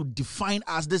that will define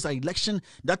us. There's an election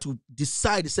that will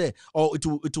decide, say, or it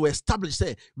will establish,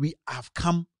 say, we have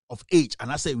come of age.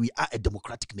 And I say we are a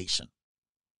democratic nation.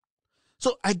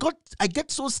 So I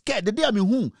get so scared. The day I'm in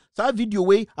home, that video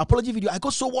apology video, I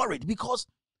got so worried because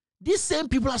these same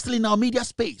people are still in our media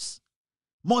space.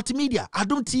 Multimedia,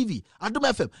 Adum TV, Adum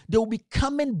FM, they will be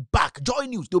coming back. Joy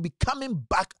News, they'll be coming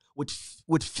back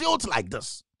with filth like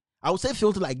this. I would say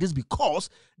filth like this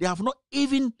because they have not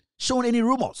even shown any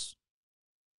rumors.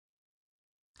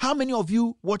 How many of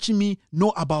you watching me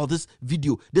know about this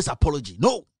video, this apology?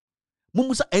 No.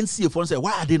 Mumusa NCA for say,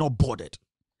 why are they not bothered?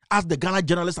 As the Ghana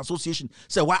Journalists Association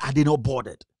said, why are they not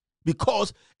bothered?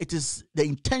 Because it is the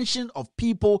intention of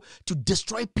people to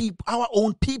destroy our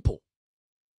own people.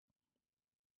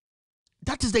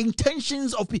 That is the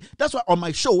intentions of people. That's why on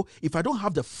my show, if I don't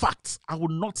have the facts, I will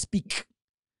not speak.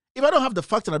 If I don't have the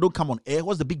facts and I don't come on air,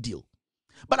 what's the big deal?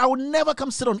 But I will never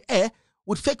come sit on air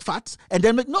with fake facts and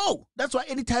then no. That's why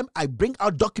anytime I bring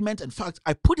out documents and facts,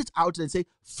 I put it out and say,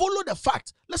 follow the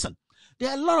fact. Listen, there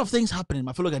are a lot of things happening,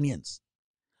 my fellow Ghanaians.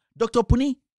 Dr.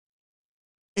 OPUNI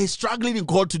is struggling in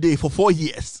court today for 4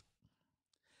 years.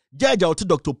 Judge out to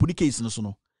Dr. OPUNI case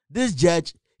no. This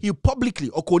judge, he publicly,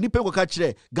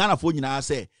 Ghana for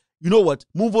say, you know what?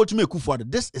 Move on to me Kufuor.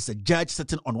 This is a judge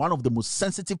sitting on one of the most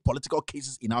sensitive political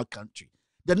cases in our country.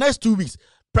 The next 2 weeks,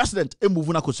 President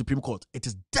Muvuna to Supreme Court. It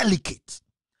is delicate.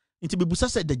 Intibibusa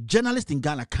said, the journalist in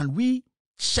Ghana, can we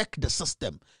check the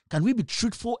system? Can we be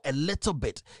truthful a little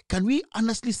bit? Can we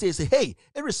honestly say, hey,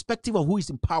 irrespective of who is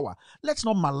in power, let's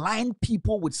not malign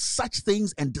people with such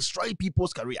things and destroy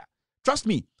people's career. Trust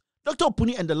me, Dr.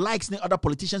 OPUNI and the likes and other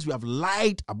politicians we have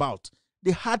lied about,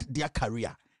 they had their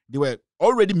career. They were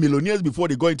already millionaires before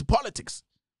they go into politics.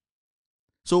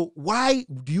 So why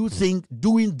do you think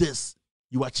doing this,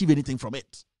 you achieve anything from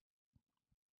it?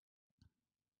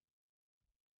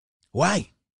 Why?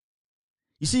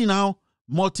 You see now,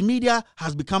 multimedia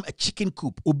has become a chicken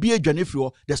coop.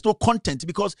 There's no content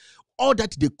because all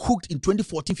that they cooked in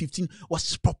 2014-15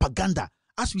 was propaganda.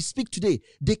 As we speak today,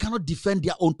 they cannot defend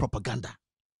their own propaganda.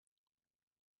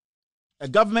 A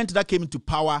government that came into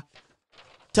power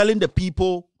telling the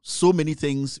people so many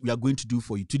things we are going to do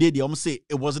for you. Today, they almost say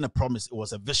it wasn't a promise, it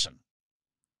was a vision.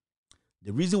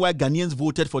 The reason why Ghanaians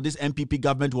voted for this MPP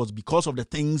government was because of the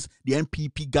things the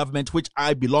MPP government, which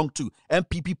I belong to,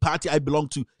 MPP party I belong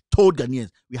to, told Ghanaians.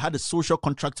 We had a social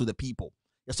contract to the people.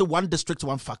 There's so one district,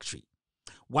 one factory,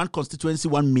 one constituency,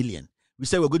 1 million. We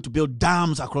said we're going to build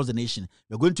dams across the nation.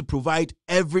 We're going to provide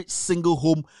every single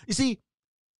home. You see,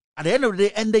 at the end of the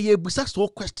day, end the year, we ask all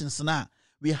questions now.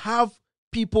 We have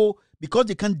people, because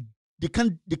they can't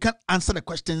answer the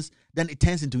questions, then it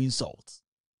turns into insults.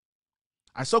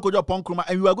 I saw Kojo Ponkrumah,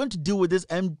 and we were going to deal with this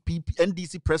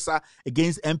NDC presser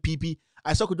against MPP.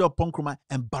 I saw Kojo Ponkrumah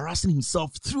embarrassing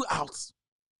himself throughout.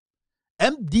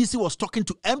 MDC was talking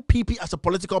to MPP as a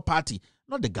political party,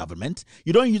 not the government.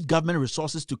 You don't use government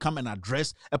resources to come and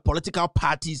address a political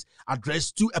party's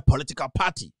address to a political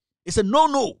party. It's a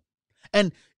no-no.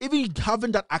 And even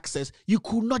having that access, you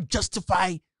could not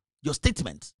justify your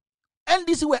statement.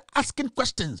 NDC were asking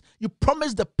questions. You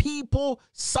promised the people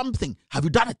something. Have you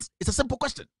done it? It's a simple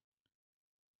question.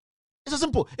 It's a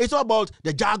simple. It's all about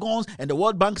the jargons and the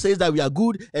World Bank says that we are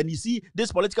good and you see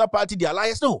this political party, the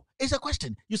alliance. No, it's a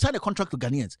question. You sign a contract with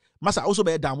Ghanaians. Masa also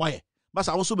be down wire.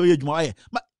 Masa also be wire.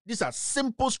 These are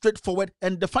simple, straightforward.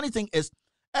 And the funny thing is,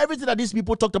 everything that these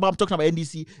people talked about, I'm talking about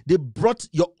NDC, they brought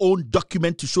your own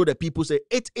document to show that people say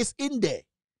it is in there.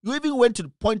 You even went to the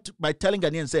point by telling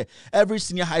Ghanaians, say, every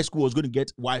senior high school was going to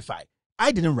get Wi-Fi.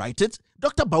 I didn't write it.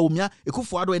 Dr. Bawumia,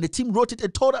 Ekufuor, and the team wrote it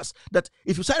and told us that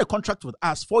if you sign a contract with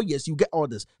us, 4 years, you get all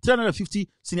this. 350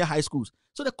 senior high schools.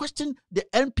 So the question the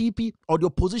NPP or the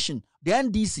opposition, the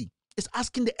NDC, is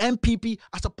asking the MPP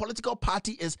as a political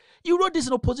party is, you wrote this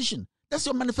in opposition. That's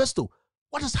your manifesto.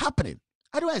 What is happening?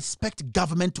 I don't expect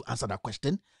government to answer that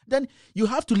question. Then you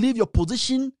have to leave your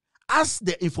position as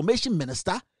the information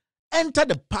minister, enter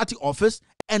the party office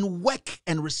and work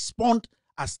and respond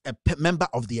as a member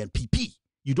of the NPP.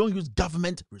 You don't use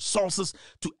government resources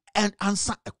to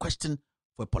answer a question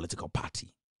for a political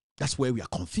party. That's where we are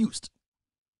confused.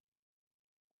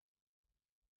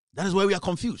 That is where we are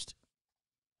confused.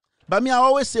 But I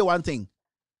always say one thing.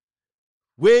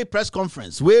 Way press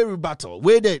conference, way rebuttal,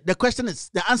 way the question is,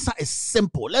 the answer is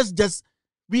simple.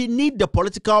 We need the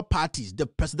political parties, the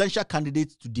presidential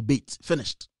candidates to debate.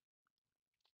 Finished.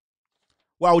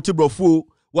 Wow, Tibrofu,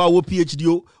 wow,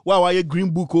 PhD, wow, Green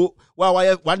Book,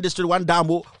 wow, one district, one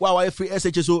damo, wow, free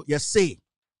SHSO. Yes, say,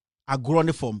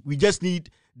 agrone form. We just need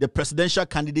the presidential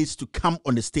candidates to come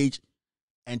on the stage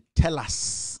and tell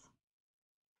us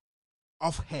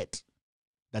off head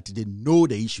that they know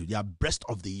the issue, they are abreast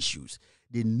of the issues.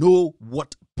 They know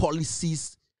what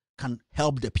policies can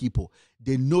help the people.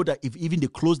 They know that if even they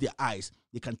close their eyes,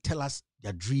 they can tell us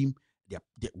their dream,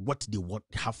 what they want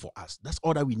to have for us. That's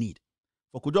all that we need.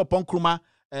 For Kojo Ponkrumah,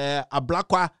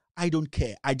 Ablakwa, I don't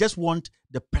care. I just want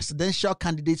the presidential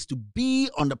candidates to be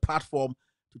on the platform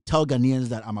to tell Ghanaians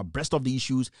that I'm abreast of the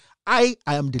issues. I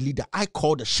am the leader. I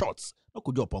call the shots. Not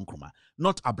Kojo Ponkrumah,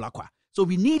 not Ablakwa. So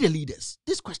we need the leaders.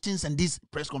 These questions and these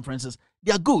press conferences,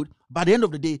 they are good. But at the end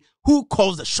of the day, who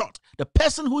calls the shot? The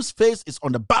person whose face is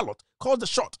on the ballot calls the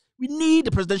shot. We need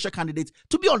the presidential candidates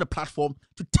to be on the platform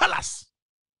to tell us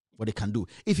what they can do.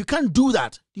 If you can't do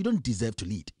that, you don't deserve to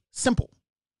lead. Simple.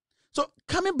 So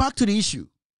coming back to the issue,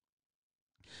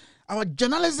 Our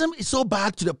journalism is so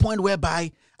bad to the point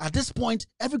whereby, at this point,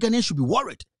 every Ghanaian should be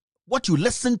worried what you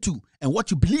listen to and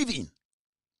what you believe in.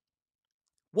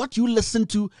 What you listen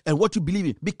to and what you believe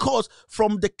in. Because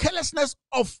from the carelessness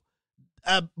of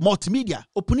multimedia,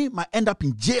 OPUNI might end up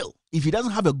in jail if he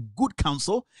doesn't have a good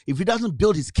counsel, if he doesn't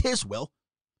build his case well.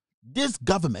 This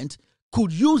government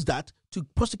could use that to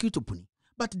prosecute OPUNI.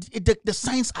 But the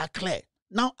signs are clear.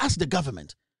 Now ask the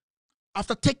government,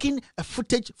 after taking a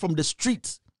footage from the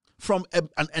streets, from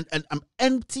an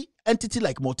empty entity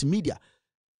like multimedia,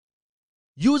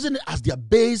 using it as their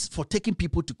base for taking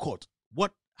people to court,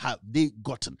 what have they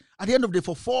gotten? At the end of the day,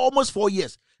 for almost 4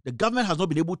 years, the government has not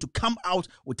been able to come out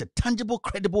with a tangible,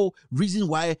 credible reason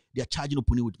why they are charging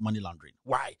OPUNI with money laundering.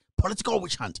 Why? Political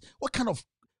witch hunt. What kind of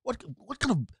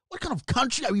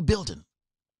country are we building?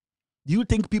 Do you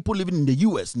think people living in the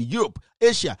US, in Europe,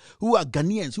 Asia, who are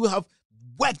Ghanaians, who have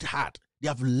worked hard, they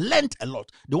have learned a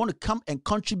lot, they want to come and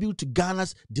contribute to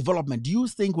Ghana's development? Do you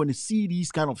think when they see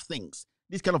these kind of things,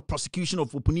 this kind of prosecution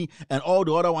of OPUNI and all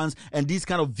the other ones, and these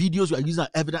kind of videos we are using as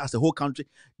evidence as a whole country,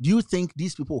 do you think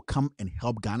these people will come and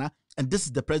help Ghana? And this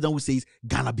is the president who says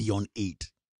Ghana beyond aid.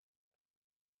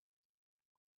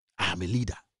 I am a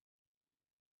leader.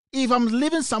 If I'm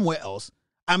living somewhere else,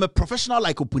 I'm a professional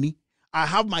like OPUNI, I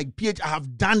have my PhD, I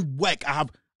have done work,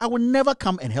 I will never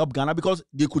come and help Ghana because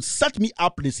they could set me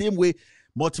up the same way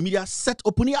multimedia set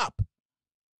OPUNI up.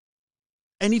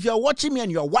 And if you're watching me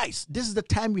and you're wise, this is the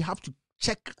time we have to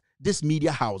check these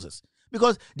media houses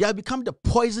because they have become the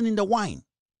poison in the wine.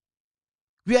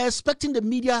 We are expecting the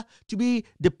media to be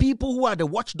the people who are the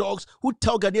watchdogs who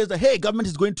tell Ghanaians that, hey, government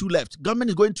is going too left,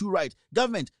 government is going too right,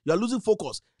 government, you are losing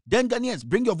focus. Then Ghanaians,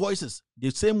 bring your voices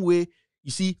the same way, you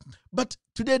see. But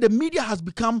today the media has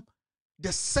become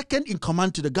the second in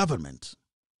command to the government.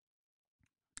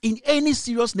 In any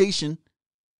serious nation,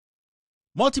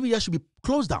 multimedia should be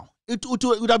closed down. It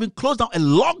would have been closed down a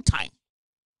long time.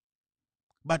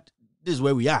 But this is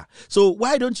where we are. So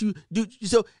why don't you do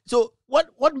so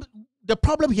what the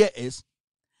problem here is,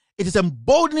 it is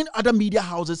emboldening other media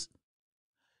houses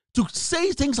to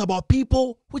say things about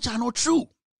people which are not true.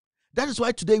 That is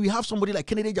why today we have somebody like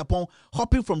Kennedy Japan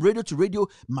hopping from radio to radio,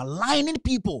 maligning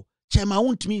people.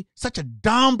 Chema to me, such a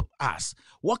dumb ass,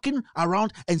 walking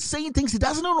around and saying things he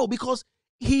doesn't know because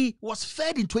he was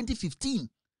fed in 2015.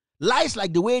 Lies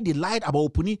like the way they lied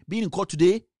about OPUNI being in court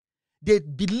today, they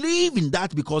believe in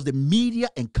that because the media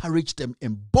encouraged them,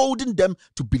 emboldened them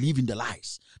to believe in the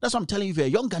lies. That's what I'm telling you. If you're a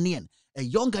young Ghanaian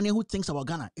who thinks about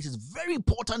Ghana, it is very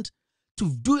important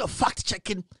to do your fact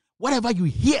checking. Whatever you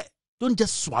hear, don't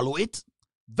just swallow it.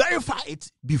 Verify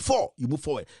it before you move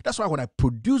forward. That's why when I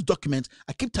produce documents,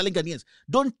 I keep telling Ghanaians,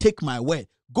 don't take my word.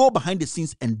 Go behind the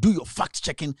scenes and do your fact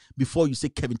checking before you say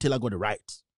Kevin Taylor got it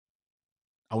right.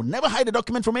 I will never hide a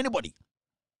document from anybody.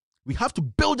 We have to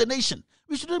build a nation.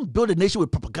 We shouldn't build a nation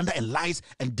with propaganda and lies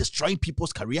and destroying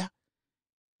people's career.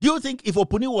 Do you think if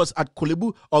OPUNI was at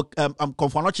Kolebu or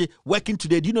Konfanoche working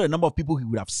today, do you know the number of people he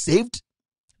would have saved?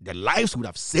 Their lives would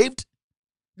have saved?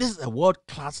 This is a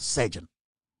world-class surgeon.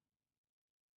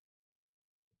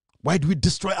 Why do we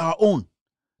destroy our own?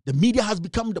 The media has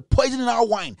become the poison in our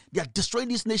wine. They are destroying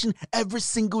this nation every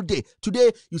single day.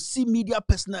 Today, you see media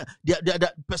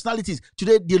their personalities.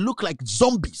 Today, they look like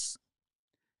zombies.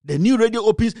 The new radio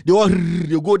opens,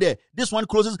 they go there. This one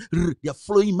closes, they are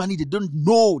flowing money. They don't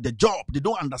know the job. They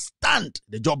don't understand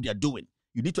the job they are doing.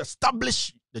 You need to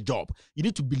establish the job. You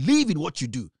need to believe in what you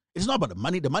do. It's not about the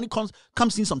money. The money comes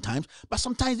in sometimes. But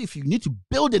sometimes if you need to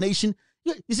build a nation,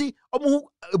 you see, a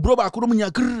media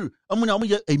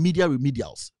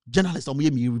remedials, journalists,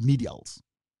 remedials.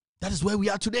 That is where we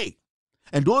are today.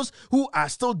 And those who are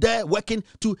still there working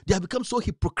they have become so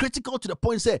hypocritical to the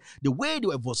point, say, the way they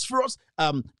were vociferous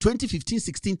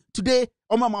 2015-16, today,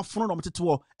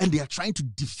 and they are trying to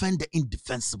defend the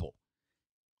indefensible.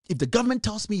 If the government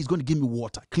tells me he's going to give me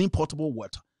water, clean potable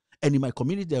water, and in my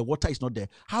community the water is not there,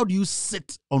 how do you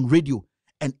sit on radio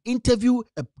and interview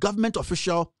a government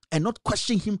official and not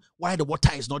question him why the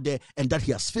water is not there and that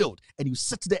he has failed? And you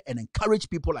sit there and encourage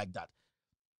people like that.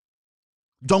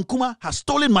 John Kuma has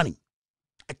stolen money.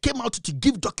 I came out to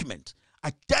give document.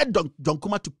 I dared John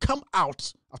Kuma to come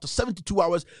out after 72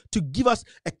 hours to give us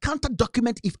a counter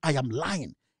document if I am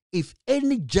lying. If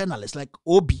any journalist like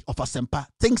Obi of Asempa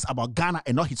thinks about Ghana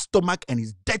and not his stomach and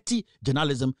his dirty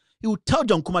journalism, he will tell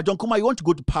John Kuma, you want to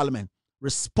go to parliament,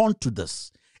 respond to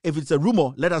this. If it's a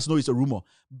rumor, let us know it's a rumor.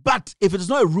 But if it is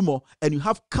not a rumor and you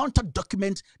have counter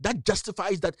document that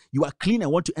justifies that you are clean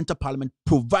and want to enter parliament,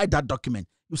 provide that document.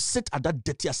 You sit at that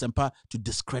dirty Asempa to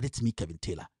discredit me, Kevin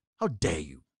Taylor. How dare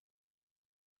you?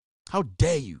 How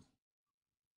dare you?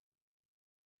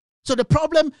 So the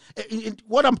problem,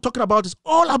 what I'm talking about is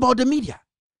all about the media.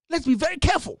 Let's be very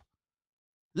careful.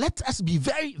 Let us be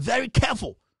very, very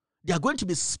careful. They are going to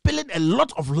be spilling a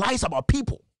lot of lies about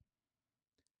people.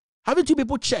 Haven't you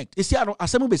people checked? You see,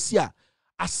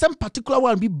 some particular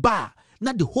one be bar.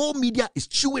 Now the whole media is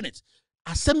chewing it.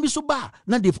 Assembly so bar.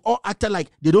 Now they've all acted like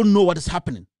they don't know what is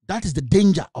happening. That is the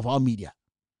danger of our media.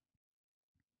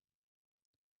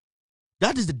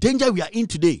 That is the danger we are in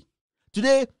today.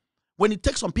 Today, when it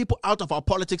takes some people out of our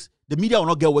politics, the media will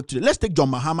not get work today. Let's take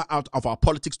John Mahama out of our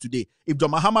politics today. If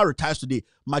John Mahama retires today,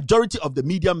 majority of the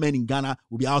media men in Ghana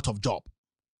will be out of job.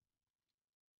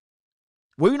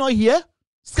 Were you not here?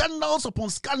 Scandals upon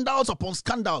scandals upon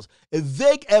scandals. A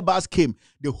vague airbus came.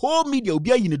 The whole media will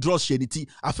be in the draw shenity.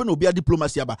 I feel no be a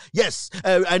diplomacy. Yes,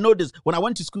 I know this. When I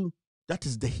went to school, that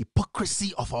is the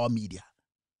hypocrisy of our media.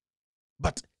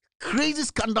 But crazy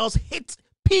scandals hit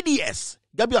PDS.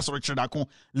 Gabi Asoro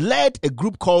led a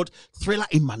group called Thriller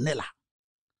in Manila.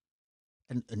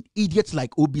 And idiots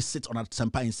like Obi sit on a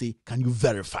senpai and say, can you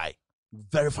verify?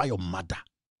 Verify your mother.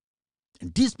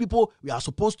 And these people, we are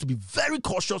supposed to be very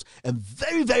cautious and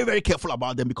very, very, very careful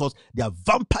about them because they are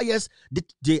vampires.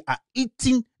 They are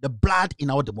eating the blood in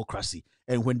our democracy.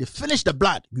 And when they finish the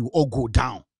blood, we will all go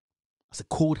down. As a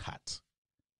cold heart.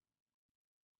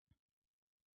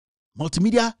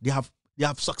 Multimedia, they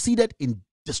have succeeded in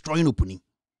destroying OPUNI.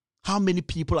 How many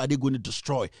people are they going to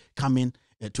destroy coming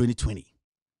 2020?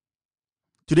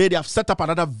 Today, they have set up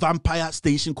another vampire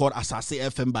station called Asase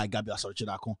FM by Gabi Asoro.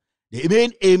 The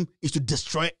main aim is to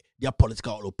destroy their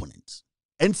political opponents.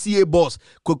 NCA boss,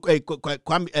 Kweku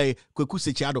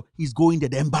Sechiado, he's going there.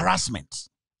 The embarrassment.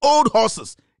 Old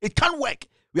horses. It can't work.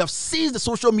 We have seized the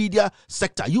social media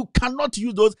sector. You cannot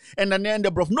use those and then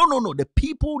the bluff. No. The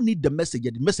people need the message.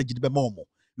 The message is the more.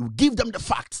 You give them the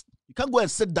facts. You can't go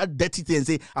and say that dirty thing and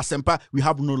say, Asempa, we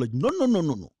have knowledge.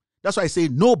 No. That's why I say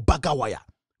no bagawaya.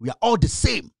 We are all the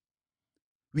same.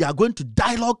 We are going to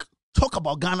dialogue, talk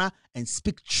about Ghana, and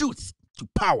speak truth to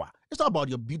power. It's not about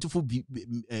your beautiful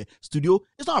studio.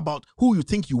 It's not about who you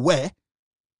think you were.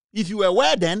 If you were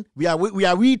where then, we are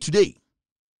today.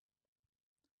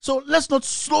 So let's not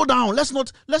slow down. Let's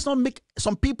not make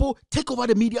some people take over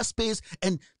the media space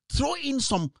and throw in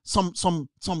some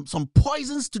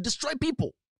poisons to destroy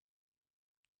people.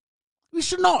 We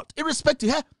should not,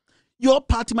 irrespective. Your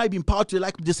party might be in power today,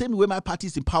 like the same way my party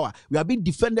is in power. We are being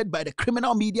defended by the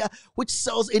criminal media, which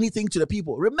sells anything to the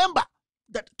people. Remember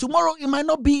that tomorrow it might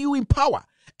not be you in power,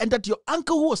 and that your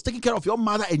uncle who was taking care of your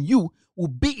mother and you will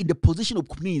be in the position of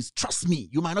communities. Trust me,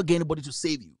 you might not get anybody to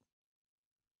save you.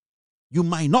 You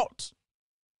might not.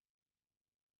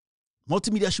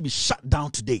 Multimedia should be shut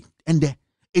down today. And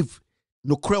if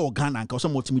no Kre or Ghana and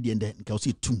some multimedia and then can see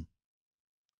it too.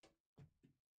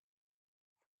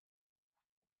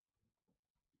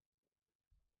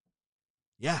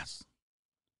 Yes.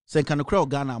 Saying can no Kre or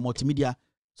Ghana multimedia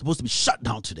supposed to be shut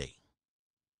down today.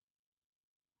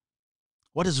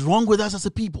 What is wrong with us as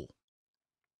a people?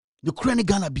 The Kre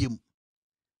Ghana be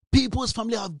people's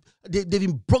family they've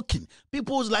been broken.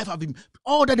 People's life have been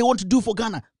all that they want to do for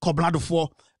Ghana. Koblado for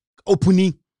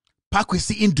OPUNI,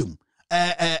 Pakwesi Indum,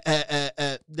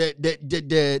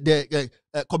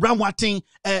 Kobran Wating,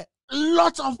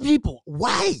 lots of people.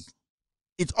 Why?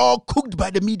 It's all cooked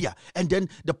by the media, and then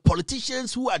the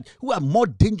politicians who are more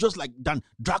dangerous than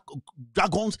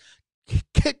dragons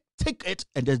take it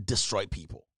and just destroy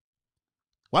people.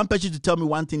 One person to tell me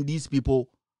one thing these people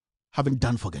haven't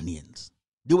done for Ghanaians.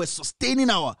 They were sustaining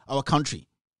our country.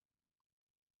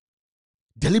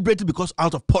 Deliberately, because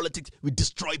out of politics, we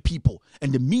destroy people.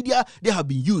 And the media, they have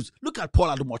been used. Look at Paul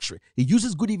Adumotre. He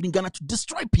uses Good Evening Ghana to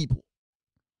destroy people.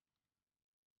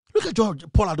 Look at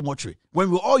Paul Adumotre. When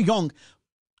we were all young,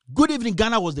 Good Evening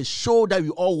Ghana was the show that we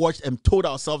all watched and told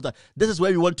ourselves that this is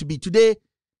where we want to be. Today,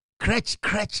 crutch.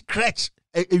 Better.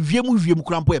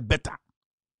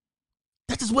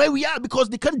 That is where we are because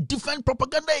they can't defend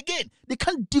propaganda again. They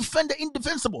can't defend the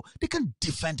indefensible. They can't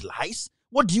defend lies.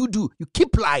 What do? You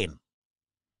keep lying.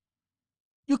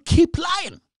 You keep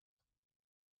lying.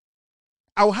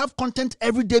 I will have content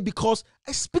every day because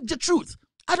I speak the truth.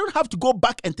 I don't have to go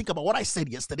back and think about what I said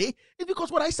yesterday. It's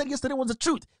because what I said yesterday was the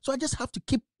truth. So I just have to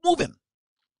keep moving.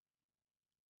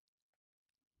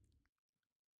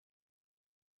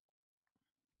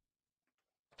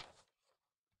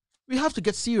 We have to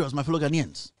get serious, my fellow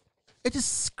Ghanaians. It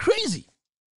is crazy.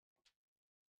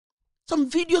 Some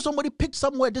video somebody picked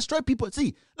somewhere, destroy people.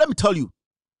 See, let me tell you,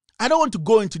 I don't want to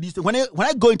go into these things. When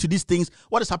I go into these things,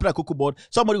 what is happening at Cocoa Board,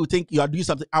 somebody will think you are doing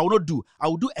something. I will not do. I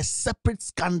will do a separate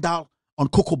scandal on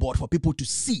Cocoa Board for people to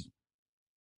see.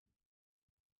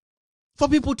 for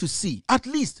people to see, at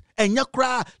least, and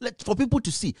for people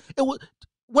to see.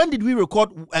 When did we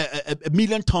record a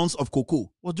million tons of cocoa? It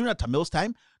was during Tamil's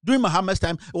time. During Muhammad's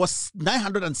time, it was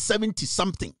 970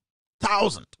 something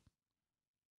thousand.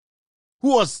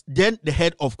 Who was then the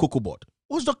head of Cocoa Board?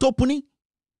 It was Dr. OPUNI.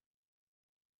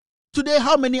 Today,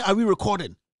 how many are we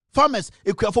recording? Farmers,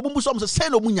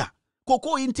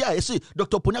 cocoa in here, you see,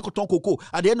 Dr. OPUNI cotton cocoa.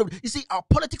 At the end of you see, our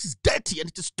politics is dirty and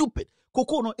it is stupid.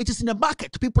 Cocoa, no, it is in the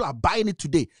market. People are buying it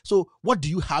today. So what do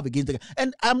you have against it?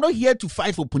 And I'm not here to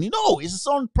fight for OPUNI. No, it's his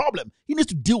own problem. He needs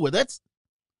to deal with it.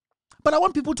 But I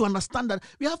want people to understand that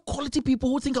we have quality people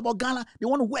who think about Ghana. They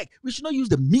want to work. We should not use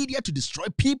the media to destroy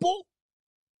people.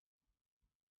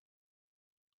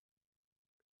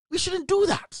 We shouldn't do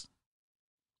that.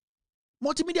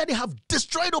 Multimedia, they have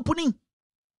destroyed OPUNI.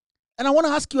 And I want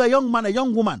to ask you, a young man, a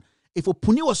young woman, if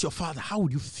OPUNI was your father, how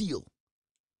would you feel?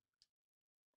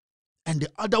 And the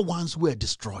other ones were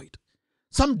destroyed.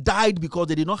 Some died because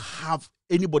they did not have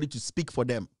anybody to speak for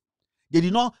them. They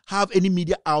did not have any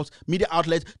media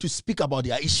outlet to speak about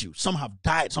their issue. Some have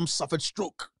died. Some suffered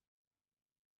stroke.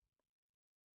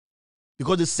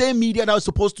 Because the same media that was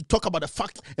supposed to talk about the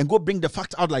fact and go bring the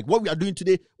fact out like what we are doing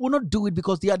today will not do it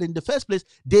because they are in the first place.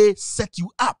 They set you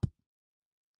up.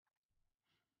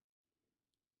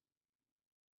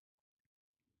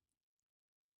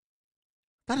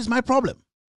 That is my problem.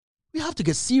 We have to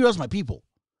get serious, my people.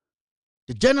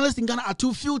 The journalists in Ghana are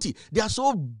too filthy. They are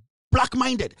so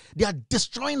black-minded. They are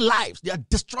destroying lives. They are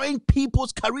destroying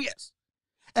people's careers.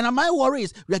 And my worry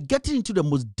is we are getting into the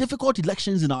most difficult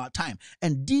elections in our time.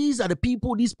 And these are the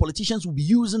people these politicians will be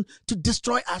using to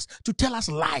destroy us, to tell us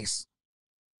lies.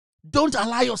 Don't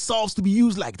allow yourselves to be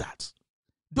used like that.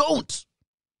 Don't.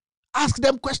 Ask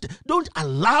them questions. Don't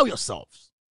allow yourselves.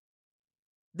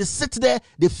 They sit there,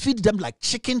 they feed them like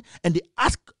chicken, and they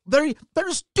ask very,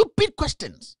 very stupid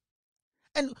questions.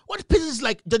 And what pisses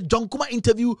like the John Kuma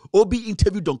interview, OB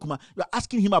interview John Kuma. You're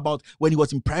asking him about when he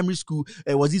was in primary school,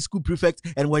 was he school prefect,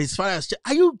 and was his father.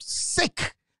 Are you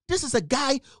sick? This is a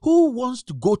guy who wants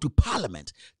to go to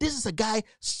parliament. This is a guy,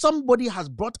 somebody has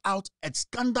brought out a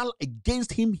scandal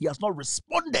against him. He has not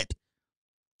responded.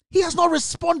 He has not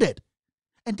responded.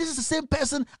 And this is the same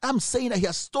person I'm saying that he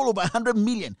has stolen over 100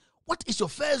 million. What is your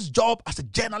first job as a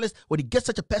journalist when you get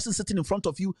such a person sitting in front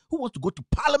of you who wants to go to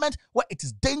parliament where it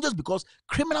is dangerous because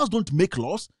criminals don't make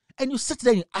laws, and you sit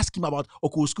there and you ask him about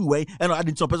Oko School way and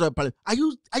adding some person parliament? Are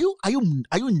you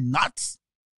nuts?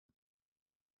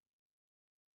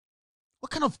 What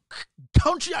kind of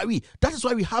country are we? That is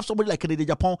why we have somebody like Kennedy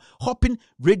Japan hopping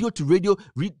radio to radio,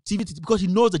 TV to TV, because he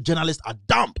knows the journalists are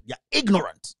dumb, they are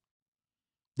ignorant.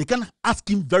 They can ask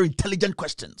him very intelligent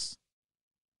questions.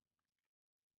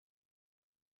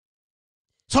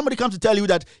 Somebody comes to tell you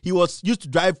that he was used to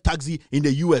drive taxi in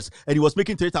the US and he was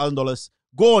making $3,000.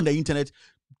 Go on the internet,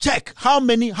 check how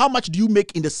much do you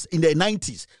make in the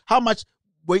 90s? How much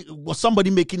was somebody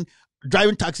making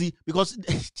driving taxi? Because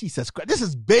Jesus Christ, this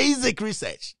is basic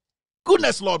research.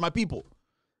 Goodness Lord, my people.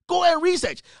 Go and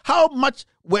research how much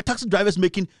were taxi drivers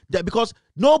making there, because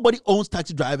nobody owns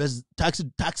taxi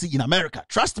in America.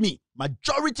 Trust me,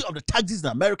 majority of the taxis in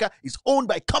America is owned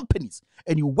by companies,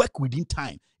 and you work within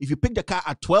time. If you pick the car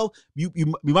at 12, you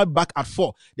might be back at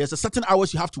 4. There's a certain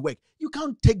hours you have to work. You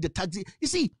can't take the taxi. You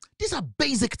see, these are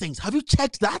basic things. Have you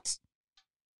checked that?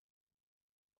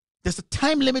 There's a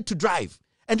time limit to drive.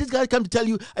 And this guy comes to tell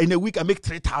you, in a week I make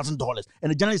 $3,000.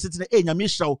 And the journalist sits there, hey,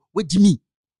 Nyamisha, what do you mean?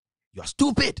 You are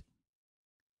stupid.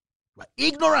 You are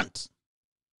ignorant.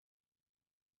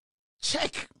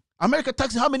 Check. America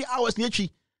taxi, how many hours near?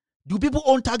 Do people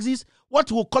own taxis? What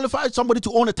will qualify somebody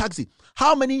to own a taxi?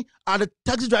 How many are the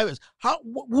taxi drivers?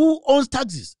 Who owns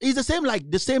taxis? It's the same like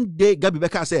the same day Gabi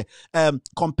Becker said,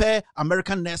 compare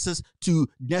American nurses to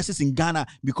nurses in Ghana,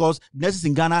 because nurses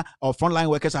in Ghana or frontline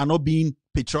workers are not being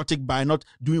patriotic by not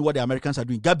doing what the Americans are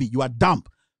doing. Gabi, you are dumb.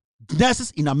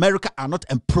 Nurses in America are not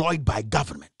employed by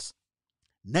government.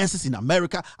 Nurses in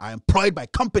America are employed by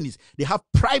companies. They have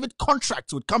private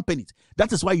contracts with companies.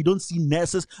 That is why you don't see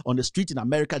nurses on the street in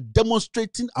America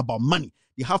demonstrating about money.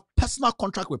 They have personal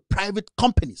contract with private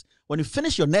companies. When you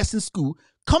finish your nursing school,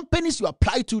 companies you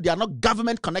apply to, they are not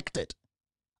government connected.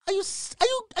 Are you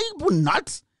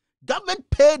nuts? Government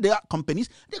pay their companies.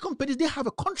 Their companies, they have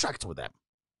a contract with them.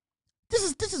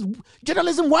 This is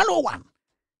journalism 101.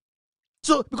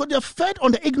 So, because they're fed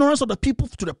on the ignorance of the people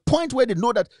to the point where they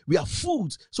know that we are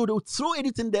fools, so they will throw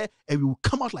anything there and we will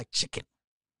come out like chicken.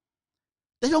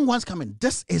 The young ones coming.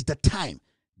 This is the time.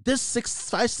 This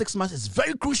 6 months is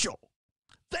very crucial.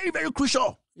 Very, very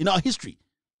crucial in our history.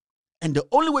 And the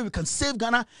only way we can save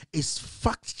Ghana is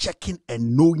fact-checking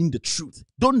and knowing the truth.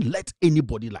 Don't let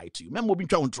anybody lie to you. Remember, we've been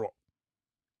trying.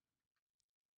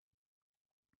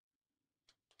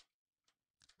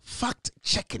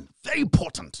 Fact-checking, very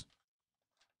important.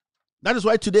 That is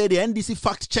why today the NDC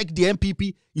fact-checked the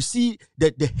MPP. You see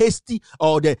the hasty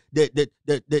or the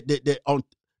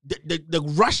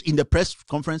rush in the press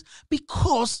conference,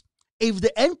 because if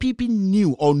the NPP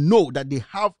knew or know that they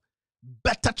have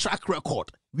better track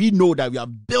record, we know that we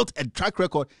have built a track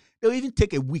record, they'll even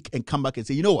take a week and come back and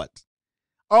say, you know what?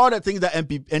 All the things that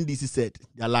NDC said,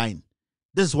 they're lying.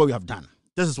 This is what we have done.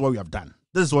 This is what we have done.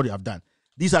 This is what we have done.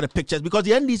 These are the pictures, because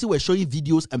the NDC were showing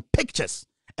videos and pictures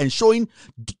and showing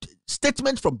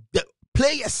statements from the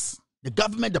players, the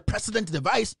government, the president, the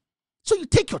vice. So you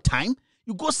take your time,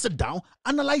 you go sit down,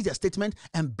 analyze their statement,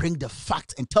 and bring the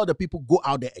facts and tell the people, go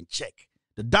out there and check.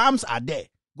 The dams are there.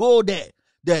 Go there.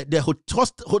 You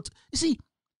see,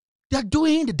 they're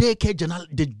doing the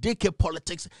daycare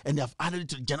politics, and they have added it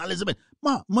to journalism. And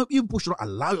you should not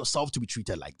allow yourself to be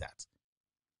treated like that.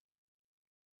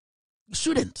 You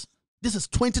shouldn't. This is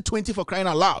 2020, for crying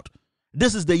out loud.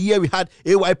 This is the year we had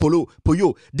AY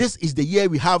Poyo. This is the year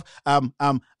we have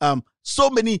so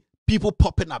many people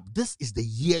popping up. This is the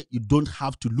year you don't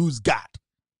have to lose guard.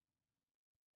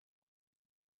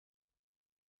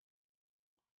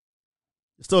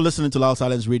 Still listening to Loud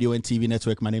Silence Radio and TV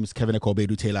Network. My name is Kevin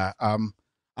Ekobedu Taylor. I'm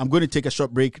going to take a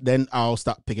short break, then I'll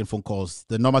start picking phone calls.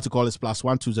 The number to call is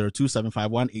 +1 202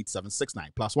 751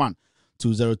 8769. +1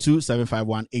 202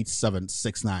 751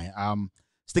 8769.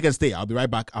 Stick and stay. I'll be right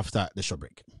back after the short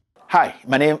break. Hi,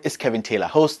 my name is Kevin Taylor,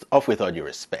 host of With All Due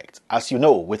Respect. As you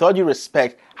know, With All Due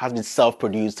Respect has been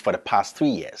self-produced for the past 3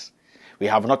 years. We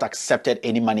have not accepted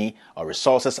any money or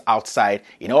resources outside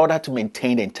in order to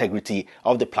maintain the integrity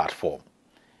of the platform.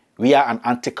 We are an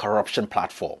anti-corruption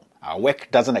platform. Our work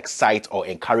doesn't excite or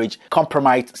encourage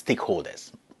compromised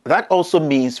stakeholders. That also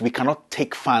means we cannot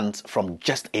take funds from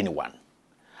just anyone.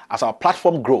 As our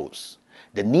platform grows,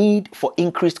 the need for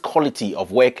increased quality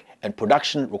of work and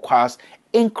production requires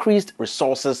increased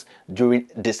resources during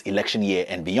this election year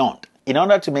and beyond. In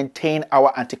order to maintain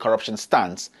our anti-corruption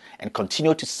stance and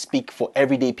continue to speak for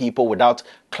everyday people without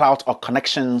clout or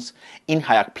connections in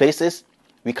higher places,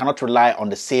 we cannot rely on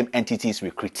the same entities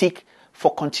we critique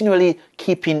for continually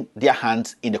keeping their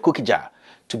hands in the cookie jar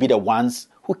to be the ones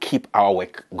who keep our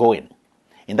work going.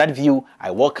 In that view,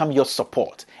 I welcome your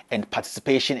support and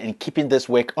participation in keeping this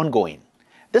work ongoing.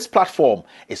 This platform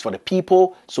is for the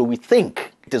people, so we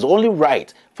think it is only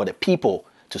right for the people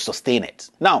to sustain it.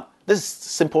 Now, this is a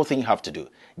simple thing you have to do.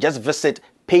 Just visit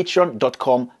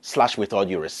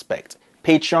patreon.com/withallduerespect.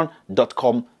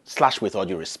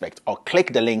 patreon.com/withallduerespect, or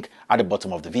click the link at the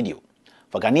bottom of the video.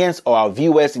 For Ghanaians or our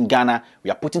viewers in Ghana,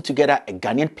 we are putting together a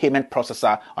Ghanaian payment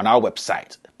processor on our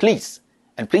website. Please,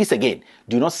 and please again,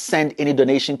 do not send any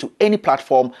donation to any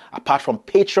platform apart from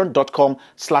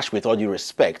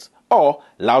patreon.com/withallduerespect or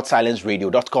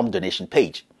loudsilenceradio.com donation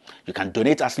page. You can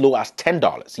donate as low as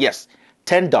 $10. Yes,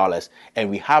 $10, and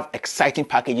we have exciting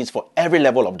packages for every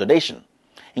level of donation,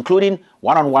 including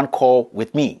one-on-one call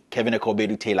with me, Kevin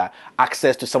Ekobedu Taylor,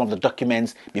 access to some of the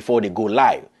documents before they go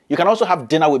live. You can also have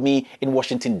dinner with me in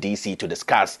Washington, D.C. to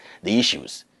discuss the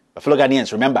issues. But fellow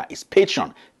Ghanaians, remember, it's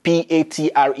Patreon,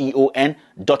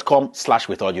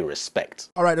 patreon.com/withallduerespect.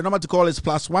 All right, the number to call is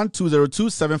 +1 202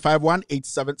 751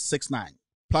 8769.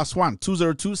 +1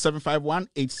 202 751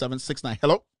 8769.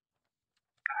 Hello.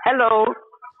 Hello.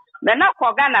 Nana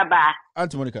ko Ghana ba.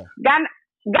 Auntie Monica. Ghana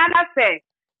say.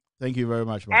 Thank you very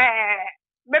much, me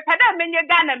pada menye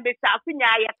Ghana mbesa afunya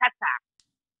ya kata.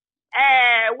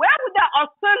 Where would the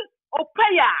osun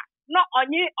opaya no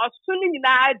onye osun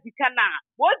nyina dikana.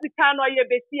 Wo dikano ye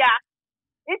besia.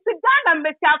 It's Ghana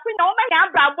mbesa afunya o ma ya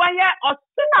brabo ye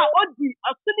osun a odi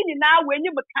osun nyina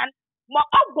wenyi bekan. Mo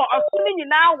obo osun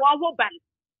nyina wo ho ban.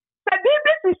 Se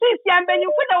BBC si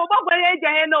ambenyufu na obo ye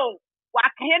je no. Wa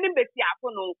kaheni mbesa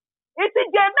afuno. It's a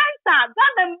Jamaica,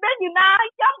 Ghana mbenyina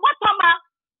ya botoma.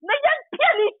 Na yan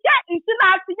piani sha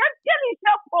insinasi yan piani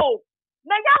sha po.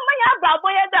 Na yan maya brabo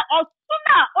ye de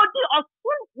osuna odi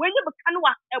osun wenye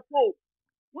bekanwa epo.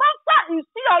 Manfa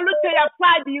insi olute ya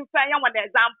Friday you fa yan one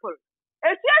example.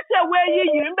 Esi we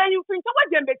yi mbe you fin so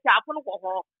wajembe ti afunu ko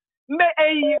ho. Mbe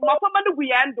mafama no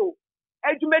guyando.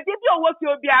 Ejumedi bi owo fi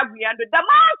obi aguyando. Da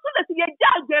ma so na si ye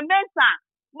ja Jamaica.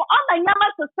 Mo ona nyama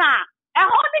so sa.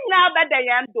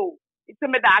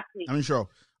 I'm sure.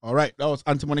 All right, that was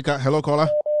Auntie Monica. Hello, caller.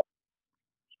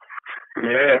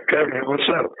 Yeah, Kevin, what's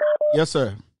up? Yes,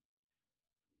 sir.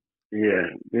 Yeah,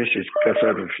 this is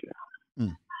Kasadufia.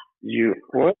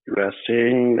 What you are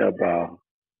saying about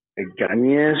the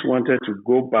Ghanaians wanted to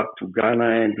go back to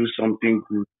Ghana and do something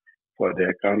good for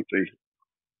their country.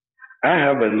 I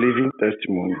have a living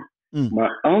testimony. My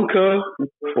uncle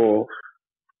for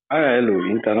ILO,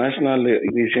 International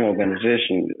Labour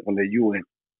Organization on the UN,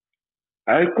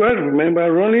 I quite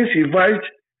remember Rollins invited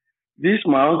this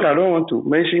my uncle, I don't want to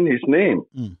mention his name,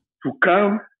 to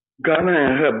come Ghana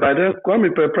and help. But then Kwame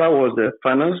Pepra was the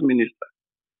finance minister.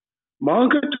 My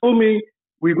uncle told me,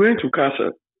 we're going to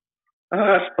Castle. I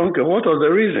asked Uncle, what was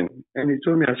the reason? And he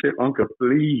told me, I said, Uncle,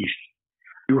 please,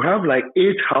 you have like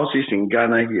 8 houses in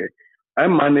Ghana here. I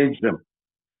manage them.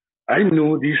 I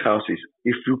know these houses.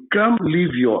 If you come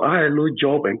leave your ILO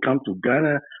job and come to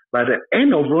Ghana, by the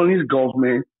end of Rollins'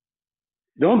 government,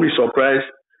 don't be surprised.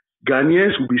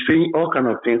 Ghanaians will be saying all kinds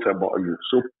of things about you.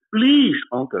 So please,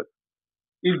 Uncle,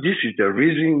 if this is the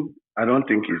reason, I don't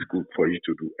think it's good for you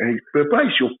to do. And Papa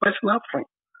is your personal friend.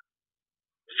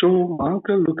 So my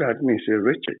uncle looked at me and said,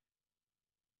 Richard,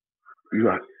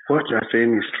 what you are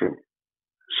saying is true.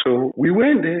 So we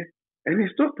went there and he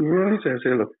talked to Rollins and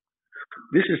said, look,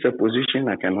 this is a position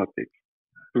I cannot take.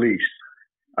 Please,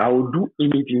 I will do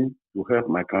anything to help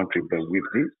my country, but with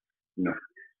this, no.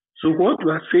 So what you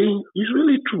are saying is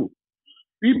really true.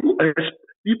 People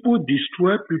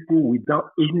destroy people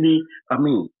without any,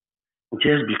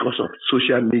 just because of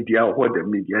social media or what the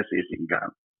media says in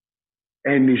Ghana.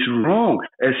 And it's wrong,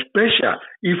 especially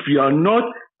if you are not,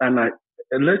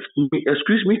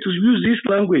 excuse me to use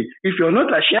this language, if you're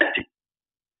not Ashanti,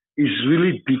 it's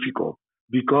really difficult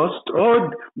because all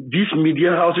these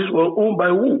media houses were owned by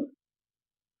who?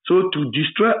 So to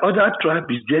destroy other tribes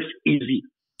is just easy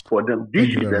for them. This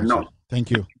is the norm.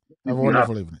 Thank you. Have a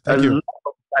wonderful evening. Thank you.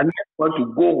 I want to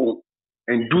go home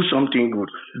and do something good,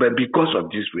 but because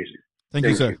of this reason. Thank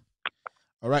you, sir.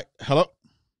 All right. Hello.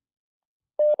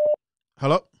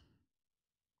 Hello.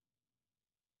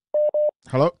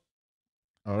 Hello.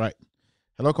 All right.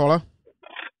 Hello, caller.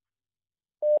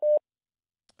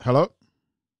 Hello.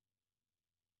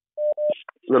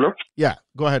 Hello. Yeah.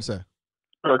 Go ahead, sir.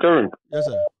 Kevin. Yes,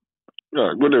 sir.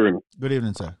 Yeah. Good evening. Good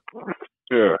evening, sir.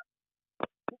 Yeah.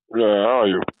 Yeah. How are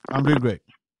you? I'm doing great.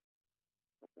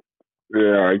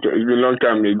 Yeah. It's been a long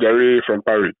time. Jerry from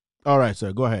Paris. All right,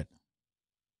 sir. Go ahead.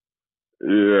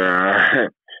 Yeah.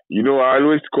 You know, I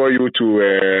always call you to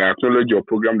acknowledge your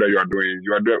program that you are doing.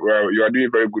 You are doing a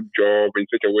very good job in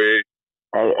such a way.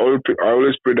 I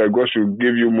always pray that God should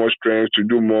give you more strength to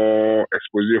do more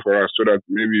exposure for us, so that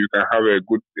maybe you can have a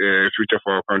good future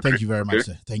for our country. Thank you very much,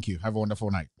 sir. Thank you. Have a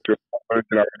wonderful night.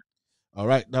 All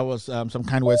right, that was some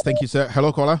kind words. Thank you, sir.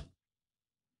 Hello, caller.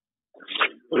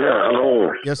 Yeah,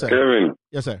 hello. Yes, sir. Kevin.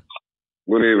 Yes, sir.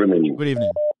 Good evening. Good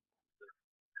evening.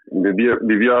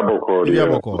 Bibia Boko.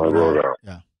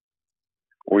 Yeah.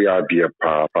 We are dear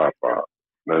papa.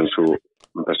 And so,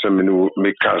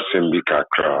 make us and be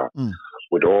kakra.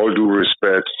 With all due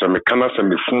respect, some mechanics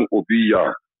and the phone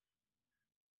obiya.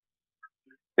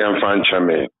 Yan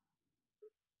chame.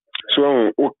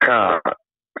 So, Oka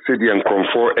said the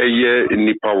comfort a year in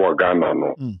Nipa Wagana.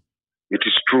 No, it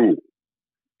is true.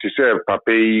 To say,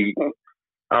 Pape,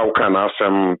 how can I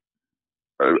some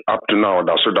up to now?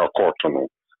 That's what I caught. No,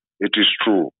 it is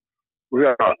true. We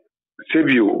are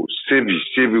Sevi,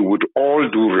 with all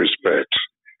due respect.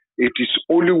 It is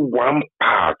only one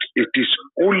part. It is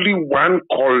only one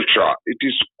culture. It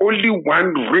is only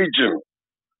one region.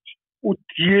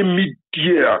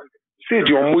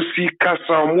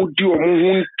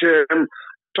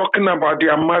 Talking about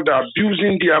their mother,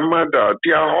 abusing their mother,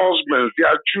 their husbands,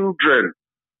 their children.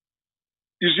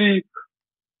 You see,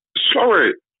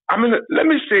 sorry. Let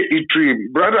me say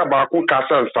it, brother Baku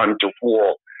Kasa and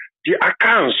Santifuo. The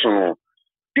accounts,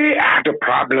 they are the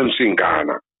problems in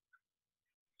Ghana.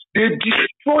 They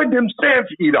destroy themselves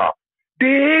either. They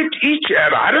hate each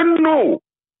other. I don't know.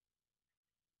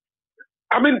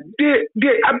 They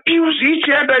abuse each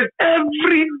other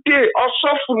every day.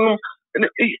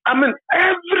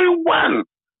 Everyone.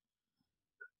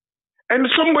 And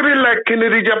somebody like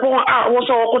Kennedy Japan was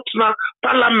our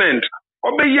parliament.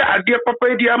 Obeya dear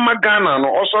papa dear Ghana.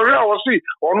 Or sorry, I was see.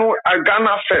 Or no,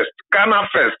 Ghana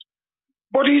first.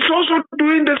 But he's also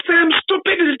doing the same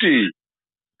stupidity.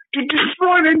 To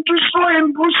destroy and destroy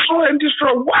and destroy and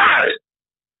destroy. Why?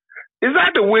 Is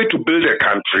that the way to build a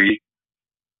country?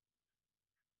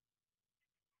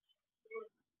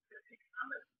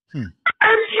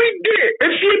 Every day,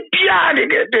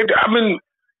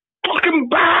 talking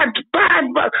bad.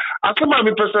 As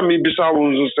somebody person me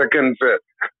second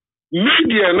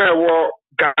media now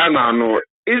Ghana no.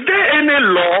 Is there any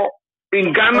law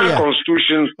in Ghana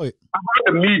constitution about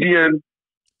the median?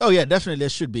 Oh yeah, definitely there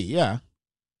should be, yeah.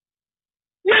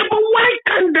 Yeah, but why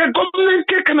can't the government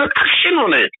take an an action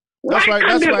on it. Why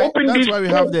can't they open this for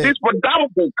that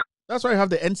book? That's why we have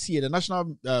the NCA, the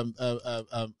National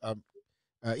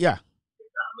yeah.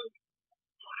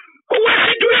 But what are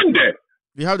they doing there?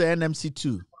 We have the NMC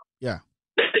too. Yeah.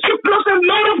 They should plus a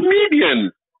lot of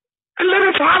medians. And let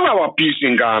us have our peace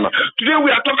in Ghana. Today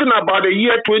we are talking about the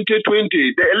year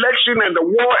 2020, the election and the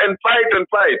war and fight and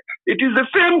fight. It is the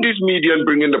same this median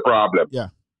bringing the problem. Yeah.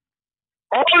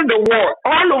 All the war,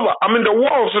 all over. I mean the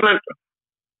wars and the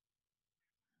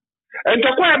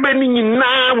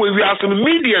now we have some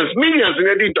medians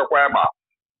in the Kwaba.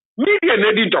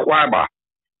 Median in the Kwaba.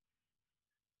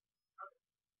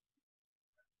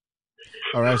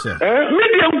 All right, sir.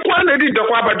 Median quantity the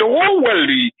Kwaba, the whole world.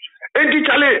 And they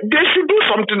should do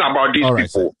something about these people.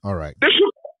 Sir. All right. They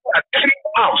should take it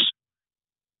out.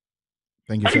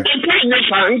 Thank you, sir.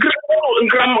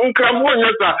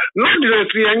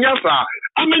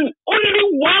 I mean, only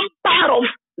one part of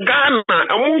Ghana.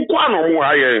 I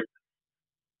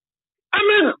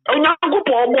mean,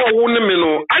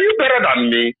 are you better than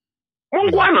me?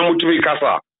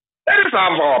 Let us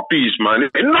have our peace, man.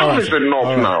 Enough is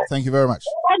enough now. Thank you very much.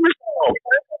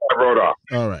 Brother.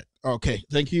 All right. Okay.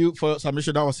 Thank you for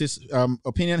submission. That was his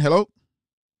opinion. Hello?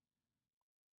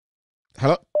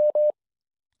 Hello?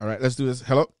 All right. Let's do this.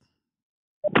 Hello?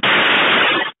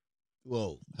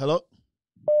 Whoa. Hello?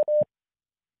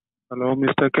 Hello,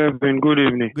 Mr. Kevin. Good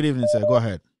evening. Good evening, sir. Go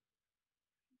ahead.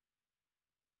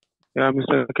 Yeah,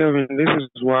 Mr. Kevin, this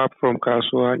is Wap from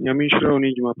Kasua.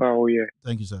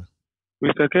 Thank you, sir.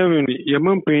 Mr. Kevin, your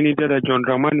mom painted that John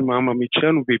Dramani Mama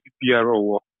Michel be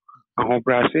PRO. And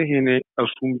Brase Hene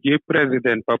assume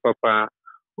president papa.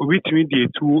 With me, the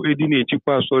two edine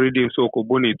chipa sorry, de soko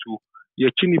bonetu.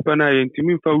 Yachinipana and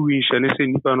Timifa wish and say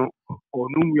Nipano or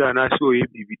Numia Naso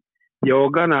ABB. Ya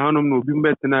organa hanum no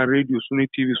bimbetana radio suni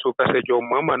TV so passage your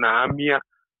mama na amia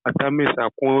atames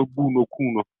akon buno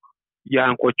kuno. Ya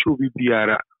ankochu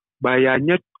biara. By ya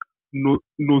net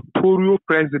notorious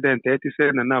president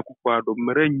 87 na Nakukwado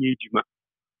Merenye Jima.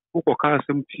 Uko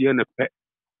kasem tiene pe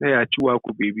na ya chiwa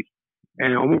ku baby.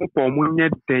 Omupo omunye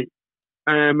de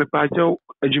me pacho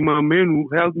ajuma menu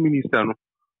health minister no.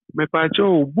 Me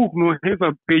pacho book no have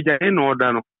a page in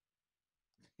order no.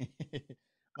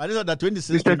 I did that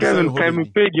 26. Mr. Kevin, can me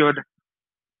page order?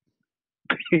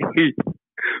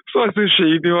 So I say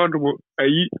she the order.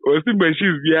 Ayi, o si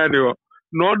machines bia de.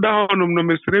 No down no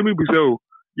Mr. Remy Biso.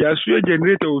 Ya sue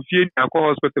generator of fear at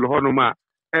hospital honoma.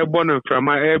 Born from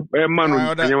my man.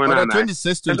 Order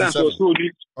 26, 27.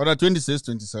 Order 26,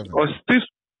 27. Or six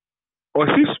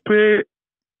spray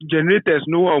generators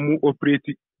no one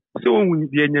operate. So when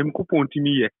the name coupon to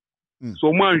me,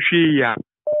 so man she ya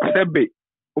sebe.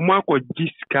 Umako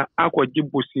jiska akwa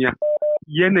jibusia.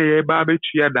 Yene ye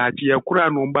barbecue dachi ya kura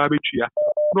no barbecue.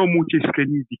 No muche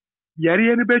skenizi. Yari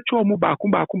yene becho mu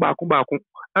bakum.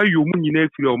 Ayo mu nyina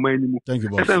afiri o man ni mu. Thank you,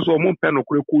 boss. Essence o mo pe no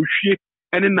kure ko hwie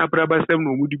ene na braba sem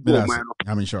no mu di bo man no.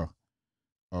 I'm sure.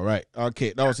 All right.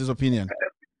 Okay, that was his opinion.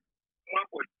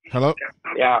 Hello?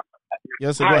 Yeah.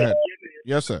 Yes, sir. Go ahead.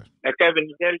 Yes, sir.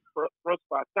 Kevin, here is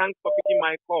Prosper. Thanks for picking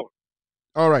my call.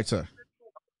 All right, sir.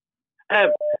 I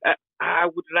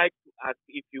would like to ask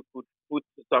if you could put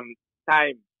some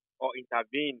time or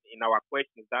intervene in our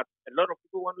questions that a lot of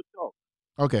people want to talk.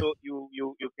 Okay. So you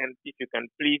can, if you can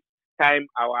please time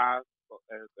our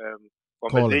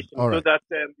conversation so that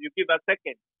you give a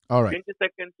second. All right. 20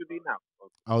 seconds to be now.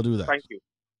 Okay. I'll do that. Thank you.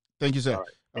 Thank you, sir.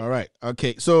 All right.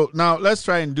 Okay. So now let's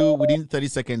try and do within 30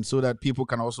 seconds so that people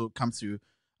can also come through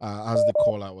as the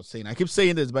caller was saying. I keep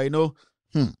saying this, but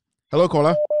Hello,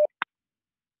 caller.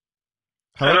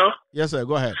 Hello? Yes, sir.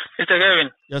 Go ahead. Mr.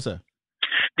 Kevin. Yes, sir.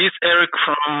 This is Eric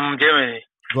from Germany.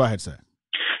 Go ahead, sir.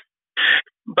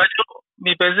 But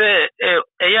me pese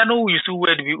no we so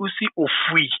word we usi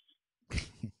ofui.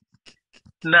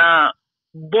 Na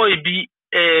boy be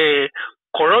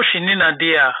corruption in a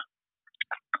there.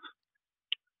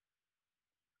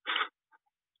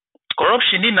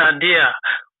 Corruption in a there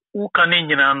who can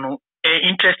no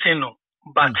interesting no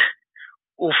but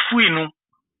ofui no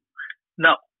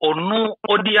na ono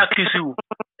odi akisiu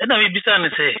na me bisa ne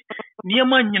se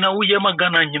niema nyina wo yema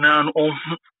Ghana nyina no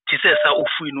ohun ti se sa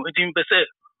ofui no enti mpese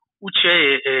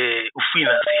uche ofui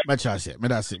na se machase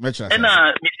medase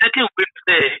na me second way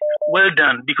say well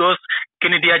done because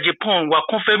Kennedy Japan wa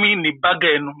confirming ni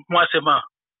bagay no ho asema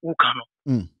wo ka no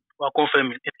wa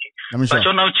confirming but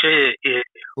you now uche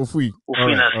ofui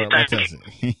na se thank you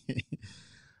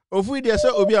ofui dey say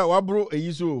obi a wabro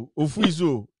eyiso ofui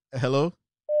so hello.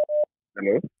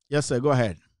 Yes, sir. Go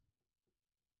ahead.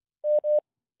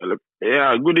 Hello.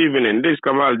 Yeah, good evening. This is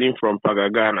Kamaldin from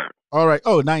Pagagana. All right.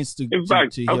 Oh, nice to in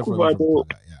fact, hear from you.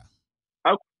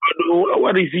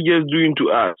 what is he just doing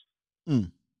to us?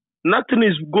 Nothing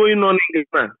is going on in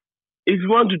Ghana. If you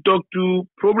want to talk to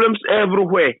problems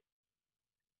everywhere.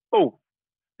 Oh,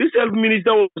 this health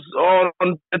minister was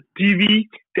on the TV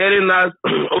telling us,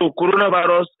 oh,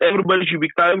 coronavirus, everybody should be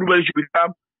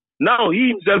calm. Now he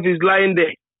himself is lying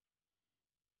there.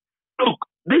 Look,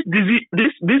 this disease,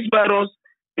 this virus,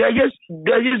 they're just,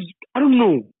 I don't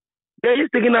know. They're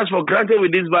just taking us for granted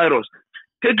with this virus.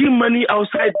 Taking money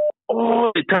outside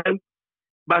all the time,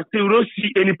 but still don't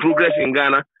see any progress in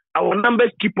Ghana. Our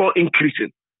numbers keep on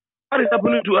increasing. What is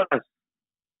happening to us?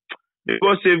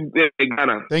 God save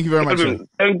Ghana. Thank you very much, sir.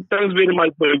 Thanks very much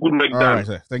for a good work done. All right,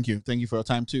 sir. Thank you. Thank you for your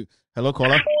time, too. Hello,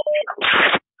 caller.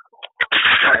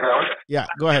 Yeah,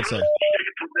 go ahead, sir.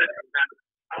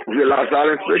 The Loud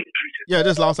Silence? Yeah,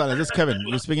 this is Loud Silence. This is Kevin.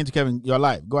 You're speaking to Kevin. You're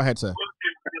live. Go ahead, sir.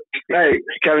 Hey,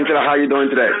 Kevin, how are you doing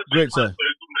today? Great, sir.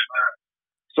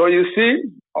 So you see,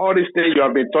 all these things you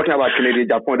have been talking about Kennedy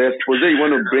Japan, the expose you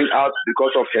want to bring out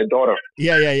because of her daughter.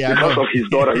 Yeah. Because of his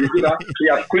daughter. You see that? He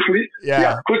has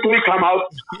quickly come out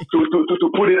to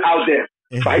put it out there.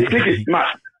 But I think it's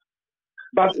smart.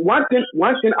 But one thing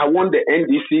I want the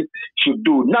NDC should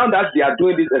do, now that they are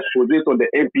doing this expose on the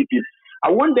MPP, I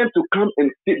want them to come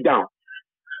and sit down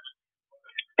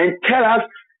and tell us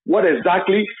what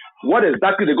exactly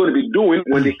they're going to be doing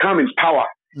when they come in power.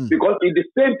 Because it's the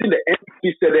same thing the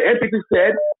NDC said. The NDC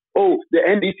said, oh, the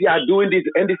NDC are doing this,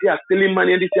 the NDC are stealing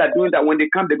money, NDC are doing that. When they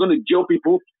come, they're going to jail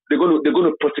people, they're going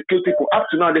to prosecute people. Up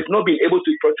to now, they've not been able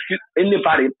to prosecute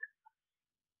anybody.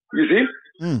 You see?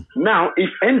 Now, if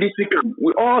NDC come,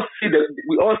 we all see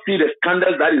the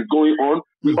scandals that is going on.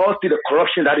 We all see the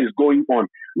corruption that is going on.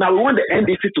 Now, we want the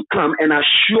NDC to come and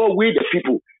assure we the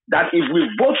people that if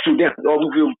we vote to them or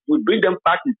we bring them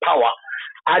back in power,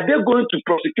 are they going to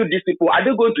prosecute these people? Are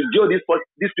they going to jail these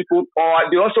people? Or are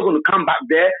they also going to come back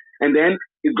there and then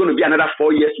it's going to be another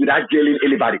 4 years without jailing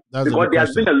anybody? Because there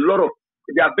has been a lot of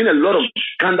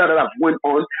scandal that have went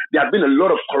on. There have been a lot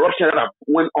of corruption that have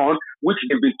went on, which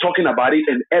they've been talking about it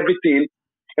and everything.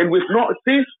 And we've not,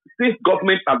 since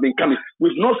governments have been coming,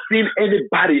 we've not seen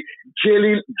anybody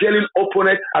jailing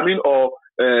opponents, or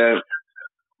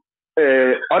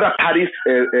other parties,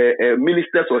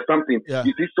 ministers or something. Yeah.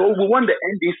 You see, so we want the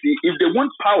NDC, if they want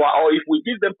power or if we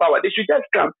give them power, they should just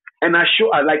come and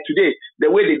assure, like today, the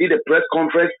way they did a press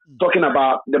conference talking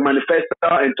about the manifesto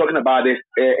and talking about the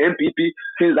MPP,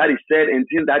 things that he said and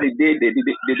things that they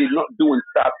did not do and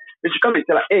stuff. They should come and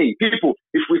tell us, hey, people,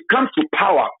 if we come to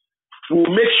power, we'll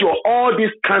make sure all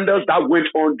these scandals that went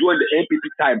on during the MPP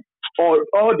time, or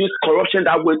all this corruption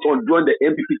that went on during the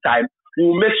MPP time,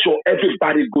 we'll make sure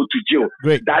everybody go to jail.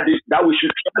 Great. That we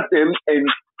should trust them, and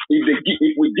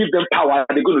if we give them power,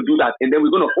 they're going to do that, and then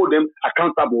we're going to hold them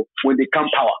accountable when they come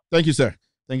power. Thank you, sir.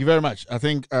 Thank you very much. I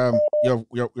think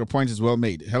your point is well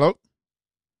made. Hello.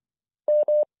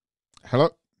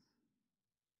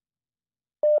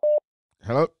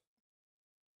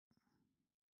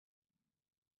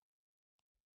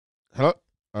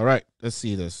 All right. Let's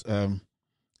see this.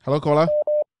 Hello, caller.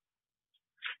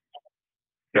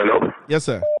 Hello? Yes,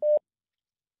 sir.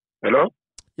 Hello?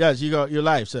 Yes, you're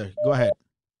live, sir. Go ahead.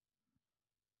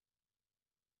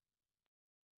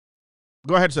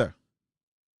 Go ahead, sir.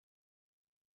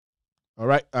 All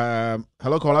right.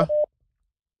 Hello, caller.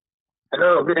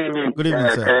 Hello, good evening. Good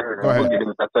evening, sir. Go ahead.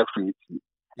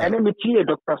 And then me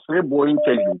Dr. Frebo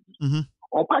interview.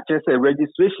 On purchase a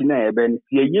registration, ben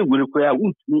you will require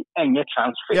me and yet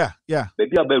transfer. Yeah.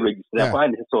 Maybe I'll be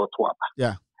registered.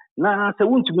 Yeah. Now, so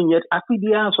won't mean yet. I feel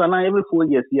the answer now every 4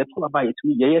 years. Yet, to buy it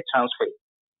me yet transfer.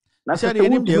 Now, so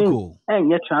and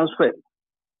yet transfer.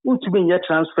 Won't mean yet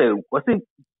transfer. Was it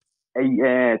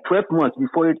 12 months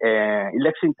before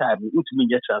election time? Won't mean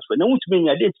yet transfer. Now, won't mean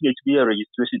I didn't need to be a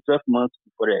registration 12 months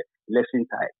before election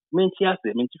time. Mean yes,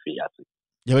 mean to say yes.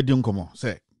 You have done come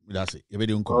say that's it. You have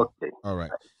done come. Okay. All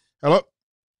right. Hello.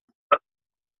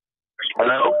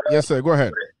 Yes, sir. Go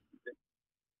ahead.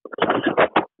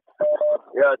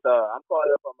 Yes, I'm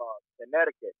calling from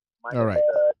Connecticut. My name is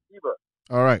Steve.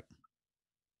 All right.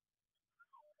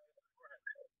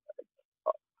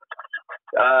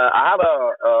 I have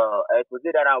a expose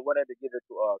that I wanted to give it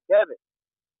to Kevin.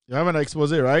 You have an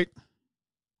expose, right?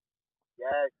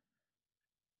 Yes.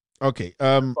 Okay.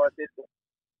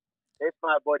 It's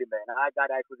my body, man. I got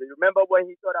that expose. Remember when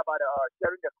he thought about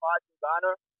sharing the cards in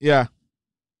Ghana? Yeah.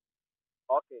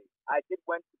 Okay. I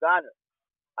went to Ghana.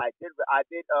 I did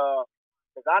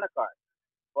the Ghana card.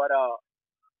 But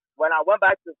when I went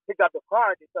back to pick up the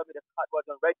card, they told me the card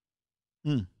wasn't ready.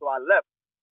 So I left.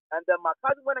 And then my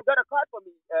cousin went and got a card for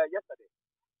me yesterday.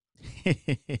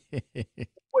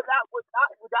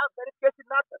 without verification,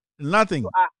 nothing. Nothing. So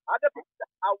I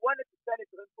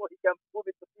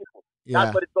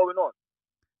That's what is going on.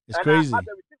 It's crazy. I have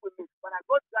the receipt with me. When I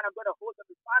go to Ghana, I'm going to hold them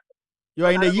responsible. You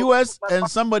are in the U.S. and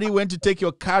somebody went to take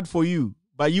your card for you,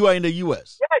 but you are in the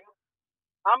U.S. Yeah,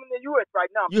 I'm in the U.S. right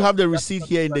now. You have the receipt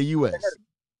here in the U.S.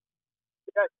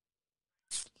 Yes.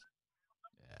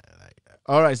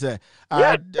 All right, sir.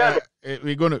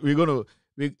 We're gonna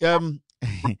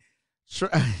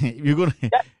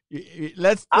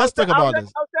let's talk about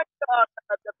this.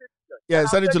 Yeah,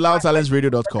 send it to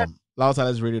loudsilenceradio.com.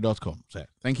 Loudsilenceradio.com, sir.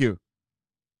 Thank you.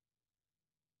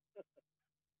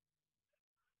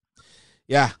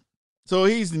 Yeah. So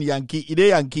he's in Yankee.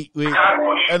 Yankee.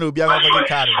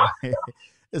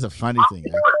 It's a funny thing.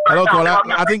 Yeah. Hello, caller.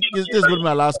 I think this is going to be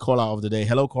my last caller of the day.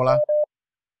 Hello, caller.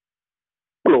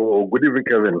 Hello. Good evening,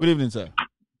 Kevin. Good evening, sir.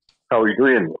 How are you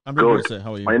doing? I'm doing good, sir.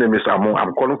 How are you? My name is Amo.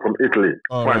 I'm calling from Italy.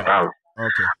 Right.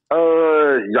 Okay.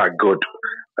 Yeah, good.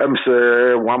 I'm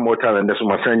say one more time, and that's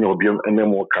my senior obium and then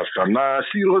more casta. Now,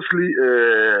 seriously,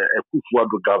 a Kufuor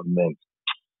government.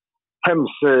 I'm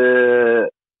say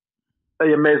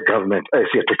a mess government. I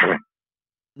say taken.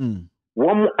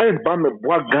 One I ban me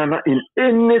boy Ghana in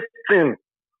anything.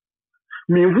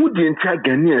 Me who the entire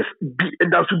Ghanaians be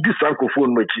that should be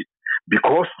francophone mechi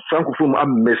because francophone are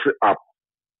messed up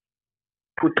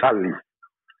totally.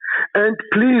 And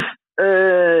please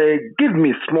give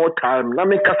me small time. Let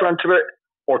me kasantre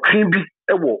or trimbi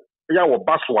ewo ya wo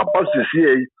baso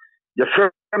here. Your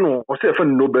friend no or say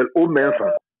friend Nobel o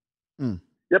mensa.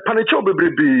 Ya panicho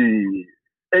bebrebe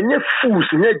enye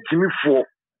fools nye Jimmy for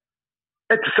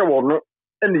etise wo no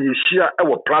ene ye hia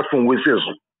ewo platform we say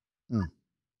so.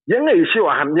 Yenga ye hia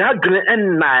ha me adwene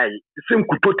enai sem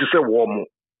kuto tise wo mo.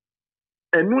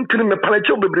 Enu ntiri me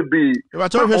panicho bebrebe. You are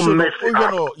talking on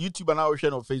YouTube and now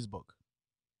on Facebook.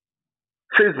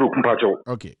 Facebook mpacho.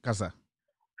 Okay, kasa.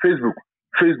 Facebook,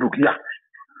 yeah.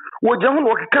 What John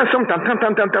work can some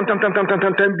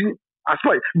time be as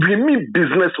why bring me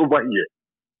business over here.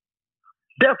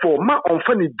 Therefore, my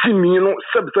unfunny Jimmy,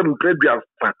 seven previous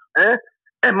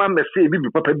Emma may say be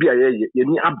papa be a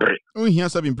ye abre. Oh, he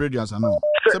has been previous, I know.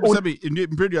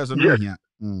 In previous, here.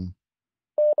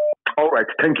 All right,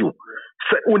 thank you.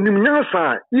 So,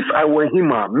 if I were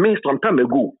him, me some time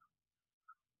ago,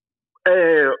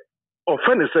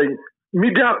 offend say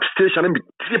media station and be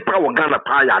power Ghana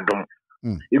pay adom.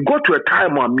 You go to a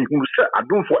time when me who say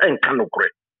adom for enkanokre.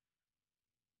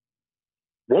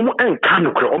 Woman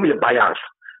enkanokre o me bias.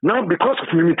 Now because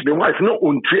of me to the wife no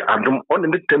on tree adom on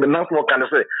the terminal what can I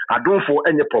say adom for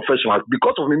any professionals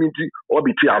because of me or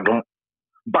be adom.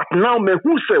 But now me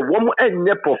who say woman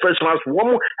any professionals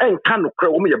woman enkanokre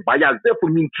o me bias therefore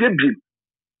me be.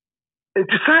 And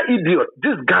to say idiot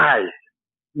this guy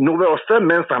no well say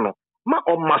mensano ma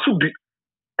o masubi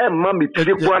e ma me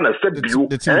tire kwa na said bio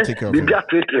bibi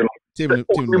atete no if I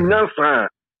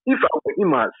were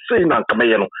him say na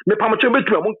kamaye no me pamache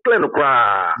betu am clear no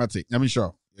kwa Mati I'm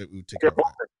sure we'll take care of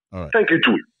that. All right, thank you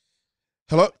too.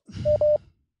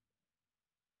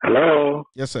 Hello,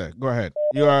 yes sir, go ahead.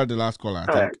 You are the last caller.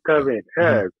 Kevin.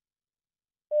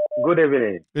 Good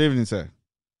evening. Good evening, sir.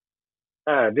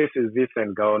 This is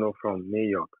Vincent Gano from New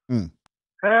York.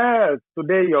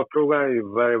 Today your program is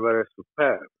very, very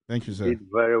superb. Thank you, sir. You did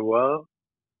very well.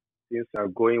 Things are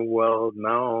going well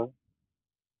now.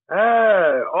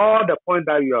 All the points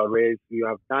that you have raised, you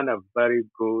have done a very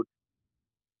good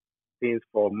things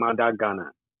for Mother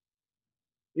Ghana.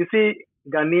 You see,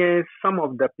 Ghanaians, some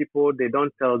of the people, they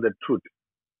don't tell the truth.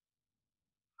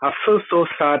 I feel so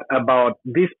sad about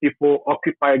these people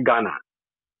occupy Ghana,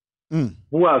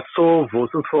 who are so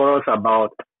vociferous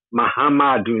about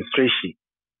Mahama administration.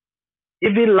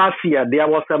 Even last year, there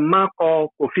was a man called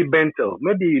Kofi Bentel.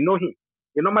 Maybe you know him.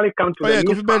 He normally comes to the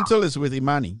Kofi Bentel is with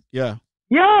Imani. Yeah.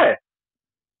 Yeah.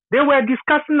 They were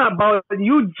discussing about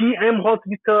UGM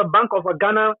Hospital, Bank of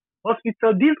Ghana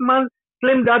Hospital. This man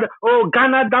claimed that,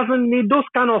 Ghana doesn't need those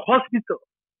kind of hospitals.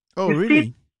 Oh,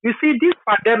 really? You see, this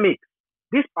pandemic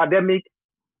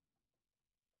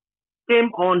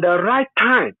came on the right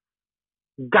time.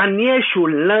 Ghanaians should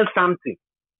learn something.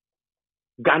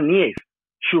 Ghanaians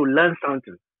should learn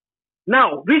something.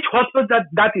 Now, which hospital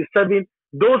that is serving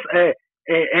those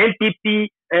NPP,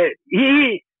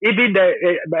 even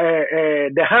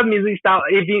the health minister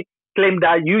even claimed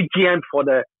that UGM for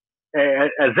the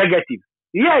executive.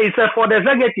 Yeah, it's for the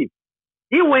executive.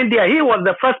 He went there. He was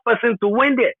the first person to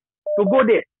go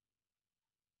there.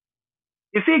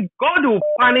 You see, God will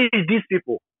punish these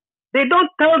people. They don't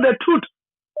tell the truth.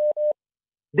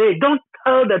 They don't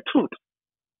tell the truth.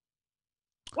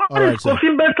 What is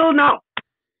Kofi Bentel now?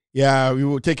 Yeah, we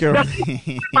will take care of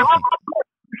it.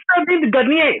 Serving the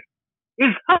Ghanaians.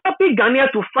 It's happy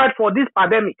Ghanaians to fight for this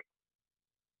pandemic.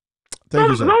 Thank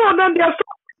you, sir. Some of them, they are so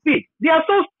stupid. They are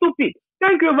so stupid.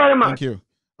 Thank you very much. Thank you.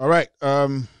 All right.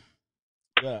 Hello.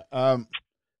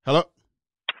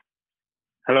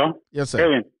 Hello. Yes, sir.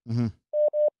 Kevin. Mm-hmm.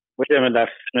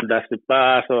 That's the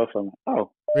pass off.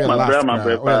 Oh,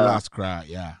 last cry.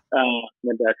 Yeah.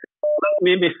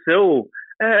 Maybe so.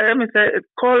 Let me say,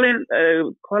 calling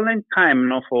time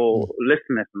no for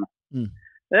listeners. No.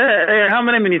 How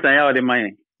many minutes are you out of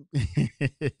mine?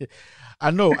 I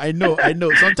know.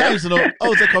 Sometimes,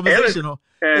 it's a conversation.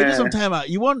 Maybe sometimes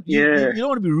you don't want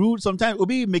to be rude. Sometimes we'll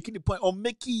be making the point or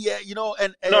making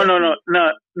and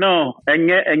no.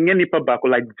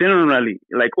 Like generally,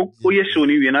 like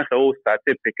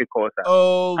started picking calls.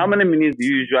 How many minutes do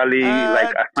you usually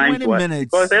like assign 20 to us? minutes.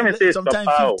 Because let me say sometimes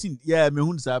 15. Yeah, me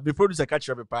hunza. The producer catch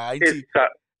up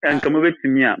and come over to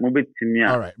me. All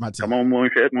right, Martin. Come on, more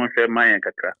share my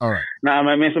katra. All right. Now,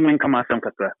 my men come out some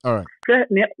katra. All right.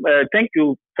 Thank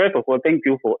you. First of all, thank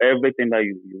you for everything that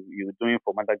you're doing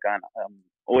for Mother Ghana.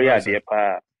 Dear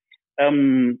pa.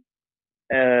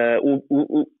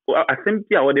 I think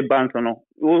the bands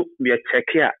we are check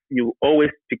here. You always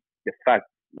speak the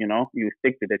facts. You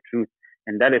stick to the truth,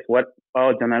 and that is what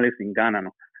our journalists in Ghana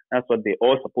know. That's what they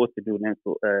all supposed to do. And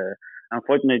so,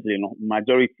 unfortunately,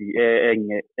 majority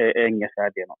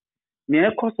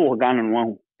near cost of Ghana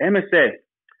one.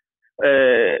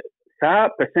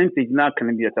 Percentage now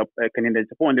can be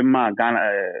upon the man Ghana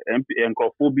and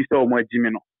Kofubi so much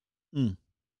Jimeno.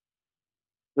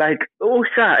 Like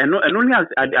and only as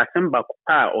assemble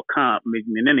or can't make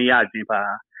me any yard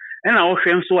and our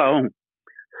friends who are home.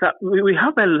 So we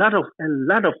have a lot of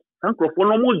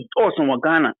almost awesome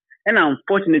Ghana. And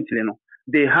unfortunately,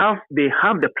 they have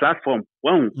the platform.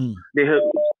 Well, they have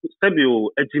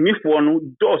Jimmy Fuano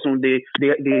Dawson. They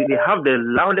have the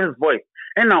loudest voice.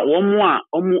 And now one more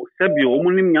Sebio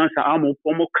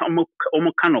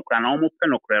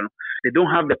they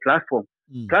don't have the platform.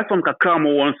 Platform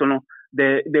Kakamo wants to know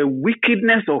the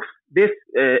wickedness of this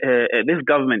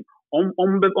government.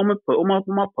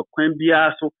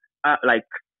 Like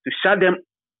to shut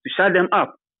them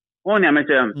up.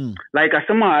 Like as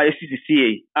some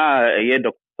SCCA,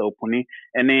 Dr. OPUNI,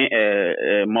 and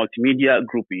multimedia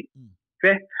groupie.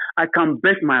 Okay, I can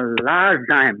bet my last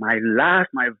dime, my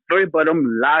very bottom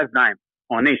last dime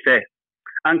on it.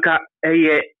 Anka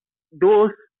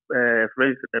those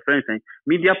for instance,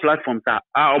 media platforms are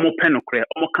almost penocre,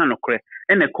 almost canocre,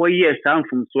 and a core year sound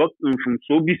from so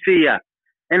be say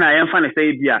and I am fun to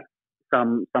say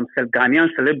some Ghanaian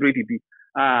celebrity be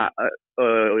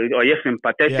or yes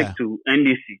sympathetic to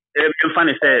NDC. I'm fun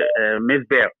to say Miss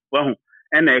Bear, well,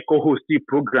 and a co-host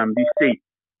program be say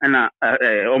and like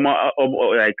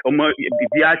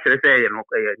the actually say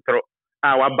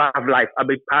our bad life a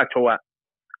big part of what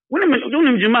when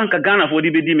you Ghana for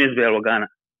the Miss Bear or Ghana.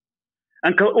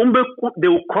 And they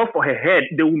will call for her head.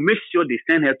 They will make sure they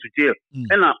send her to jail.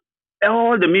 And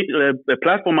all the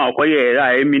platform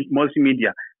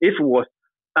multimedia, if it was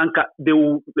they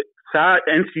will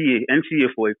NCA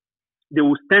for it. They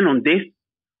will stand on this.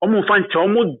 They will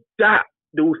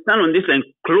stand on this and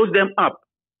close them up.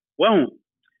 Well,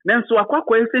 then so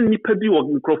nipa bi or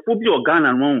microphobia or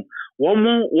Ghana one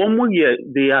more year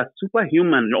they are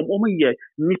superhuman. One more year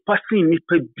nipa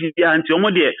bia anti omo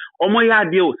ya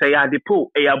de o say ya de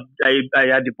po ya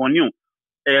de ponyo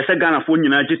say Ghana for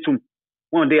nyina jitum.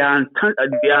 Well, they are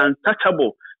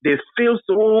untouchable. They feel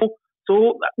so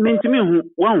mean to me.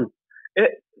 Wow.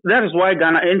 That is why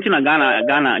Ghana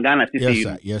yes,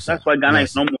 sir. Yes, sir. That's why Ghana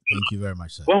is no more. Thank you very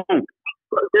much, sir. Wow.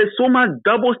 There's so much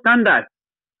double standard.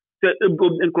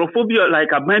 Microphobia,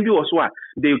 like maybe was what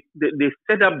they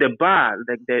set up the bar.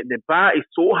 Like the bar is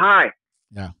so high.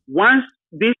 Yeah. Once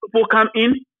these people come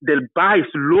in, the bar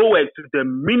is lowered to the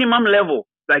minimum level.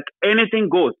 Like anything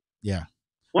goes. Yeah.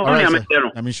 Well, right,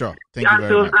 I'm sure. Thank you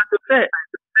very much.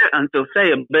 Until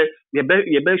say you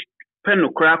be pen no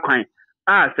crack coin.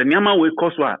 Se nyama we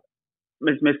koswa.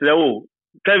 Miss Leo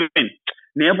Kevin.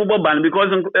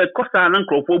 Because Costa and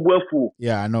Crophobu.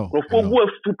 Yeah, I know. Crophobu.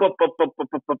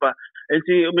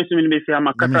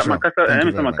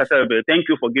 Thank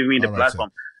you for giving me the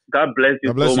platform. God bless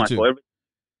you so much for everything.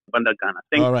 Thank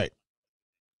you. All right.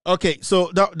 Okay, so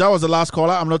that was the last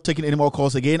caller. I'm not taking any more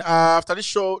calls again. After this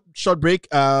short break,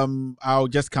 I'll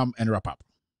just come and wrap up.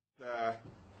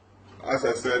 As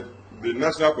I said, the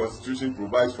national constitution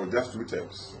provides for just 2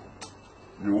 terms.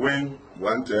 You win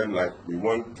 1 term, like we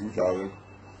won 2000.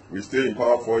 We stay in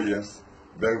power 4 years.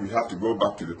 Then we have to go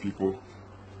back to the people.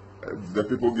 The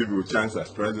people give you a chance as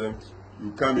president.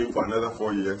 You come in for another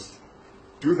 4 years.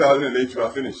 2008, you are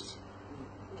finished.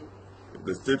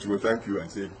 The state will thank you and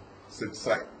say, sit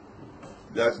aside.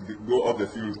 just go off the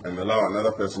field and allow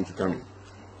another person to come in.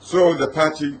 So the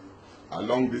party,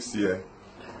 along this year,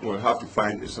 will have to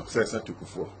find a successor to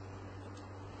Kufuor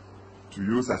to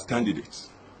use as candidates.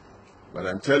 But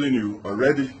I'm telling you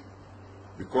already,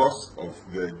 because of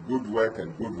the good work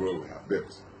and good role we have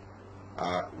built,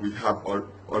 we have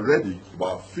already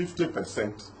about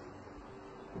 50%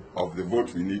 of the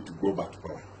vote we need to go back to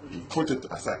power. We put it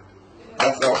aside.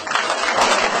 That's all.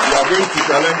 We are going to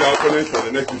challenge our opponents for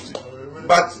the next 50.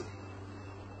 But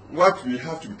what we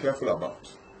have to be careful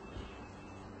about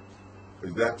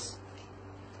is that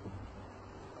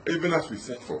even as we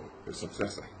set for a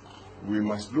successor, we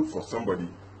must look for somebody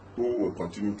who will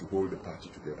continue to hold the party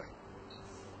together.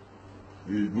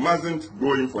 We mustn't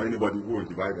go in for anybody who will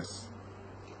divide us,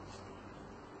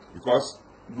 because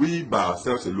we by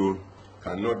ourselves alone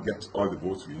cannot get all the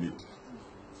votes we need.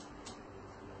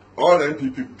 All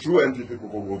NPP, true NPP people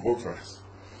will vote for us,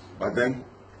 but then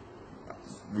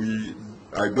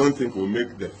I don't think we'll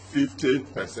make the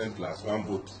 50% plus one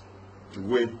vote to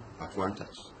win at one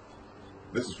touch.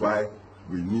 This is why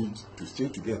we need to stay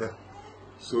together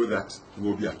so that it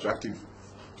will be attractive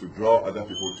to draw other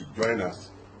people to join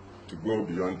us to go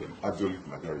beyond the absolute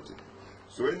majority.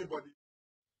 So anybody...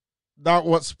 That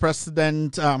was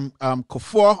President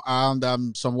Kufuor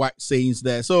and some white sayings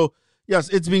there. So, yes,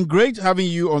 it's been great having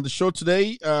you on the show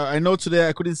today. I know today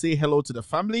I couldn't say hello to the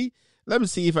family. Let me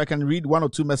see if I can read one or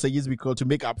two messages because to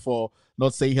make up for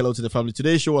not saying hello to the family.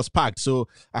 Today's show was packed, so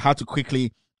I had to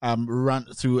quickly run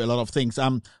through a lot of things.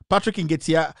 Patrick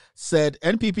Ngetia said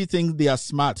NPP think they are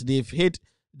smart. They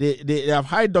have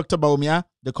hired Dr. Baumia,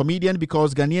 the comedian,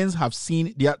 because Ghanaians have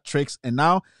seen their tricks, and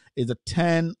now is the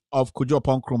turn of Kojo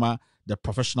Ponkruma, the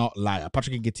professional liar.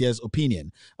 Patrick Ngetia's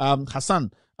opinion.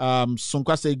 Hassan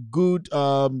Sunkwa said, good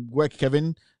work,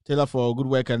 Kevin Taylor, for good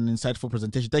work and insightful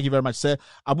presentation. Thank you very much, sir.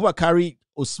 Abubakari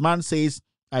Usman says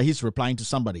he's replying to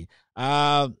somebody.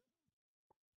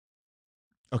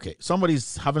 Okay,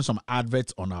 somebody's having some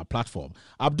adverts on our platform.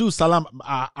 Abdul Salam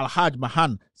Alhaj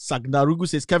Mahan Sagnarugu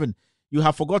says, Kevin, you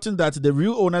have forgotten that the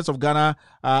real owners of Ghana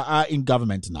are in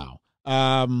government now.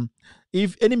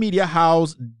 If any media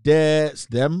house dares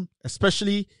them,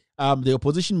 especially the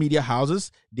opposition media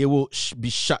houses, they will be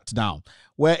shut down.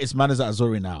 Where is Manasseh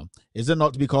Azori now? Is it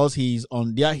not because he's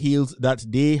on their heels that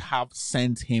they have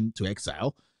sent him to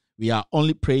exile? We are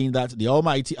only praying that the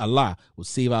Almighty Allah will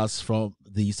save us from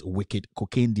these wicked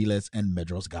cocaine dealers and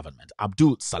Medros government.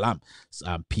 Abdul Salam,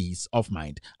 peace of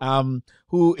mind.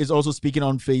 Who is also speaking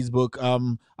on Facebook.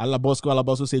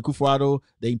 Alabosco say Kufuor,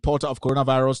 the importer of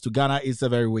coronavirus to Ghana, is a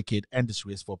very wicked and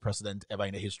disgraceful president ever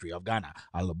in the history of Ghana.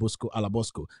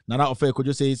 Alabosco. Nana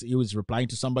Ofekojo says he was replying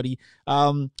to somebody.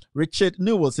 Richard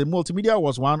Newell says Multimedia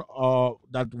was one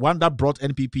that brought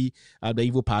NPP, the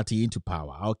evil party, into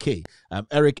power. Okay.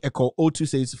 Eric Echo O2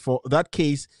 says for that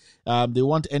case, they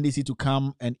want NDC to come,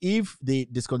 and if they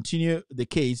discontinue the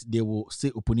case, they will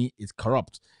say OPUNI is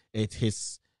corrupt. It's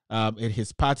his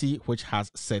party which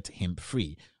has set him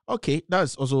free. Okay,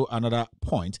 that's also another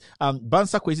point.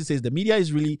 Bansa Kwesi says the media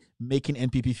is really making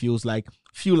NPP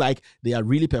feel like they are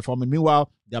really performing.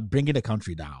 Meanwhile, they are bringing the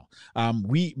country down.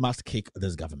 We must kick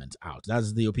this government out.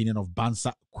 That's the opinion of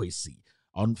Bansa Kwesi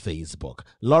on Facebook.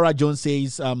 Laura Jones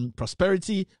says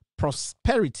posterity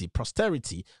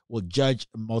will judge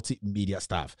multimedia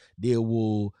staff. They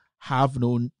will have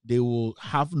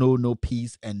no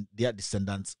peace, and their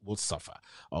descendants will suffer.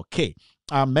 Okay.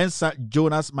 Mensa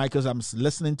Jonas Michaels, I'm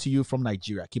listening to you from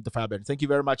Nigeria. Keep the fire burning. Thank you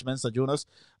very much, Mensa Jonas.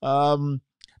 Nana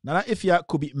Ifya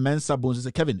could be Mensa Bones.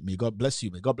 Say, Kevin, may God bless you.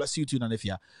 May God bless you too, Nana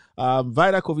Ifya.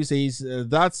 Vida Kofi says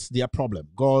that's their problem.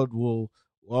 God will,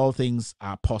 all things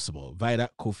are possible. Vida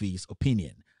Kofi's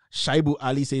opinion. Shaibu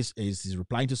Ali says is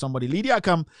replying to somebody. Lydia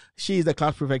Akam, she is the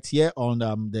class prefect here on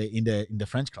in the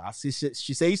French class.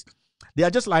 She says they are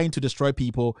just lying to destroy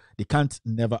people. They can't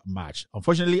never match.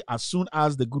 Unfortunately, as soon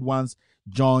as the good ones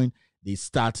join, they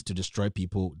start to destroy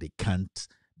people. They can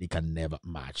never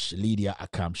match. Lydia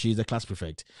Akam, she is the class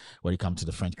prefect when it comes to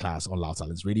the French class on Loud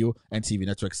Silence Radio and TV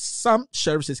Network. Sam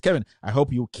Sheriff says, Kevin, I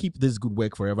hope you keep this good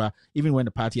work forever, even when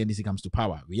the party NDC comes to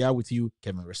power. We are with you,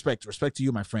 Kevin. Respect to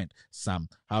you, my friend. Sam,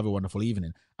 have a wonderful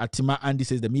evening. Atima Andy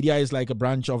says, the media is like a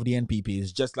branch of the NPP.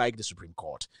 It's just like the Supreme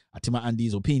Court. Atima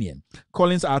Andy's opinion.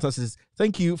 Collins Arthur says,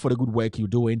 thank you for the good work you're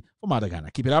doing for Mother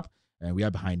Ghana. Keep it up. And we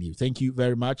are behind you. Thank you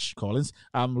very much, Collins.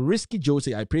 Risky Joe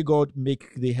say, I pray God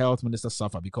make the health minister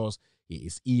suffer because he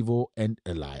is evil and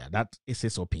a liar. That is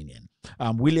his opinion.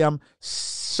 William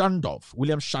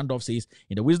Shandorf says,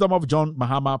 in the wisdom of John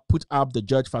Mahama, put up the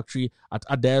jute factory at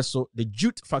Adeso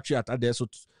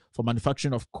for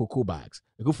manufacturing of cocoa bags.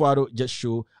 Akufo-Addo just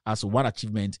show us one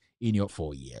achievement in your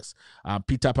 4 years.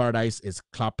 Peter Paradise is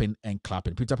clapping and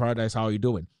clapping. Peter Paradise, how are you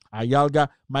doing? Ayalga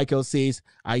Michael says,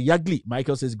 Ayagli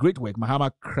Michael says, great work.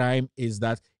 Mahama crime is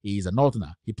that he is a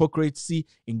northerner. Hypocrisy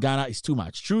in Ghana is too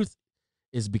much. Truth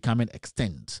is becoming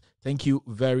extinct. Thank you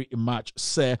very much,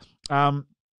 sir. I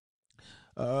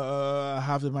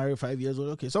have been married 5 years old.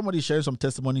 Okay, somebody sharing some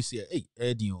testimonies here. Hey,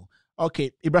 Edio.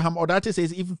 Okay, Ibrahim Odate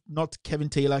says, if not Kevin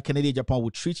Taylor, Kennedy Japan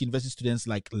would treat university students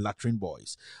like latrine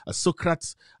boys.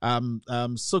 Socrates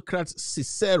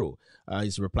Cicero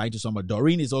is replying to someone.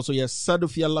 Doreen is also here.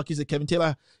 Sadofia Lucky says, Kevin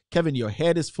Taylor, Kevin, your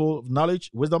head is full of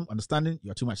knowledge, wisdom, understanding.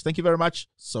 You're too much. Thank you very much.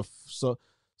 So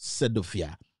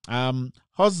Sadofia.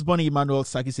 Husband Emmanuel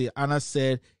Saki says, Anna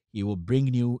said he will bring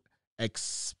new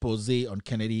expose on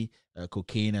Kennedy,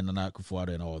 cocaine and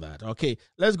Akufo-Addo and all that. Okay,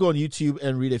 let's go on YouTube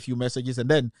and read a few messages, and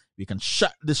then we can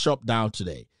shut the shop down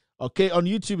today. Okay, on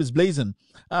YouTube is blazing.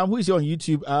 Who is here on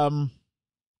YouTube?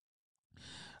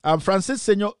 Francis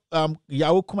Senor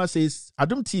Yao Kuma says,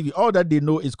 Adum TV, all that they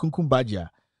know is Kunkum Bajia,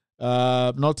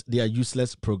 not their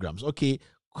useless programs. Okay,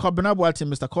 Kobina Boatin,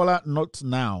 Mr. Kola, not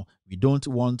now. We don't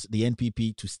want the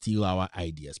NPP to steal our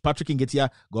ideas. Patrick Ngetia,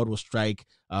 God will strike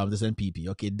this NPP.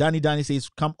 Okay, Danny says,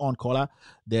 come on, Kola.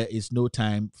 There is no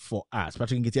time for us.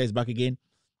 Patrick Ngetia is back again.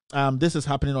 This is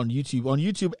happening on YouTube. On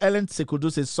YouTube, Ellen Sekodo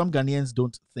says, some Ghanaians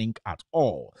don't think at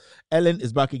all. Ellen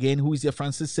is back again. Who is here?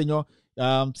 Francis Senor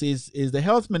says, is the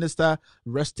health minister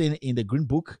resting in the green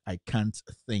book? I can't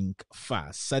think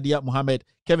fast. Sadia Mohammed,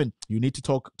 Kevin, you need to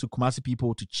talk to Kumasi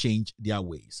people to change their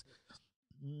ways.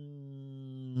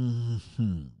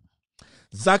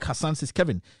 Zach Hassan says,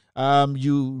 Kevin,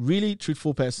 you really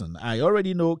truthful person. I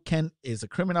already know Ken is a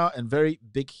criminal and very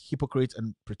big hypocrite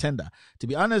and pretender. To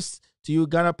be honest to you,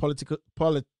 Ghana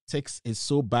politics is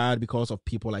so bad because of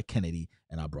people like Kennedy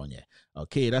and Abronye.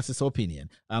 Okay, that's his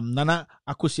opinion. Nana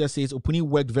Akosia says, OPUNI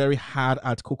worked very hard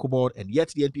at Cocoa Board, and yet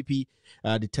the NPP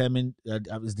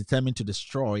is determined to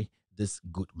destroy this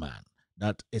good man.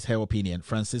 That is her opinion.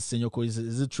 Francis Senyoko,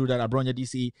 is it true that Abronya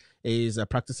DC is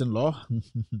practicing law?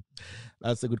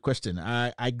 That's a good question.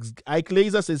 Ike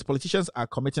Laser says politicians are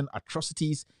committing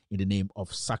atrocities in the name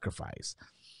of sacrifice.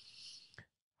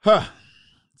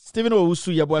 Stephen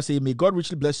Owusu Yabua says, may God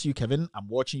richly bless you, Kevin. I'm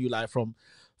watching you live from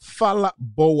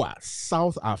Falaboa,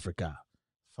 South Africa.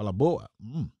 Falaboa.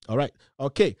 All right.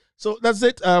 Okay. So that's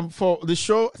it for the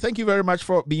show. Thank you very much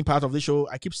for being part of the show.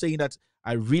 I keep saying that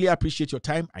I really appreciate your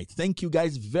time. I thank you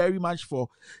guys very much for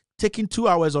taking 2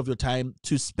 hours of your time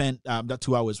to spend that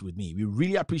 2 hours with me. We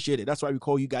really appreciate it. That's why we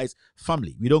call you guys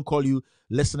family. We don't call you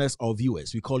listeners or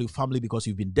viewers. We call you family because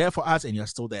you've been there for us and you're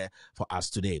still there for us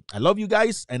today. I love you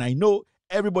guys, and I know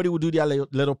everybody will do their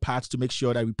little part to make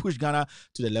sure that we push Ghana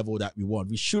to the level that we want.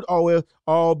 We should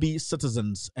all be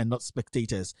citizens and not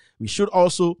spectators. We should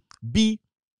also be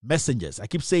messengers. I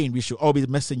keep saying we should all be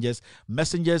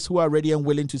messengers who are ready and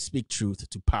willing to speak truth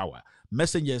to power.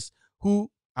 Messengers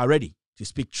who are ready to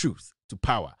speak truth to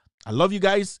power. I love you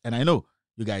guys, and I know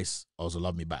you guys also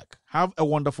love me back. Have a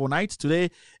wonderful night. Today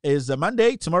is a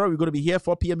Monday. Tomorrow we're going to be here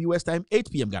 4 p.m. US time,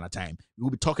 8 p.m. Ghana time. We will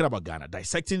be talking about Ghana,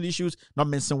 dissecting the issues, not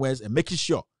mincing words, and making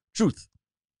sure truth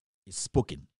is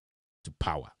spoken to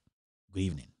power. Good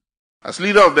evening. As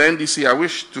leader of the NDC, I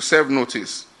wish to serve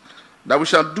notice that we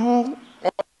shall do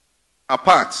our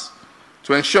part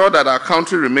to ensure that our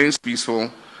country remains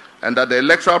peaceful and that the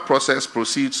electoral process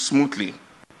proceeds smoothly.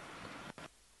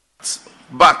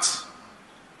 But,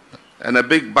 and a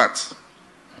big but,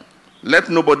 let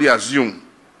nobody assume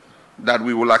that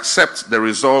we will accept the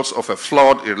results of a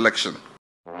flawed election.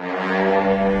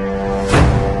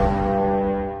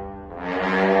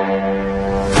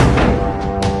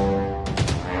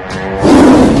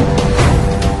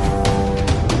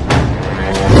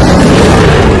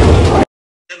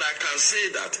 Say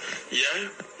that, yeah,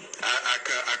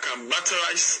 I can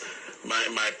batterize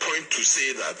my point to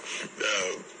say that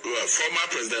former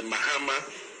President Mahama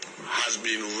has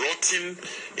been rotting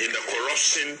in the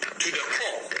corruption to the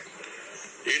core,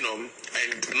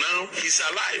 and now he's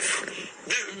alive.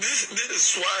 This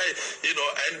is why,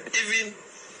 and even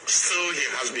still he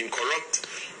has been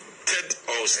corrupted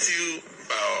or still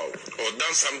or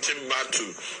done something bad to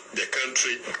the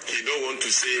country. He don't want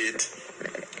to say it.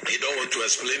 He don't want to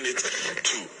explain it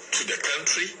to the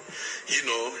country. He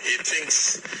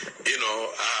thinks,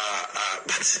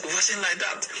 but it wasn't like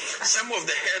that. Some of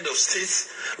the head of states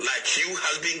like you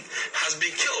has been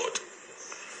killed.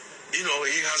 He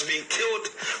has been killed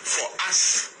for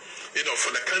us,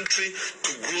 for the country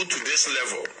to grow to this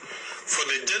level. For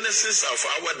the genesis of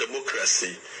our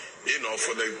democracy,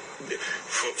 for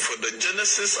the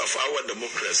genesis of our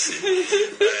democracy,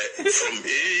 from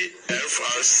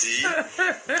AFRC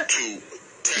to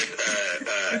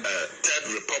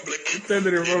Third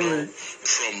Republic,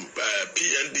 from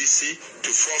PNDC to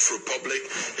Fourth Republic,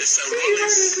 it's a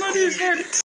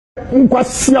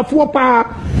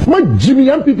rolling Jimmy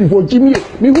MPP for Jimmy,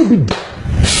 me who be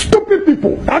stupid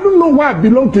people. I don't know why I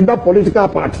belong to that political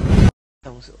party.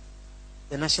 Council,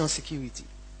 the national security.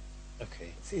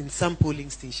 Okay. It's in some polling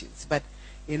stations, but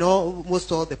in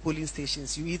almost all the polling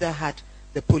stations, you either had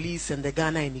the police and the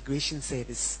Ghana Immigration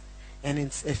Service, and in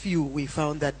a few we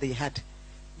found that they had,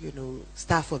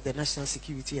 staff of the national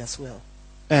security as well.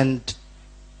 And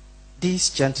these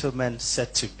gentlemen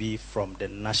said to be from the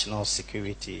national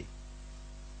security,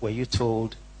 were you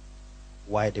told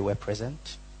why they were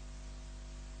present?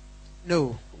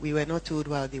 No, we were not told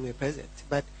why they were present,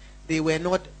 but they were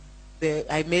not,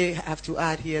 I may have to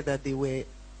add here that they were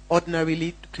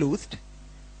ordinarily clothed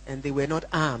and they were not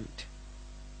armed.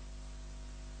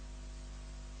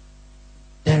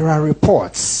 There are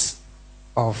reports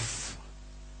of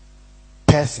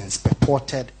persons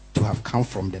purported to have come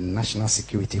from the national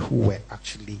security who were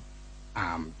actually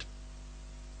armed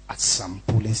at some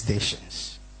polling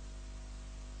stations.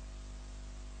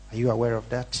 Are you aware of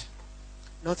that?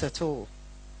 Not at all.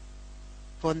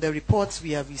 From the reports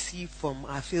we have received from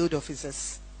our field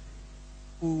officers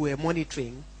who were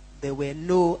monitoring, there were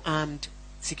no armed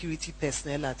security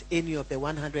personnel at any of the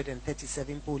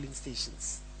 137 polling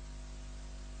stations.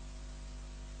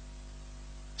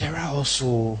 There are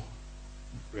also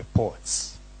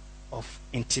reports of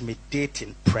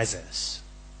intimidating presence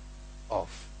of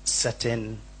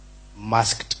certain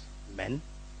masked men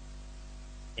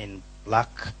in black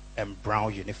and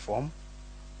brown uniform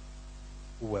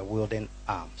who were wielding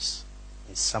arms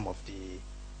in some of the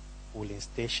polling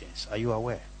stations. Are you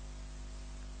aware?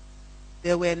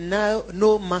 There were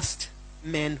no masked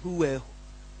men who were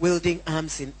wielding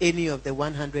arms in any of the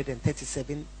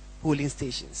 137 polling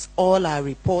stations. All our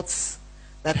reports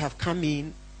that have come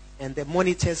in and the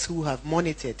monitors who have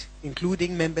monitored,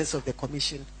 including members of the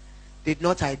commission, did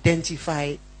not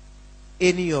identify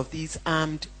any of these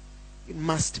armed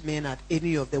masked men at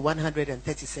any of the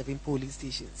 137 polling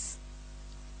stations.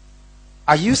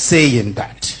 Are you saying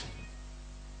that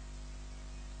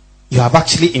you have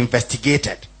actually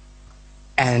investigated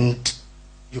and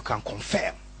you can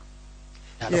confirm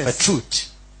that Yes. of a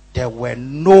truth there were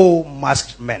no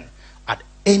masked men at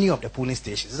any of the polling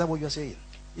stations? Is that what you're saying?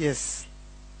 Yes.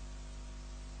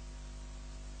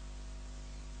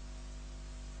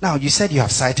 Now, you said you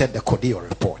have cited the Kodeo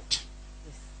report.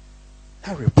 Yes.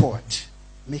 That report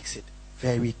makes it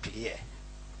very clear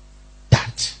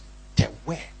that there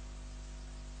were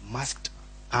masked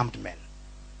armed men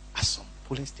at some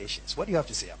polling stations. What do you have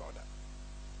to say about that?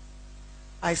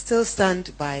 I still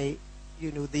stand by,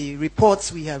 the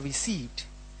reports we have received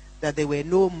that there were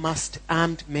no masked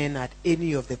armed men at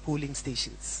any of the polling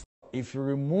stations. If you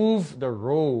remove the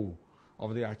role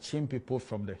of the Achim people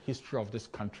from the history of this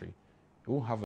country, you won't have